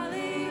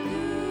hallelujah!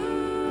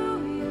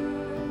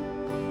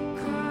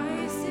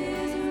 Christ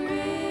is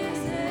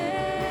risen.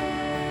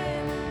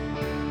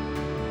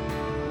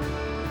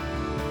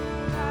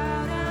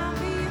 Bow down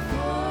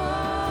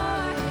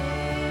before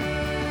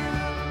Him,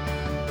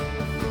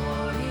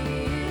 for He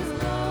is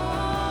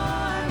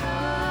Lord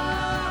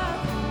of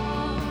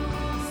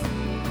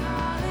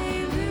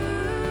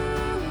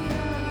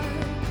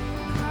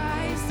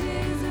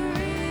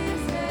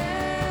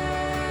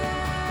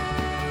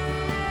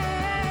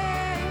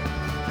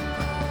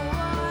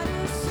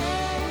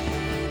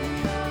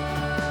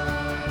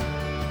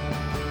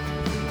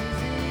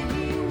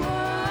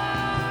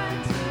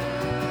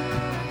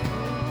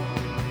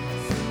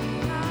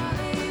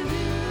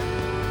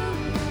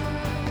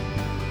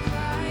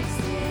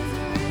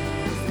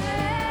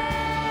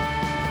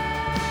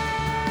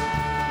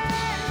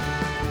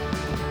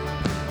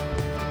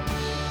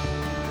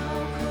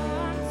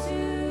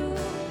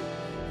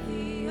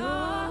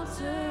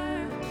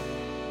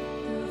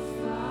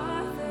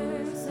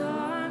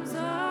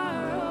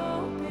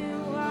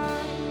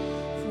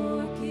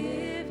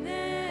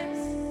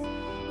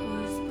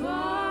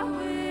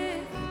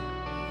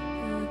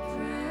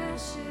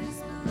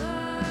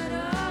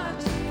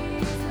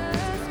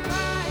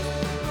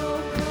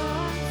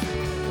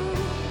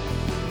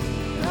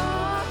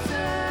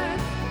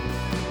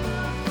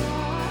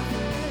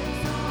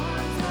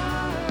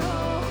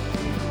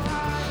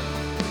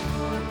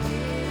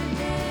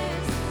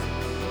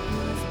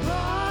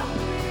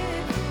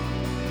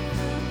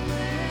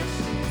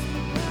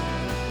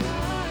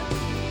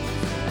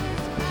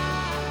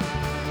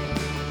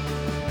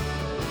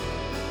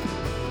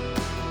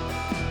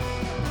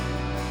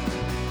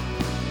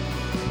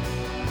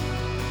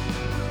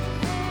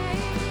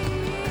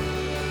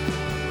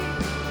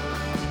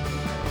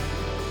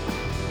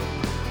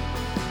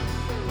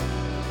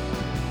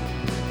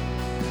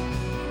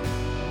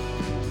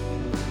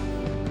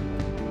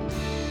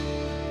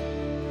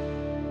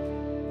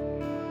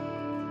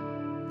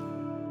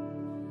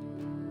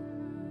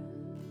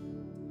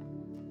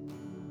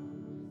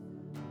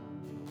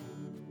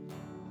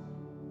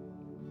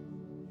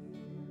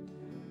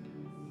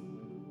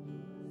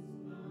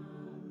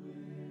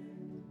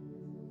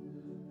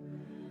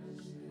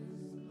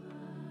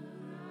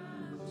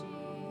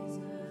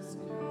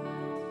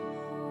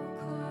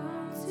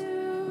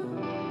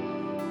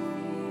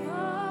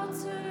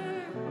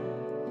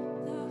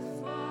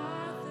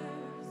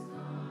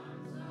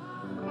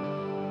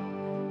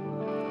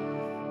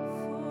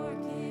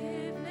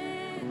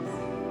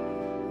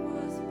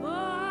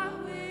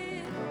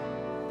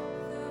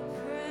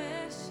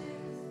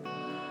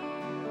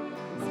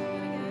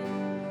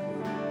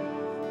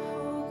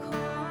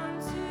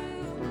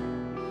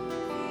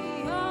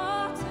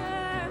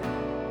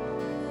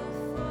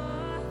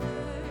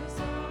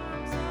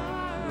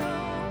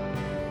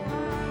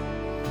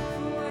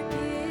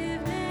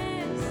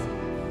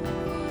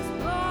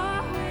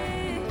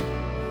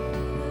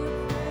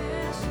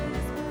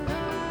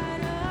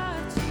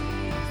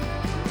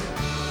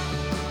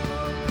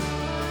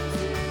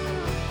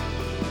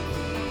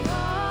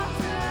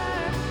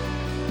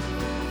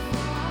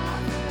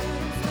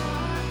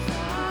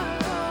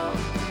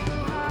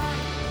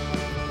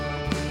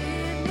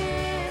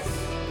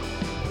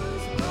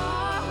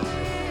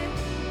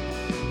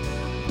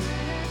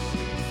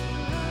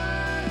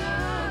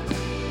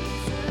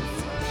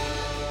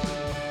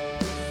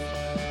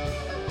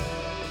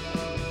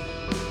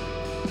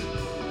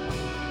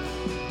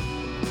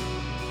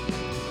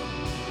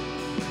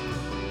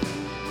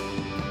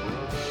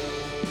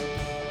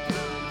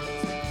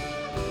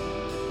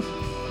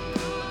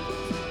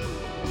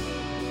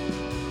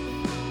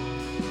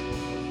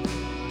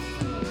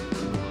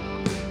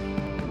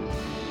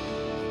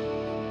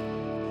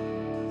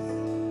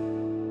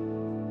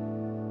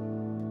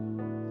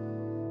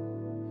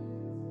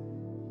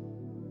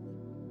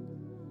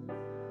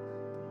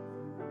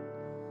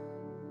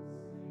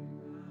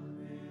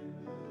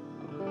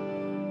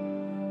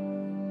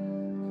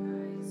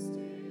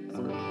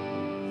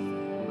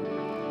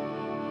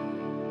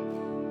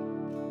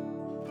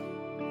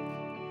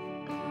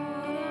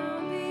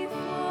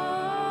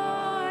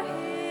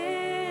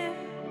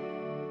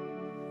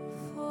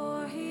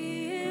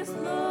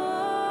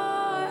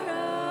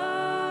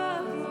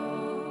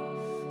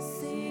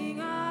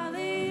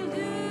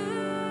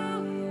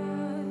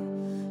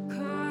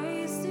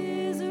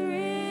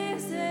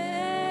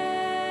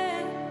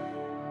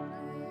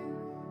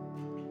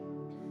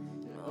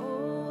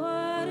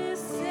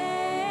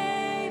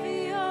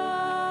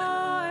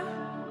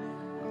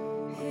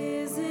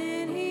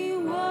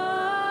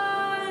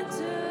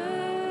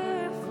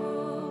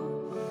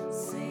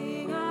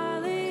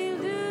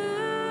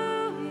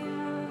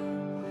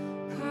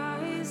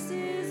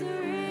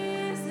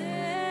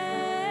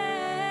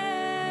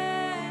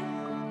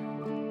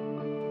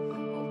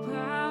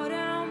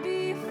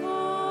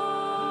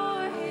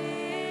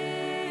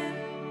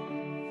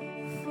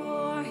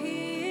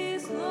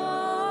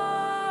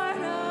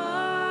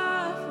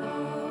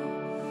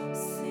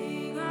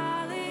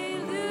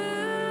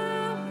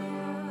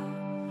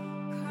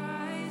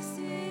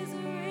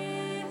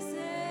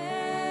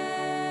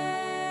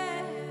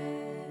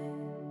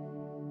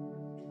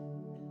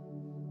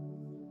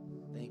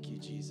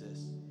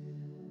Jesus.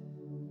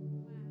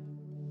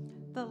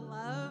 The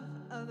love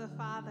of the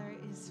Father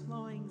is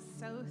flowing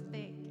so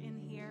thick in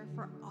here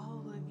for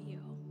all of you.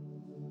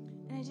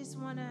 And I just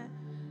want to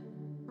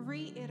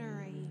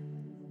reiterate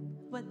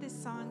what this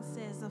song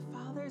says. The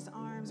Father's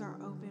arms are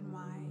open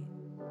wide.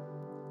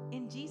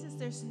 In Jesus,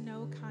 there's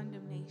no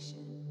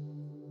condemnation.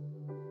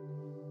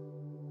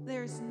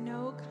 There's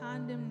no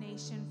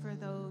condemnation for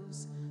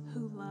those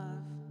who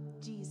love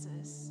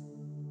Jesus.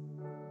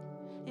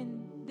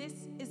 And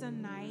this is a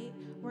night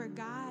where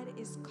God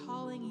is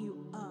calling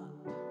you up.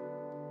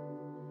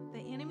 The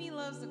enemy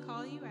loves to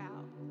call you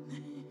out,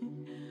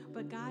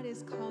 but God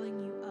is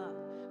calling you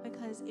up,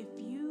 because if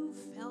you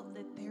felt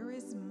that there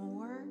is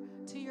more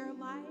to your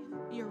life,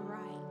 you're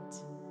right.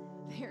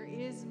 There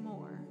is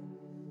more,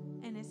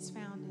 and it's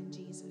found in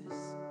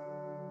Jesus.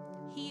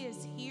 He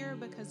is here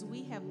because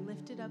we have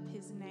lifted up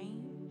his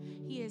name.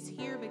 He is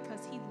here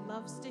because he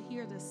loves to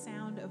hear the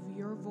sound of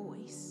your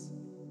voice.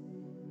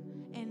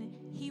 And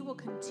he will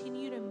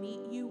continue to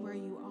meet you where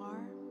you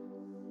are.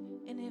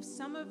 And if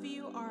some of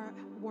you are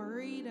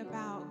worried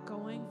about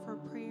going for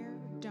prayer,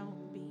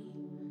 don't be.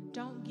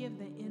 Don't give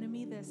the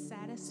enemy the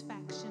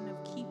satisfaction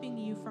of keeping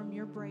you from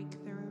your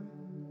breakthrough.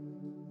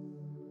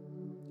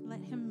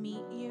 Let him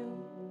meet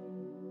you.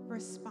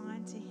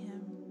 Respond to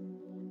him,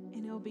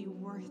 and it'll be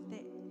worth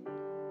it.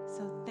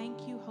 So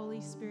thank you,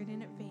 Holy Spirit,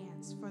 in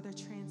advance for the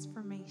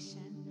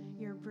transformation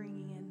you're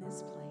bringing in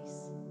this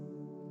place.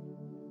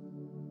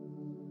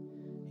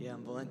 Yeah,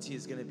 and Valentia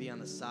is going to be on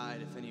the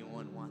side if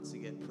anyone wants to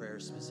get prayer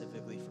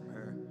specifically from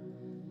her.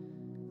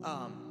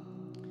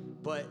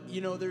 But,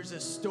 you know, there's a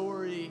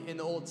story in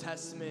the Old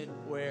Testament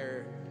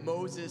where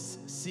Moses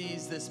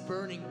sees this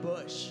burning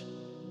bush,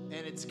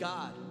 and it's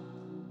God.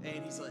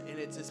 And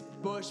it's this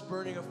bush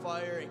burning a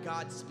fire, and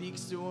God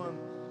speaks to him.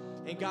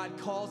 And God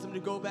calls him to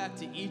go back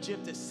to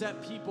Egypt to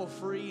set people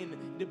free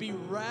and to be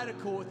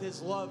radical with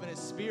his love and his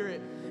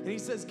spirit. And he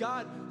says,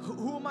 God,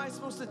 who am I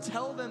supposed to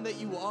tell them that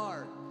you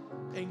are?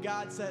 And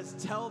God says,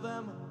 tell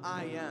them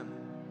I am.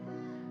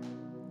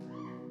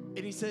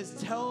 And he says,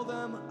 tell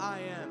them I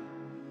am.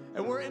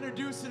 And we're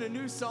introducing a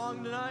new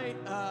song tonight.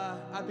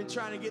 I've been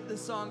trying to get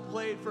this song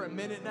played for a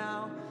minute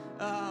now.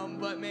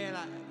 But man,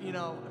 I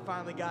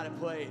finally got it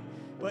played.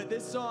 But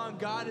this song,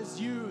 God has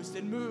used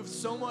and moved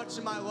so much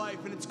in my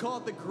life, and it's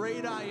called The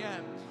Great I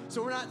Am.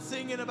 So we're not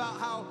singing about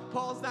how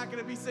Paul's not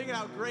going to be singing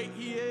how great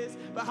he is,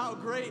 but how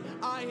great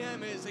I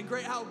am is, and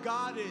great how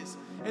God is.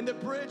 And the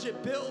bridge,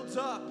 it builds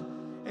up,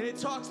 and it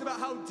talks about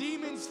how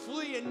demons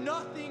flee, and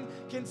nothing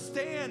can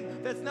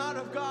stand that's not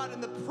of God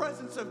in the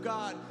presence of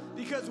God,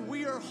 because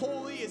we are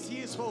holy as he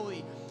is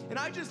holy. And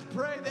I just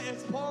pray that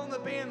as Paul and the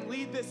band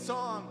lead this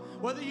song,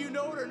 whether you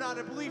know it or not,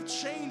 I believe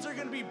chains are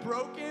going to be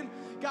broken.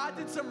 God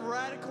did some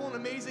radical and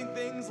amazing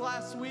things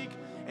last week.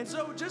 And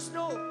so just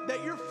know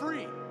that you're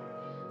free.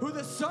 Who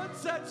the Son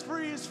sets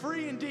free is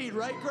free indeed.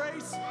 Right,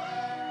 Grace?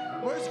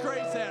 Where's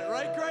Grace at?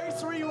 Right,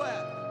 Grace? Where you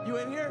at? You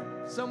in here?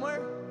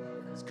 Somewhere?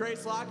 Is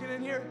Grace Lockett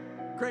in here?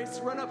 Grace,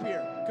 run up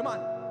here. Come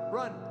on.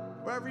 Run.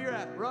 Wherever you're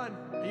at. Run.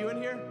 Are you in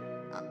here?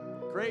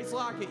 Grace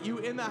Lockett, you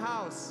in the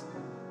house.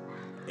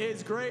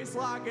 Is Grace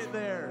Lockett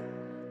there?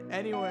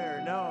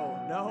 Anywhere? No.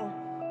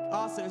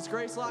 Austin, is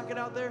Grace Lockett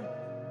out there?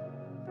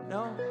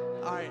 No?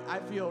 All right, I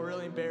feel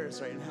really embarrassed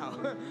right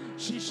now.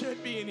 She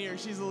should be in here.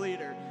 She's a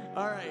leader.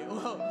 All right,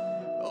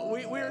 well,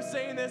 we were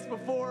saying this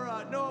before.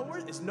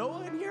 Noah, is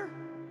Noah in here?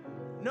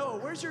 Noah,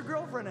 where's your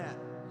girlfriend at?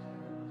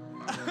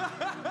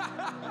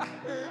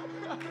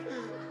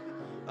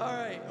 All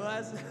right,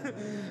 well,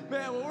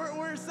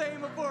 we're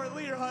saying before at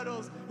Leader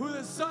Huddles, who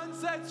the Son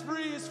sets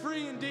free is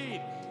free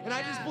indeed. And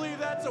I just believe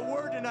that's a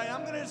word tonight.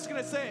 I'm just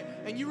going to say it,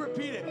 and you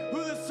repeat it.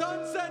 Who the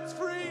Son sets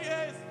free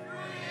is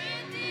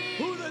free indeed.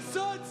 Who the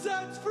Son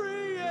sets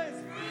free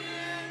is free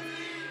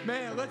indeed.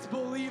 Man, let's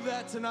believe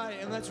that tonight,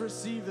 and let's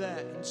receive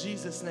that in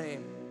Jesus'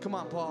 name. Come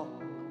on, Paul.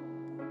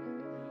 I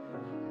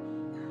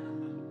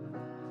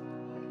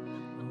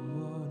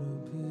wanna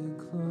be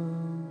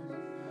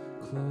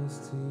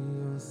close to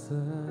your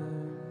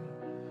side.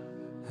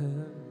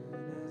 Heaven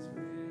is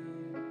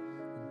real,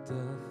 and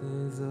death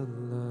is a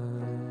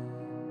lie.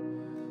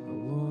 I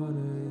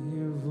wanna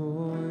hear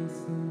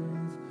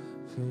voices,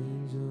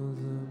 angels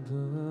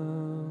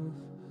above,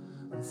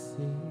 and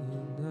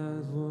singing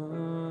as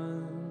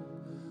one.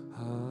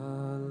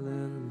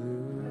 Hallelujah,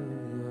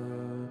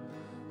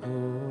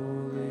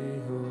 holy,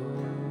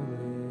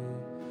 holy,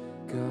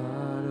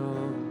 God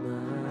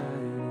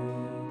Almighty,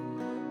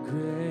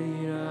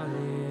 great I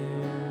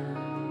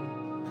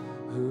am,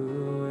 who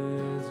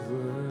is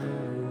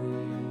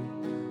worthy,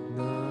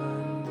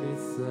 none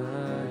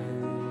beside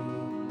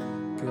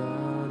thee,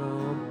 God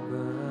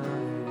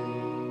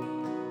Almighty,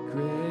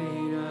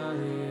 great I am.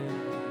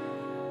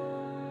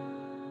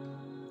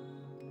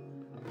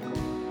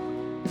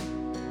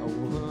 I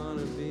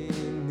wanna be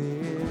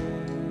near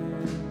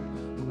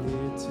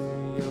to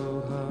your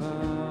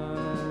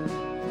heart,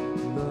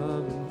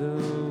 loving the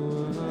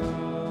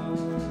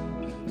one,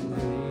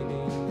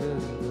 hating the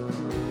dark.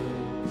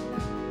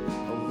 I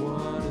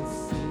wanna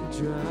see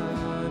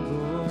dry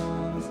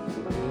bones,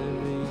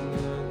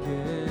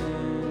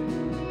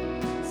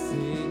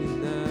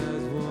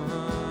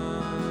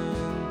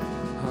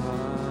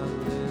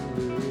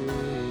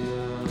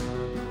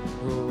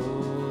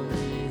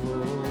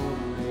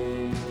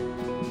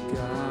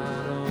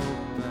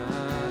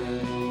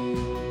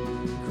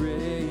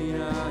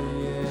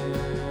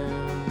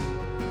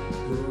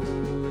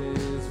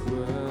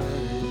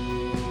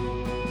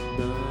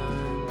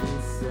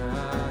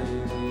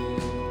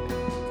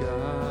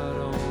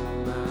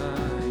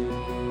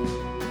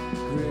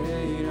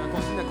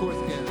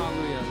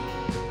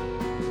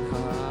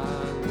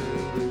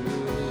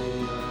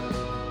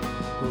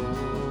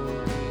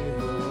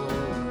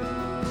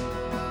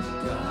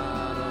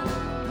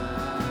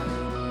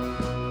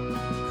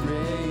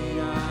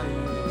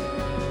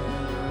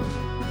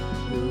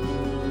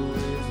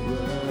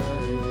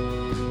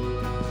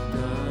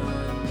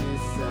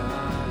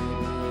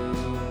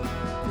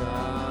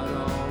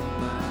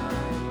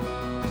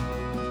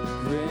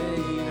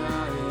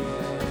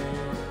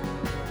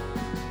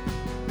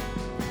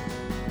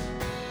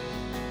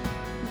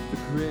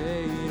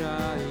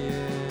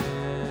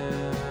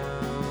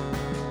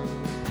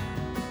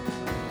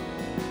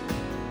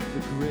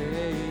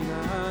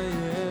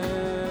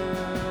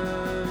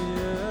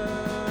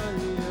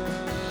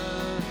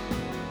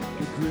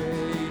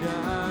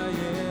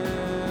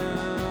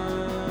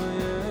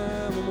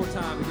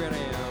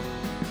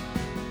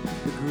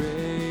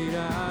 great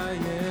I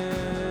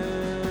am.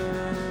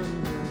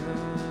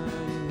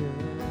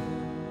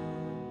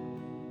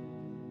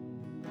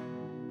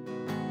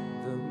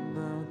 The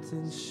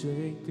mountains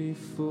shake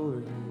before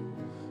you,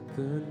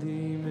 the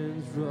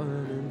demons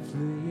run and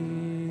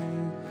flee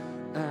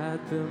at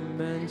the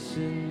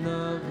mention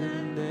of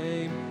the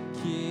name,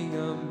 King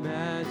of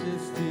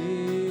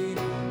Majesty.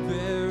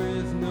 There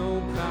is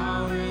no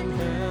power in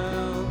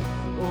hell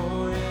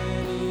or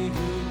any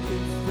who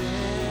can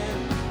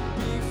stand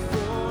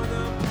before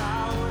the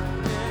power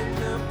and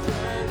the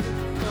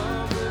presence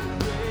of the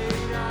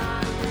great I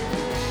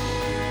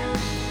am.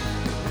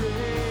 The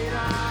great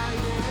I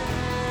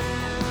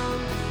am.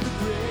 The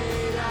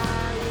great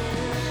I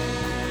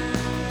am.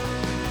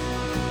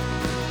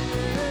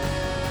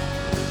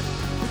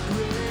 The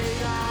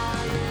great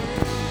I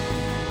am.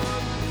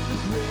 The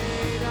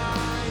great I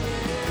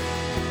am.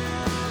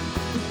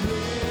 The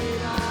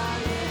great I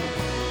am.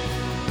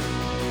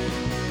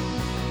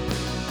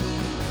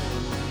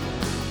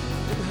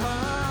 And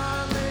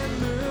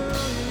hallelujah,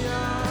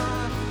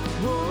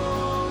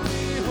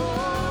 holy,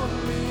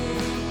 holy,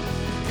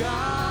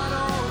 God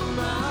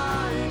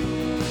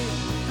Almighty,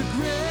 the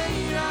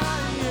great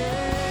I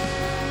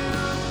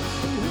am,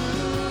 who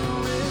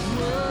is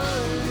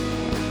worthy,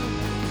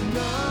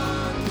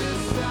 none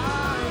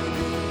beside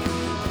thee,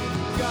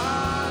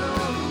 God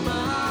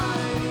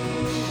Almighty,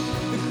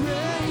 the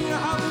great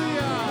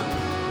hallelujah.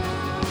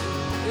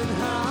 And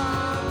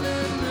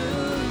hallelujah,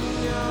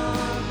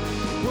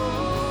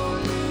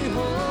 holy,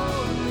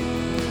 holy,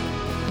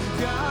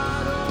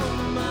 God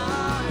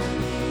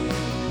Almighty,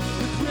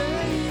 the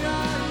great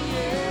I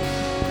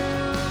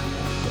am,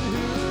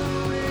 who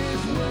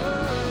is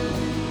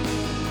worthy,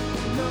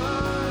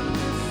 none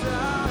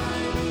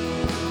beside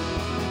thee,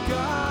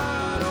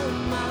 God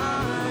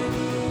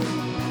Almighty,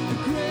 the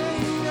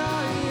great I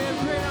am,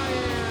 great I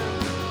am.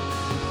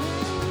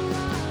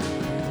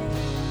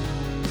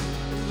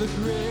 The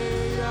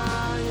great I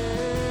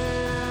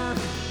am,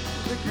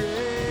 the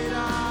great I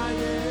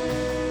am,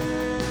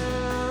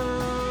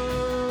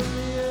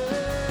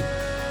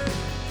 yeah.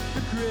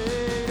 The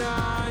great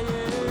I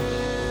am,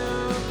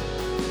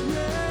 the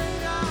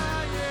great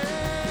I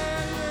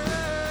am.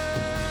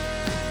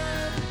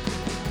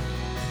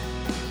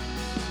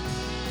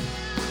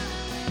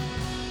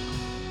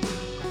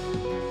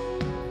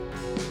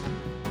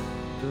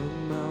 The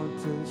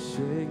mountains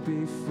shake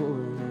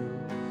before you,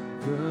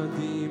 the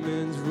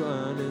demons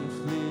run and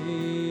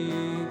flee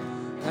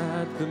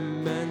at the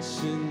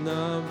mention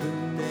of the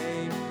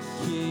name,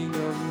 King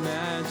of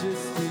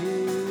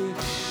Majesty.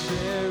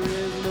 There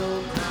is no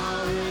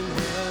power in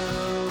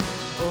hell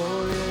or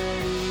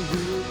any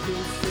who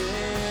can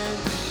stand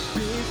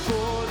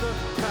before the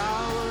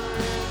power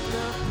and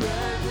the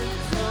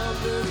presence of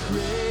the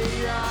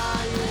great I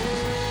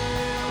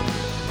am.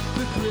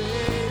 The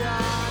great I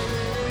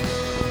am.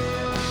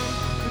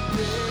 The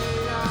great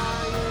I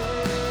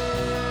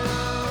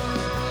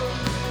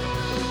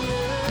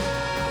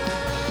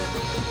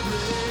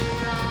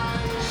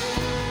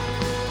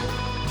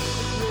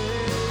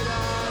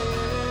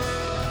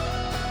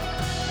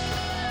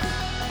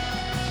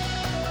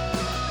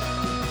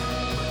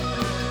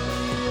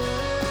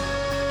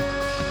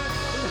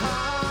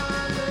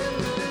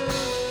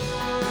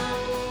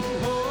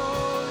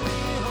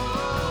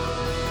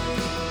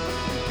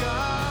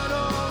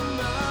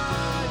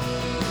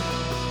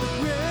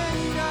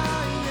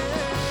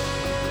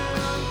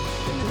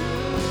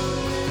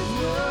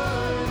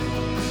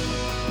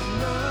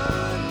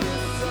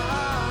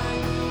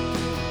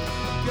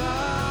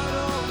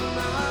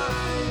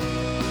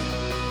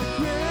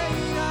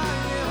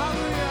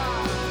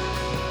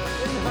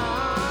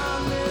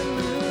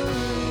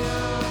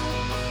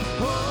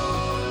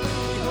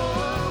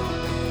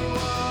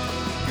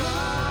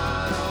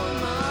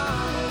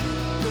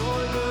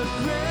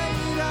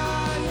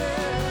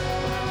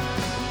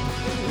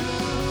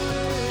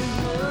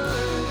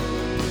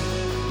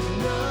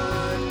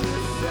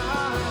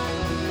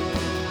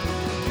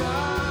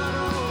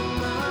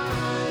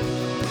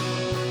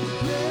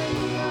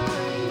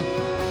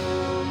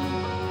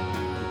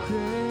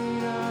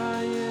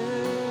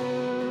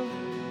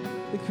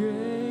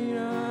great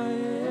I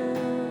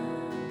am,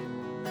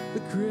 the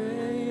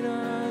great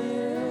I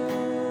am,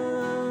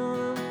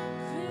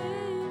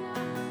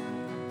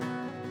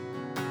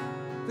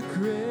 the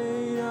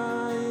great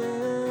I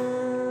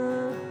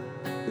am,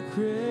 the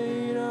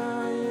great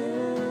I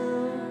am,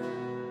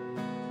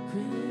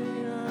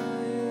 great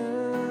I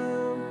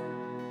am,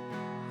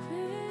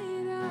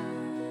 great I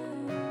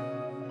am,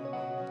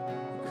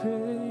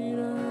 great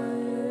I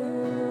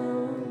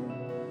am,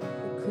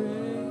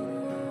 great.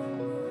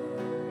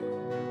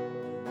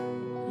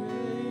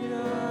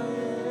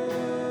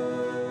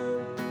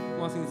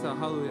 Sing this out,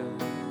 hallelujah.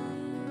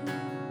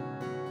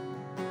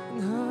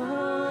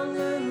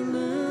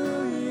 Hallelujah,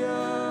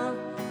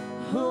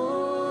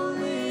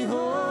 holy,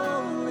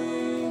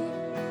 holy,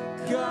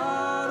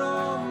 God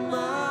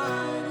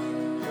Almighty,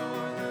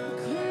 you're the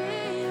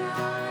great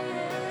I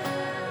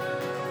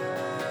am,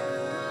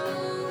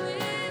 who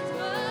is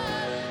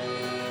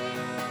worthy,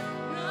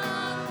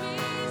 none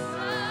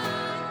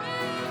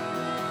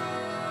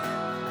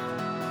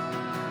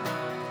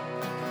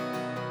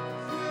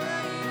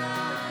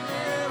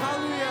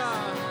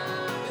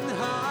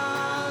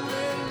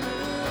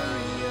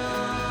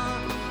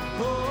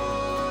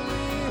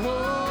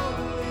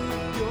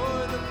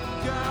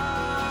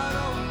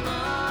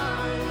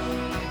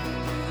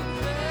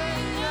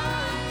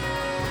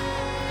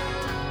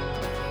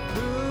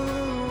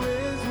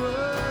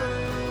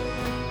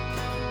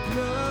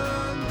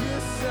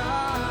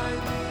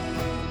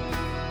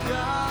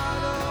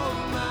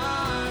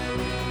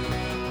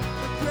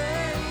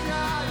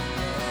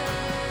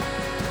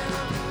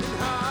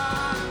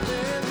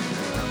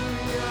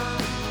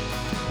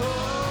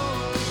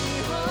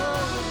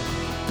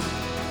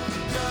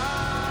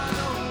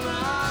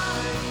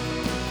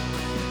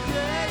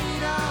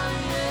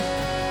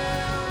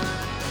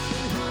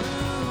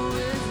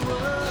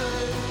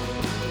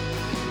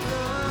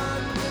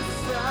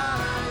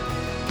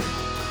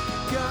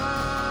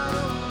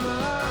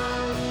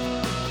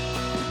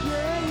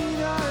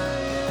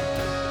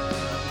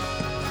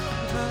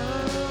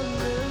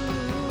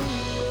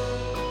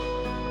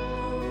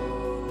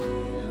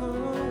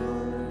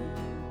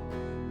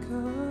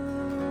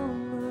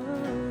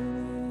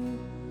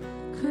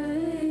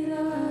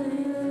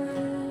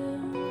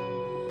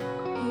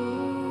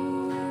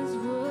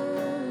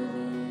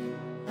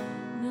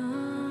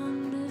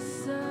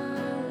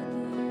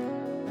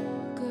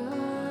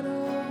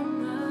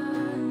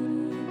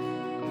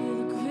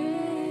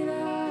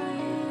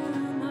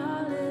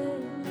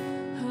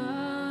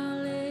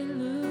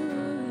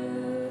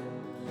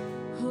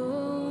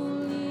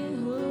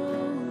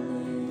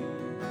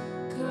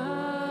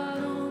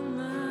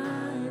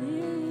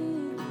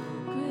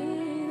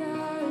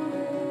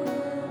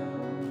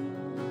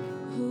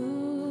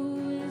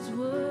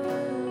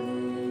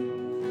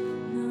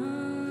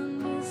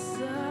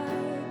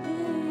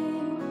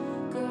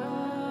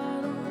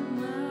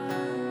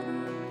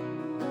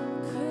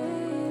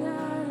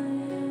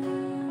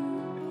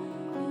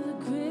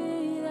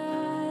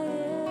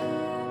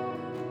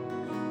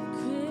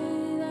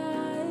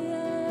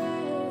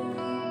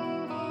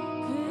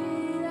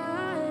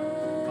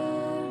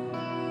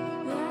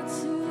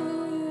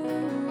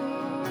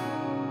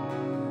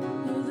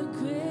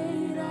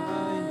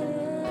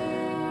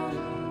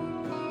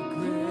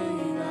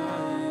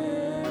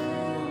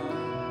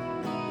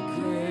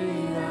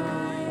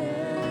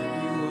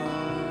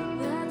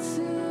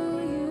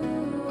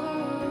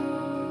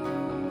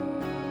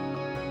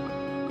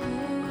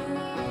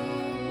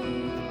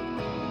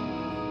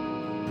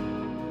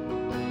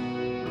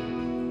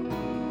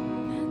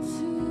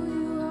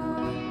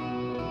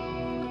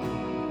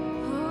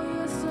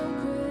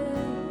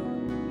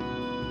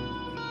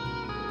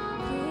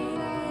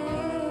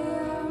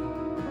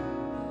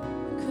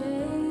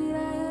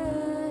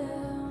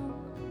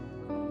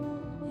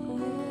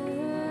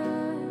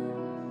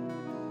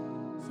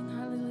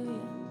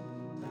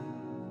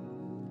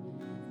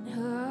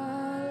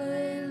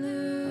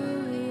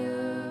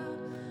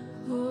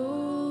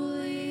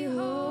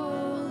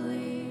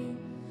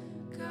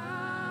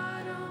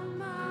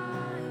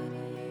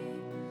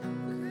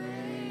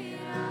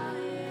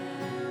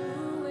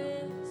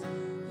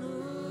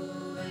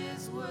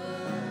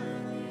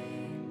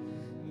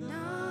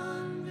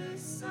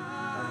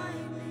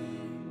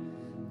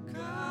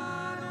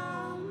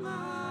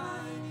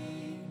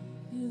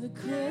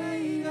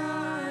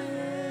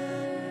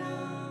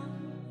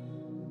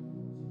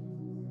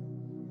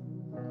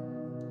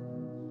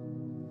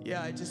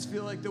Yeah, I just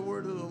feel like the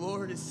word of the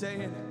Lord is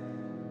saying,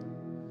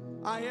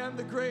 I am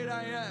the great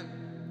I am.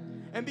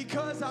 And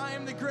because I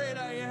am the great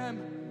I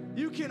am,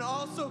 you can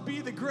also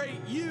be the great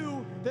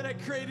you that I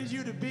created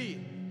you to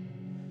be.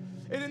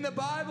 And in the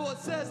Bible, it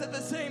says that the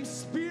same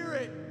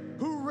Spirit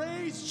who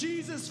raised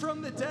Jesus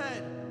from the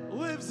dead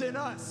lives in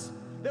us.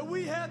 That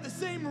we have the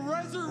same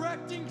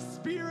resurrecting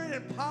spirit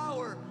and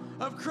power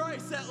of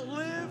Christ that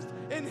lived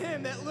in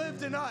him, that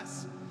lived in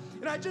us.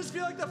 And I just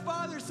feel like the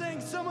Father's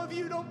saying, some of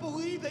you don't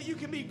believe that you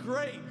can be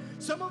great.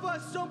 Some of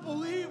us don't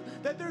believe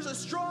that there's a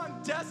strong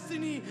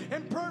destiny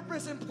and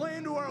purpose and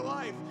plan to our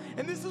life.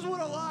 And this is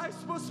what a life's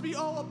supposed to be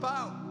all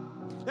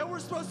about. That we're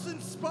supposed to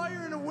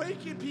inspire and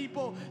awaken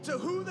people to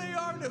who they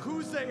are and to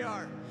whose they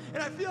are.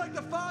 And I feel like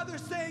the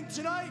Father's saying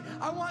tonight,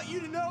 I want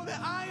you to know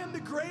that I am the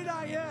great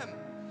I am.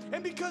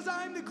 And because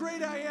I am the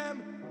great I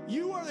am,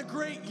 you are the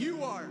great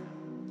you are.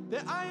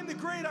 That I am the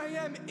great I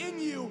am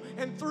in you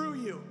and through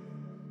you.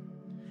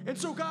 And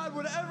so God,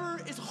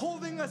 whatever is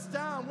holding us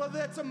down, whether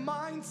that's a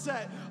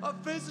mindset, a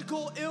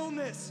physical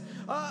illness,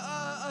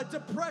 a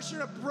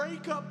depression, a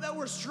breakup that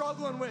we're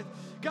struggling with,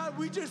 God,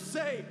 we just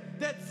say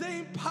that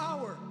same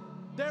power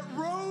that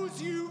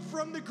rose you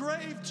from the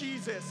grave,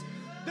 Jesus,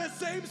 that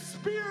same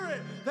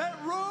Spirit that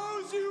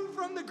rose you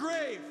from the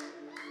grave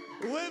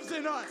lives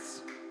in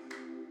us.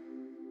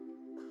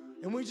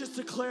 And we just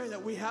declare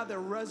that we have the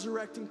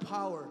resurrecting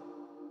power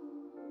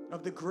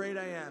of the great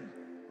I am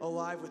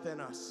alive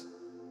within us.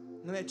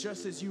 And that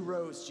just as you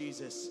rose,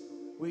 Jesus,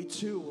 we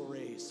too will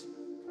raise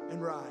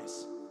and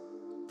rise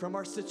from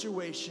our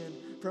situation,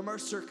 from our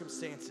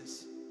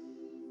circumstances,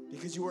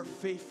 because you are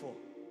faithful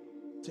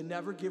to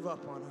never give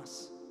up on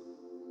us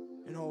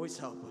and always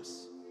help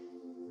us.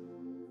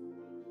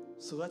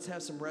 So let's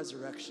have some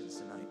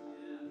resurrections tonight.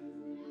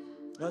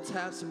 Let's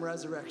have some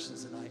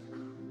resurrections tonight.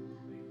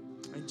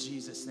 In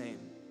Jesus' name.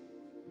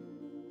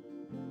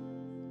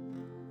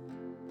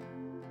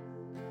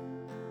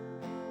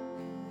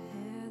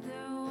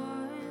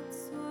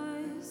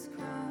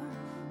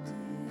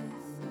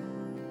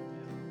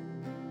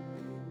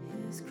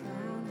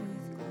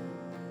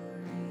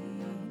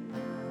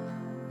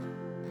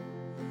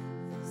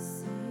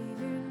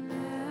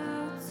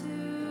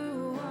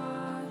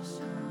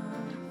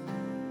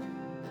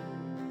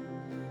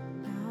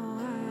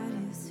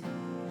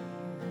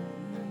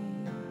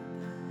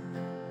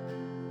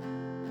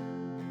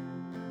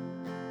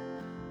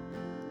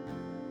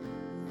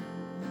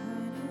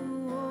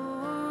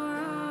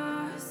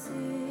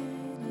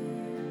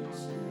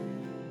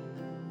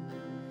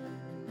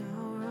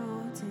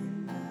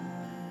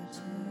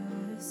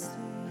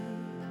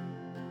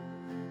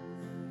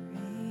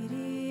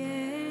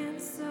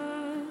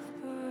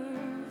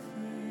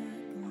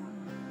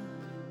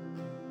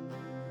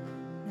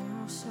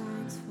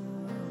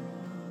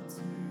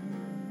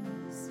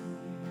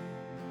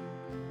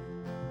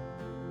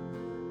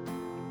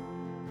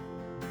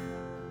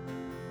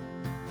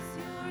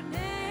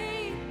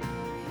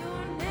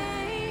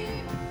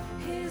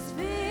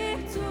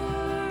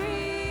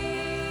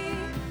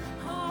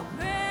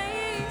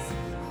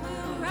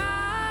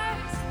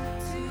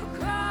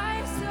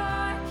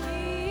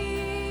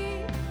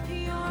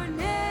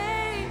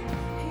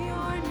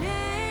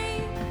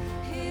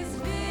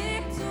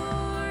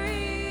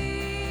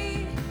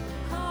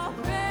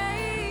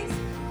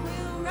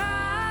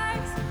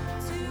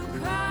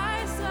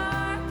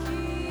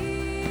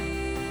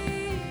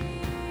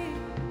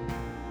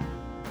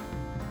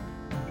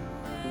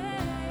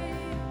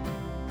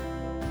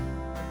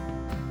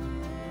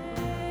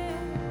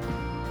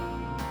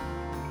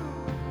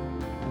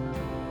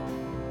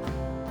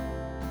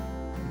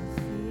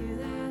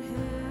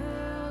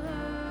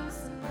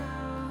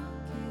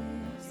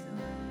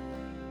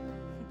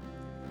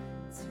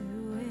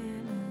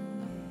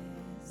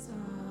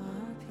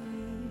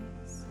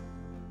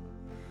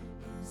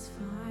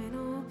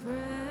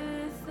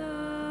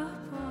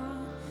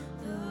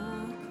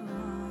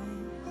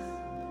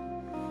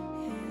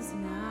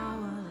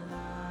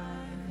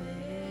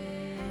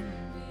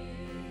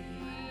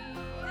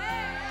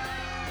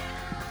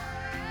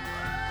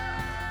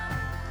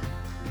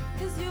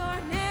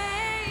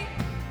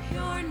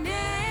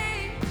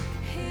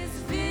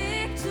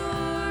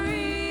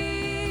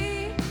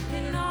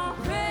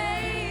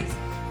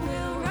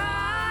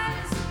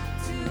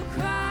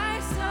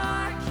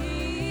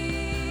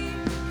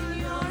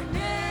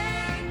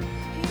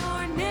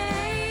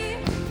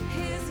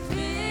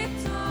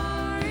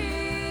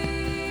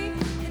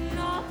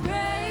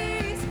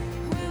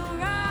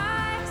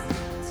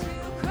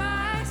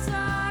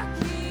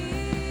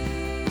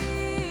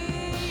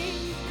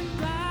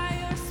 By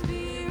your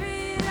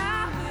Spirit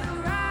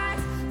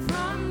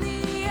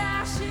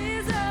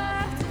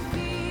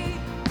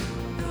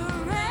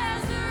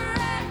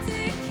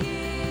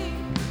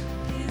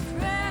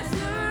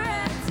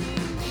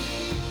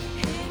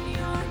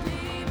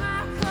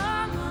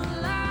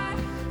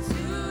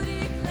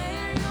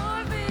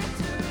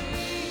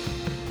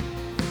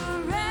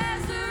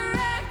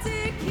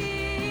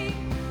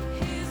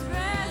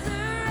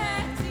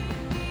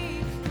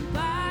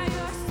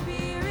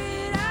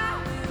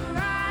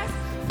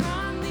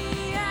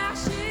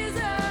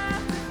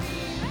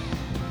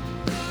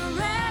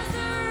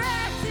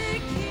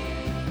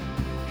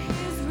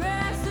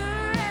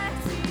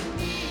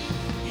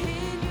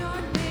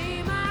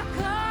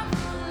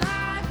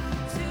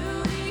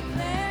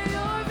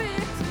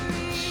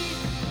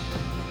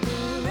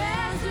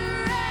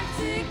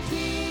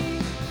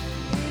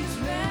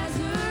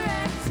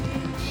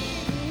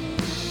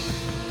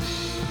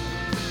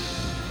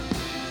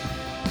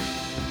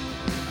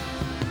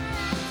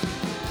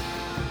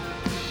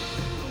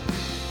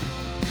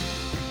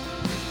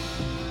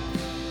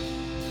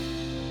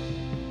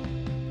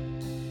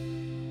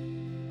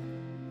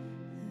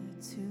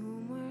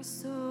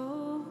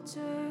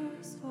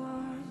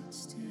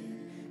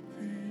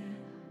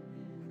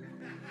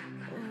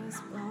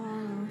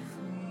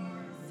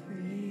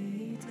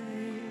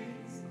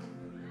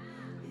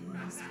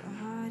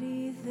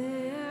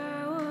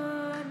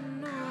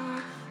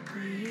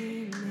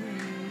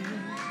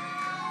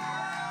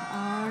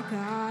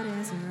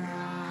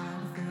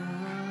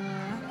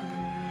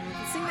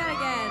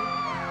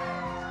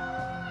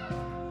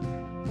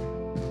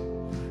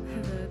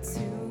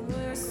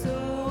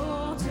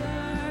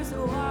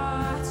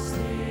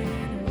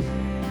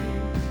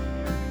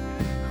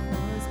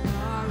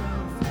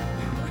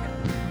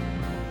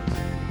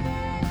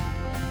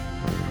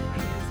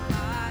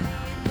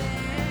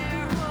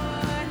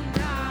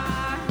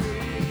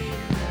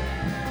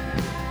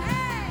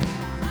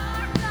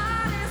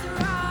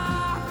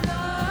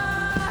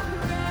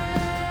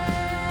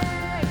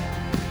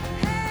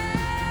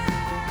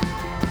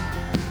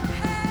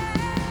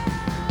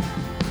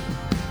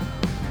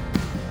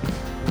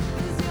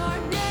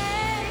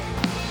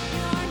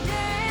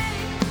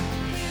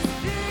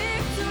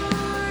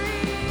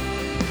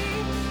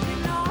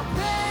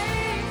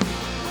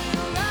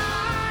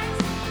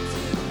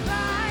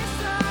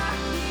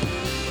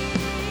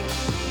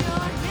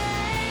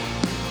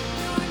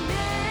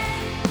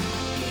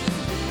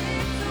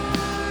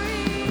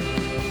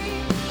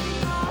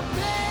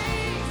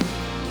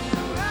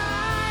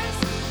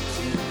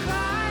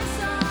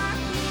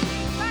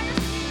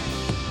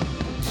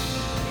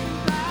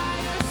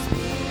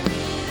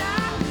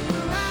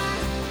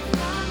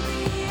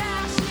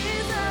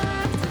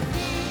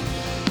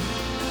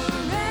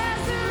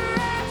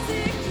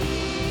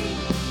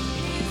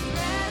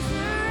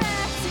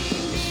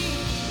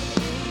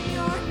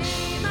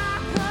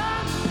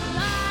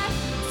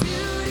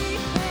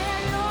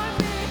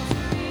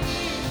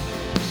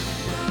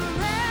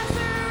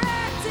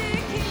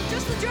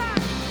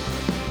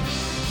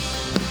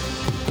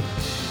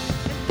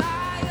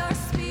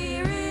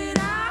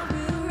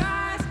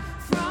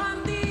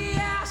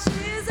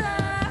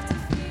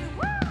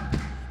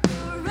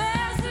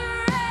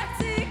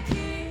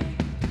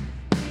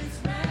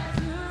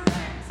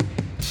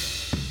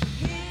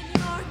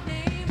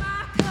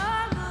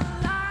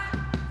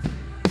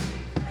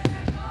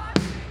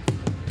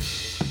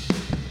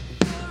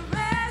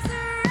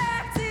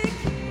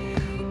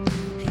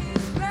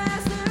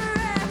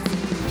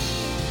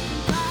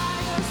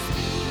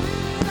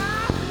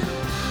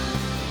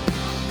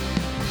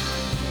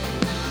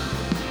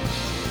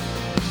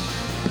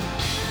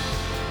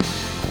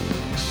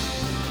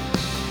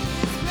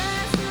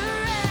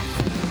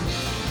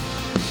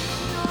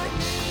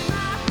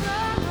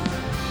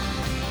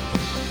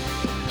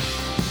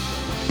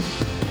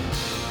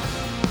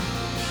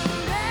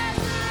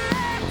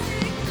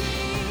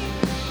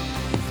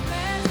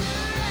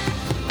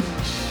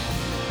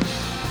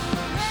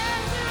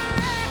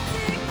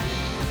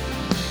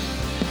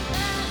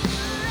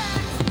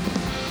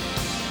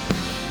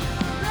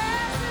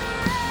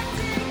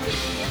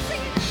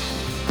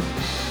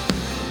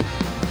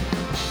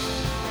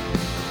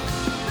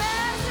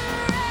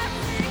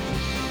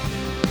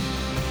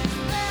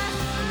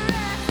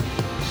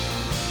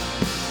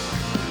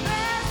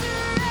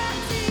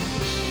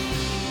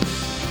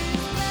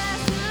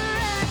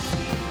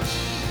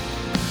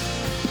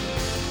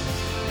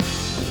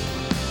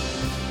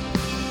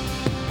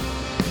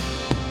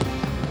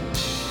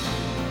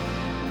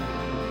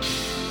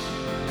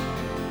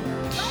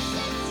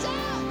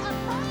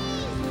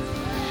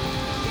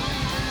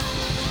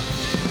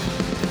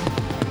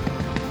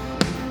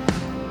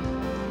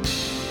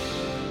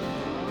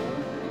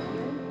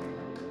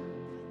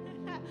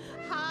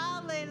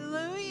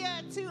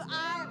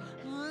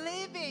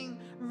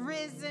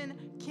risen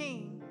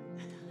King.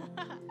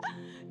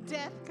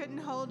 Death couldn't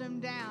hold him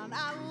down.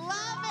 I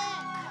love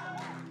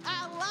it.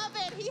 I love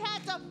it. He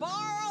had to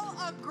borrow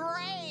a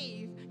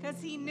grave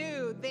because he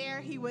knew there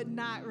he would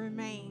not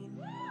remain.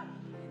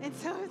 And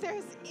so if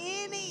there's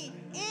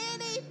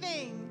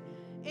anything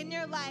in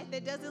your life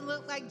that doesn't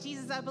look like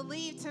Jesus, I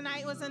believe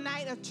tonight was a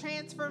night of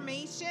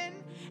transformation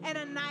and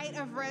a night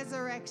of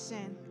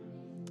resurrection.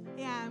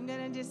 Yeah, I'm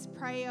going to just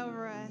pray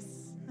over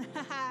us.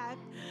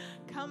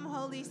 Come,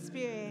 Holy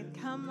Spirit,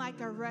 come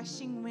like a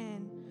rushing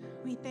wind.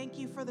 We thank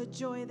you for the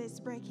joy that's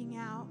breaking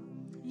out.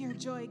 Your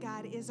joy,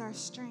 God, is our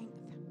strength.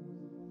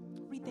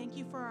 We thank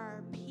you for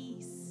our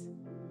peace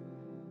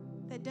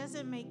that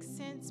doesn't make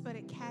sense, but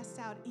it casts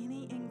out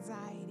any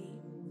anxiety.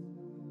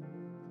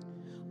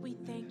 We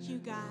thank you,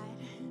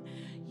 God.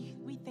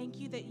 We thank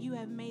you that you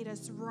have made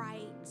us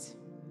right.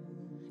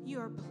 You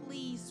are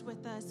pleased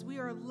with us. We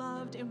are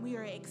loved and we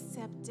are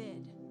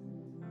accepted.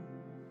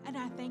 And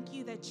I thank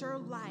you that your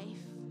life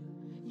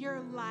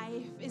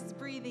is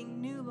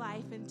breathing new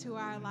life into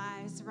our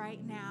lives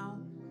right now.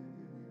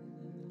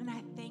 And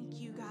I thank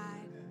you,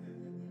 God,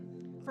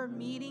 for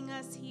meeting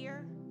us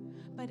here.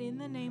 But in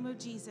the name of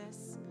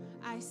Jesus,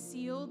 I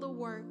seal the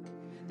work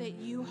that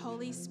you,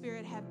 Holy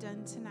Spirit, have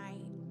done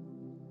tonight.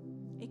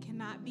 It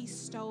cannot be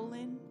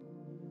stolen.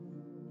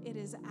 It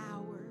is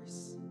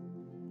ours.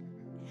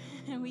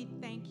 And we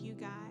thank you,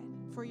 God,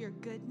 for your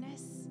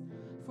goodness,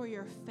 for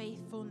your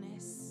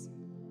faithfulness.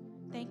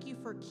 Thank you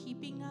for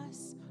keeping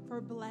us,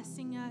 for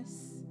blessing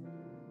us,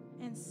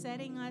 and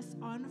setting us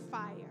on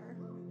fire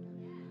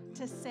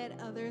to set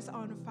others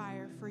on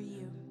fire for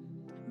you.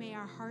 May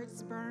our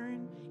hearts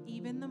burn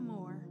even the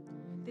more.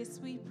 This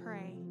we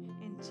pray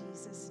in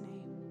Jesus'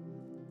 name.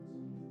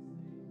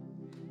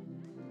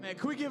 Man,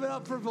 can we give it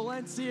up for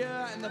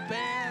Valencia and the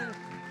band?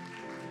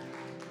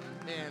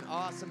 Man,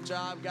 awesome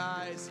job,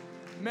 guys.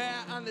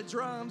 Matt on the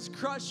drums,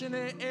 crushing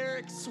it.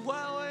 Eric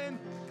swelling.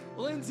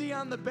 Lindsay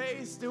on the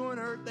bass, doing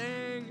her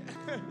thing.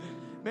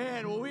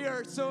 Man, well, we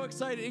are so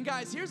excited. And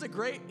guys, here's the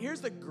great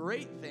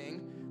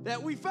thing,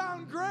 that we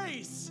found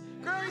Grace.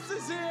 Grace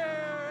is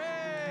here.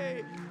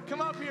 Hey,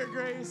 come up here,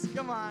 Grace.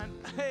 Come on.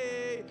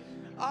 Hey.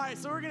 All right,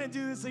 so we're gonna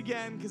do this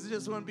again because it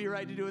just wouldn't be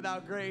right to do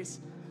without Grace.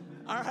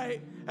 All right.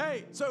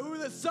 Hey, so who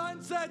the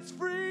sun sets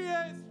free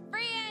is?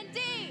 Free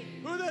indeed.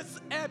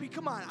 Abby,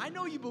 come on. I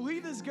know you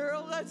believe this,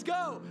 girl. Let's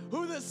go.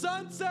 Who the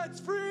sun sets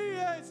free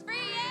is?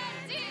 Free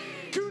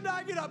indeed.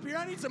 Kundai, get up here.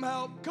 I need some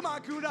help. Come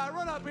on, Kundai,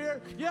 run up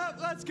here. Yep,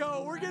 let's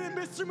go. We're getting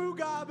Mr.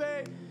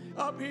 Mugabe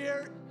up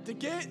here to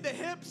get the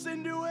hips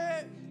into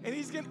it. And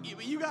he's gonna,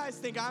 you guys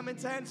think I'm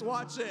intense?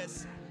 Watch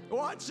this.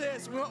 Watch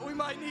this. We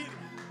might need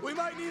a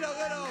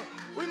little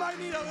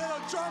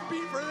drum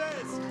beat for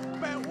this.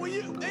 Man,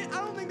 I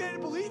don't think they'd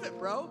believe it,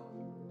 bro.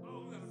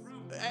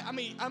 I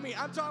mean, I'm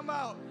talking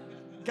about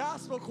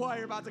gospel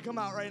choir about to come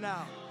out right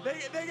now.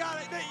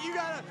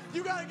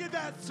 You gotta get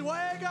that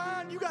swag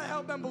on. You gotta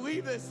help them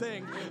believe this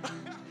thing. All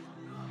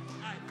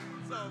right,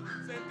 so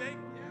same thing.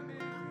 Yeah,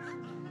 man.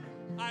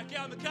 All right, okay,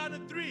 on the count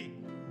of 3.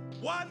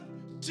 1,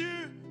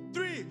 2,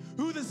 3.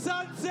 Who the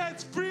sun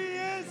sets free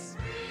is?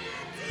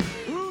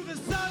 Who the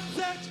sun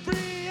sets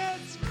free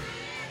is?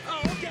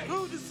 Oh, okay.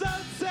 Who the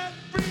sun sets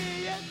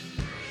free is?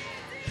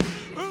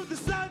 Who the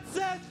sun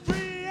sets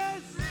free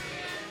is?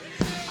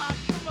 Ah,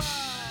 come on.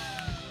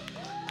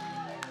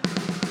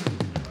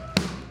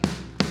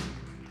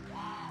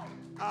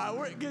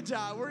 Good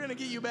job. We're gonna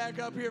get you back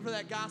up here for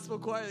that gospel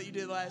choir that you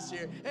did last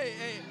year.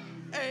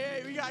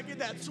 Hey, we gotta get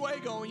that sway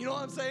going. You know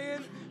what I'm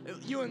saying?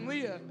 You and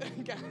Leah.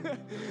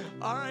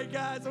 All right,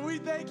 guys. So we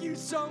thank you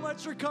so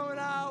much for coming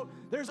out.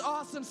 There's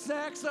awesome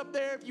snacks up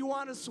there. If you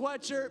want a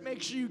sweatshirt,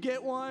 make sure you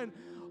get one.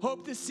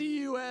 Hope to see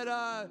you at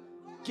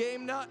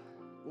Game Nut.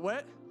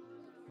 What?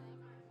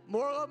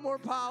 More Love, More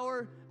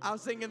Power. I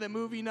was thinking the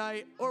movie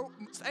night or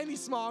any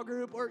small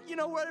group or,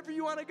 wherever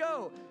you want to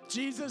go.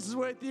 Jesus is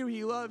with you.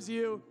 He loves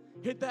you.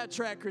 Hit that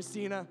track,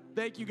 Christina.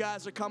 Thank you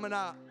guys for coming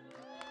out.